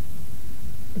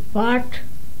the part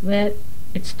where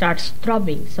it starts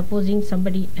throbbing. Supposing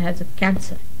somebody has a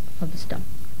cancer of the stomach,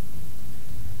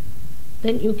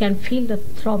 then you can feel the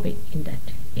throbbing in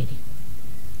that area.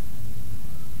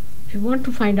 If you want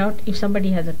to find out if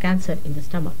somebody has a cancer in the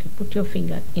stomach, you put your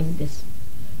finger in this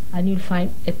and you'll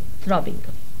find a throbbing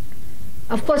coming.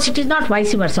 Of course, it is not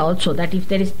vice versa also, that if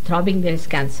there is throbbing, there is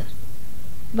cancer.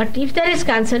 But if there is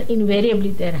cancer,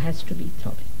 invariably there has to be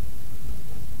throbbing.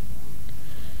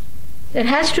 There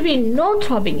has to be no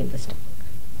throbbing in the stomach.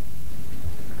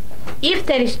 If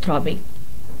there is throbbing,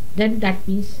 then that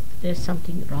means there is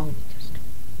something wrong with your stomach.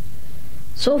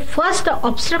 So first the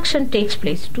obstruction takes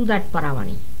place to that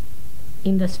paravani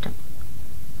in the stomach.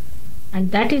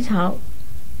 And that is how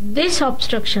this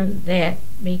obstruction there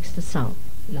makes the sound.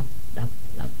 Lup, lup,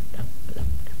 lup, lup, lup, lup.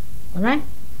 Alright?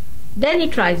 Then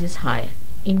it rises higher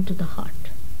into the heart.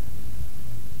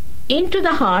 Into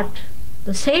the heart,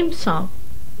 the same sound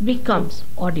becomes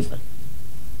audible.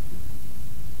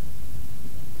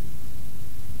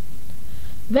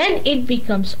 When it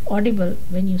becomes audible,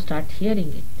 when you start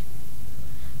hearing it,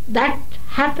 that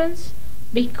happens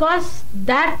because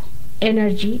that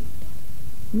energy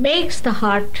makes the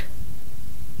heart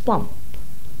pump.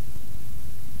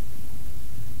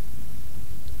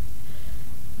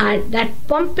 And that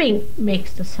pumping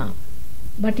makes the sound.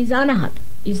 But is anahat,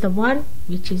 is the one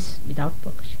which is without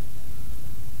percussion.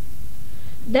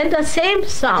 Then the same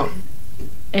sound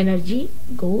energy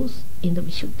goes in the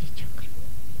Vishuddhi chakra.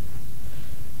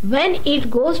 When it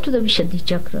goes to the Vishuddhi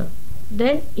chakra,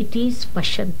 then it is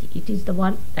Pashyanti. It is the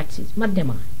one that sees.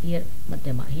 Madhyama. Here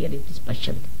it is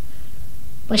Pashyanti.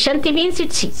 Pashyanti means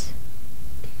it sees.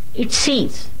 It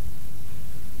sees.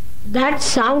 That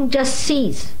sound just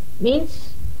sees.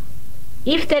 Means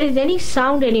if there is any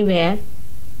sound anywhere,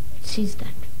 it sees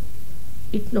that.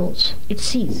 It knows. It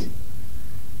sees.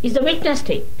 Is the witness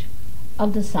state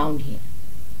of the sound here.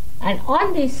 And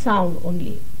on this sound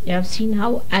only, you have seen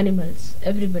how animals,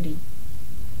 everybody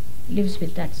lives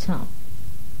with that sound,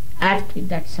 act with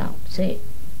that sound. Say,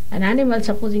 an animal,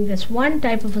 supposing there's one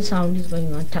type of a sound is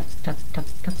going on, tuck, tuck, tuck,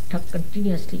 tuck, tuck,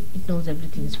 continuously, it knows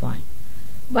everything is fine.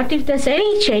 But if there's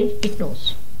any change, it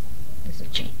knows there's a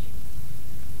change.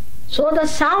 So the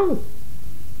sound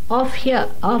of here,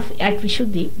 at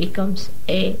Vishuddhi, becomes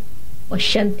a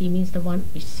Pashyanti, means the one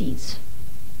which sees.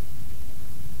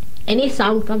 Any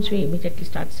sound comes, we immediately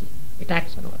start seeing. It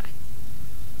acts on our eye.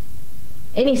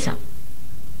 Any sound.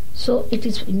 So it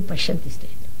is in Pashyanti state.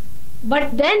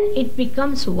 But then it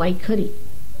becomes Vaikhari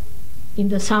in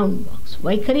the sound box.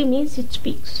 Vaikhari means it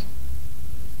speaks.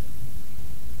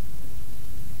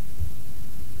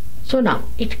 So now,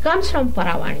 it comes from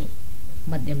Paravani,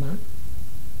 Madhyama,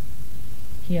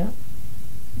 here.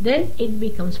 then it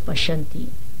becomes Pashanti,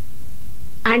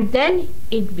 and then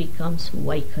it becomes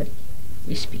Vaikhari,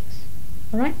 it speaks.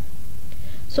 Alright?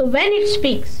 So when it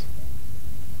speaks,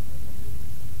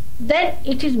 then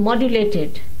it is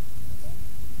modulated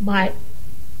by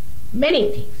many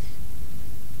things.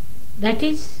 That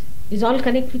is all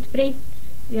connected with brain.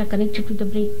 We are connected to the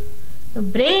brain. The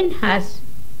brain has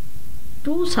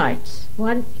two sides.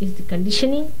 One is the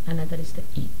conditioning, another is the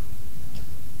ego.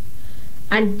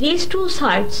 And these two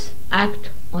sides act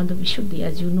on the Vishuddhi,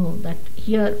 as you know, that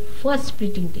here first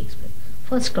splitting takes place,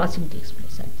 first crossing takes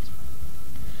place at this point.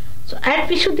 So at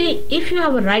Vishuddhi, if you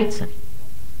have a right side,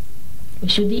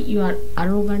 Vishuddhi, you are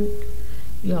arrogant,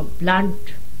 you are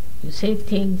blunt, you say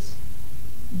things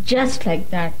just like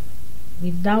that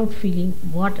without feeling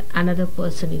what another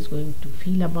person is going to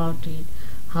feel about it,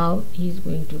 how he is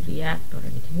going to react or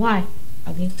anything. Why?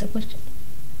 Again the question.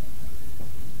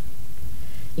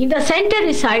 In the center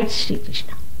resides Shri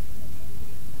Krishna.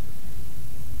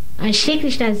 And Shri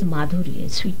Krishna is Madhurya,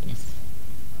 sweetness.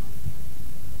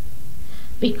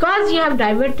 Because you have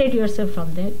diverted yourself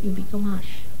from there, you become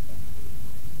harsh.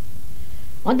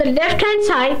 On the left hand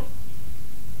side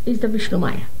is the Vishnu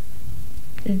Maya.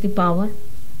 Is the power,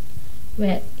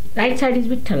 where right side is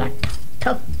Vithala,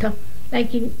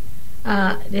 like in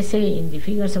they say in the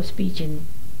figures of speech, in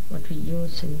what we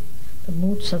use in the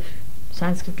moods of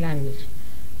Sanskrit language,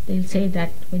 they'll say that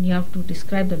when you have to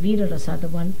describe the Veera Rasa, the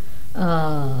one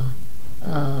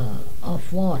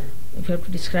of war, if you have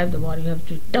to describe the war, you have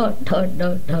to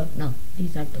now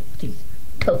these are the things,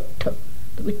 the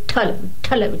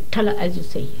Vithala, as you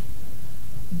say here.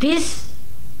 This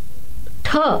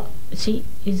see,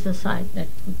 is the side that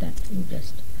you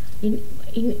just in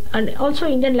and also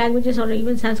Indian languages or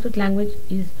even Sanskrit language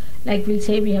is like we'll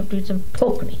say we have to hit some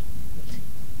thokni,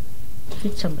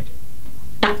 hit somebody,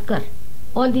 takkar,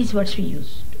 all these words we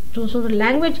use. So the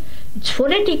language, it's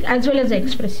phonetic as well as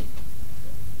expressive.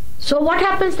 So what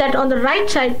happens that on the right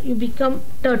side you become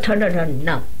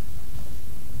now,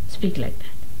 speak like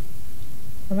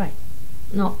that. Alright.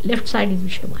 Now left side is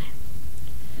Vishnu Maya.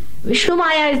 Vishnu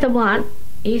Maya is the one,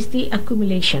 is the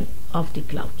accumulation of the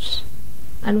clouds.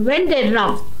 And when they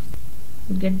rub,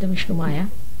 you get the Vishnu Maya,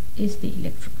 is the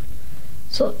electrical.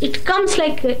 So it comes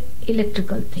like an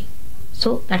electrical thing.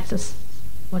 So that's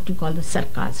what you call the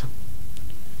sarcasm.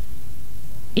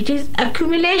 It is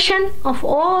accumulation of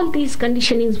all these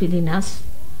conditionings within us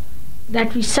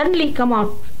that we suddenly come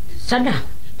out, Sada,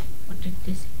 what did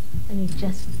this? And it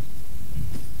just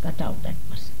cut out that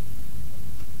person.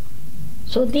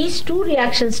 So these two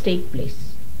reactions take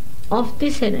place of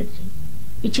this energy,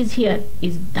 which is here,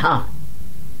 is dha.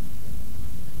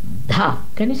 Dha.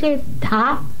 Can you say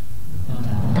dha?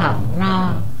 Dha.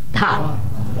 Ra. Dha.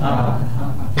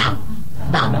 Dha.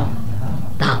 Dha.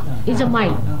 Dha. Is a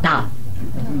mind. Dha.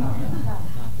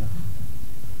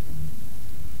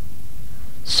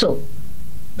 So,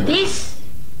 this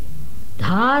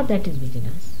dha that is within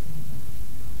us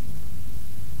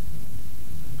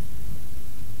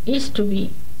is to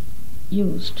be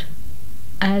used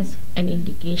as an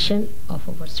indication of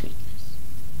our sweetness.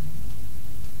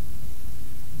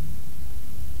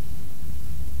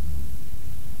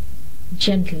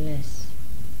 Gentleness.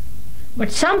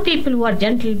 But some people who are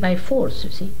gentle by force, you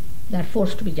see, they are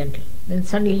forced to be gentle. Then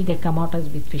suddenly they come out as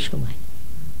with Vishnu Maya.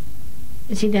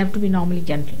 You see, they have to be normally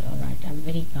gentle. All right, I'm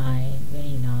very kind,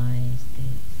 very nice,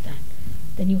 this, that.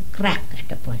 Then you crack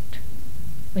at a point.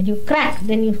 When you crack,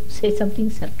 then you say something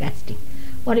sarcastic.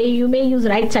 Or you may use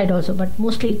right side also, but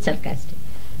mostly it's sarcastic.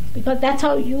 Because that's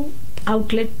how you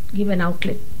give an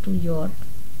outlet to your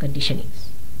conditionings.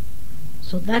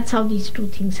 So that's how these two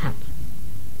things happen.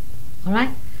 Alright?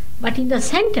 But in the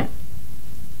center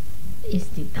is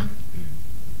the Dham.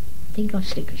 Think of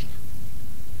Shri Krishna,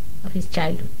 of his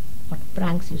childhood, what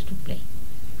pranks he used to play,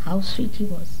 how sweet he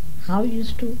was, how he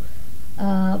used to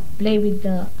play with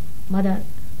the mother,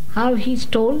 how he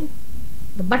stole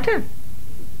the butter.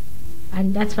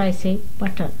 And that's why I say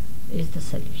butter is the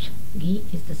solution. Ghee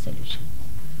is the solution.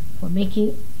 For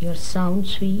making your sound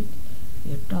sweet,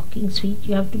 your talking sweet,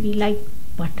 you have to be like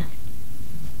butter.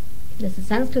 There's a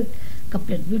Sanskrit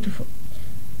couplet, beautiful.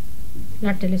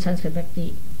 Not tell you Sanskrit, but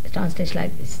the translation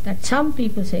like this, that some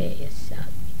people say,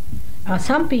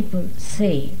 some people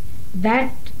say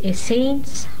that a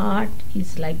saint's heart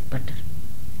is like butter.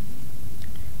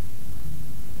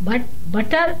 But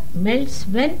butter melts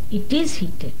when it is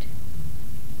heated.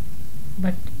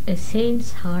 But a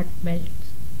saint's heart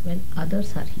melts when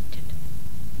others are heated.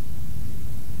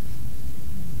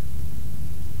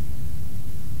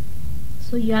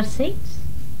 So you are saints.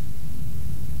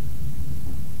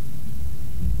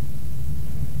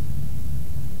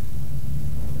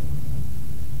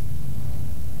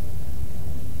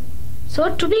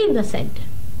 So to be in the center.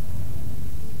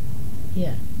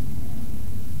 Yeah.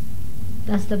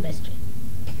 That's the best way.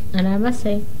 And I must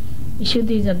say,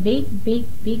 Vishuddhi is a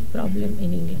big problem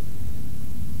in England.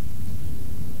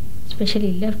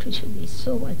 Especially left Vishuddhi,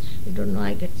 so much. You don't know,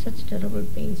 I get such terrible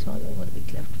pains all over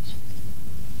with left Vishuddhi.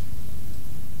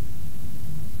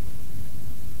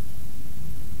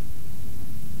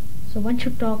 So one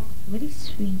should talk very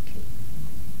sweetly.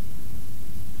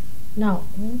 Now,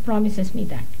 who promises me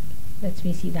that? Let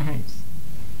me see the hands.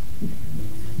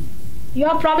 You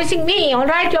are promising me,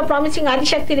 alright? You are promising Adi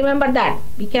Shakti, remember that.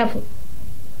 Be careful.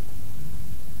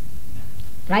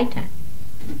 Right hand.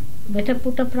 Better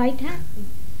put up right hand.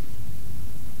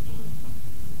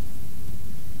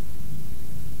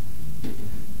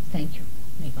 Thank you.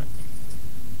 May God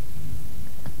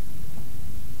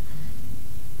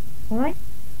bless. Alright?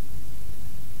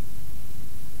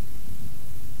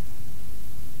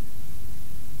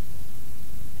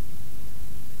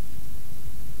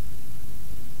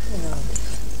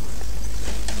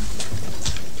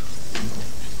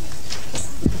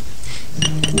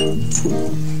 Hallelujah.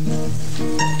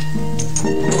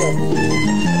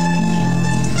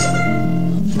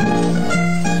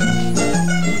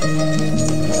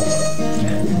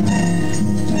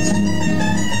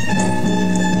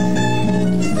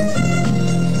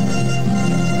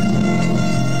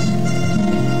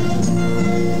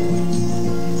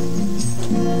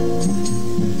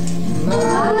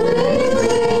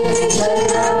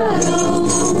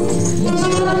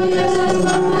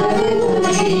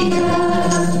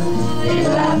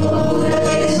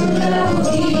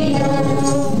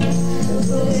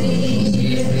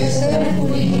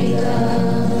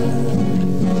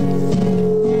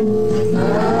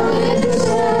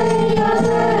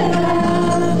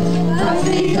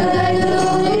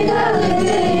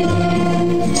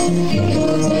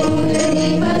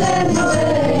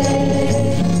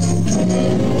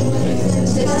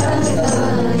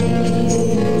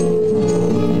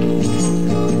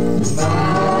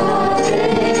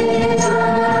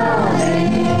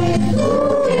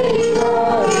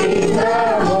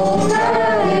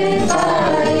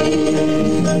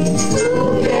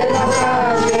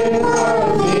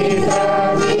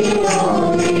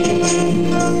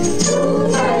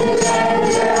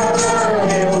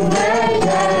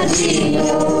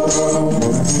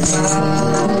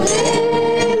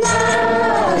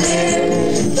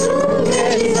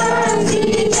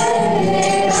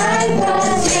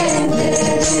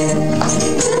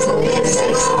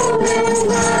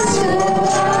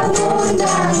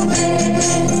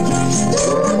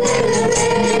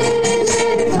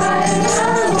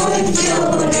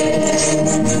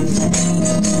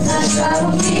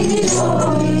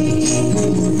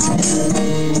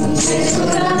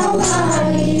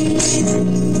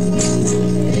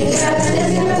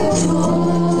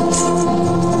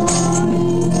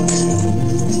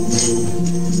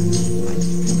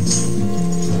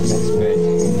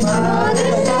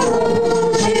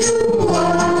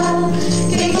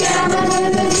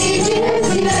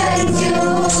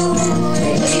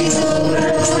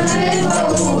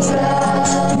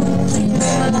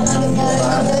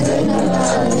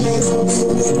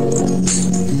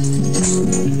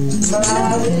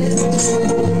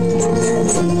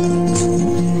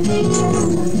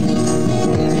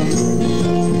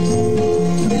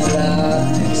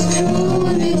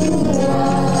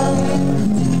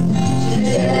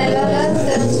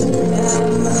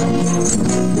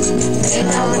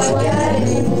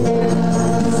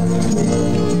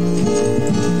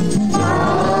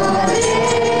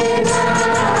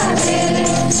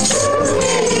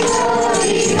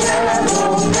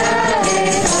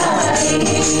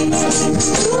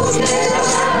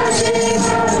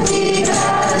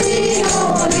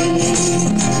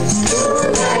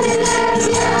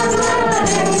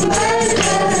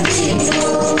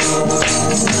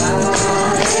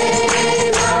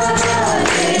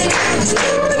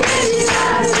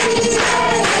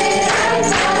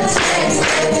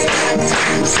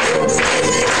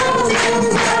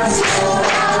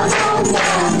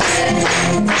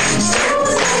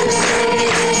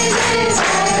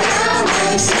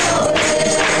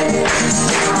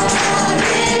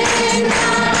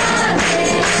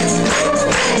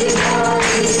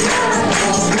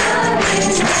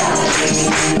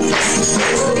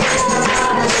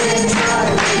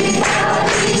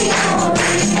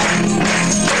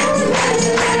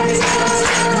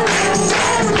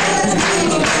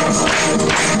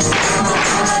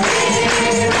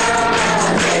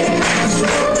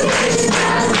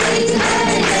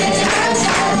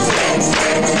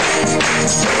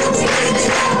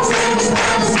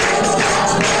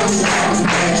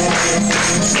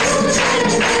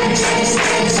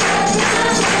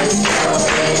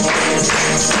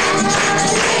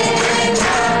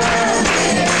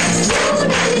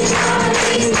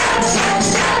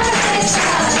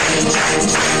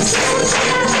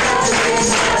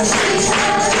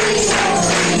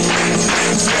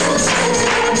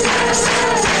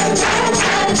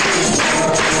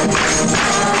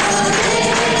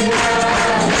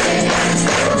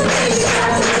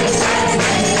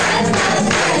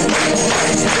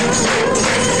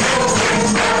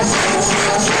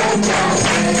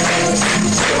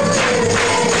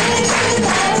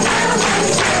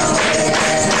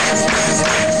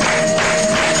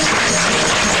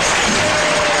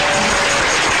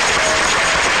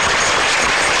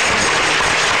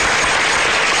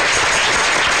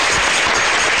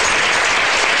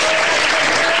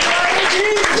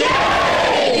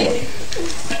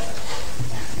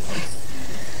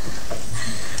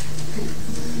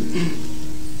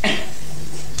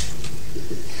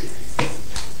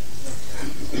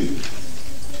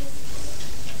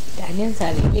 Italians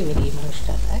are really very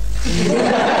emotional, eh?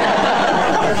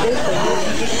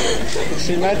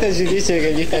 Sì, Mataji dice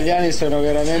che gli italiani sono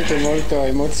veramente molto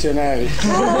emozionali.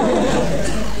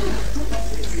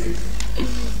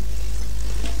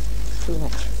 Too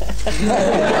much.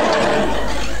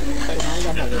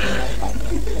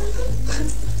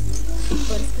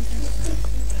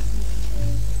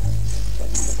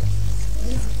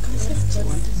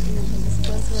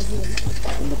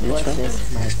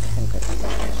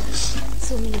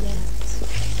 So many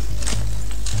there.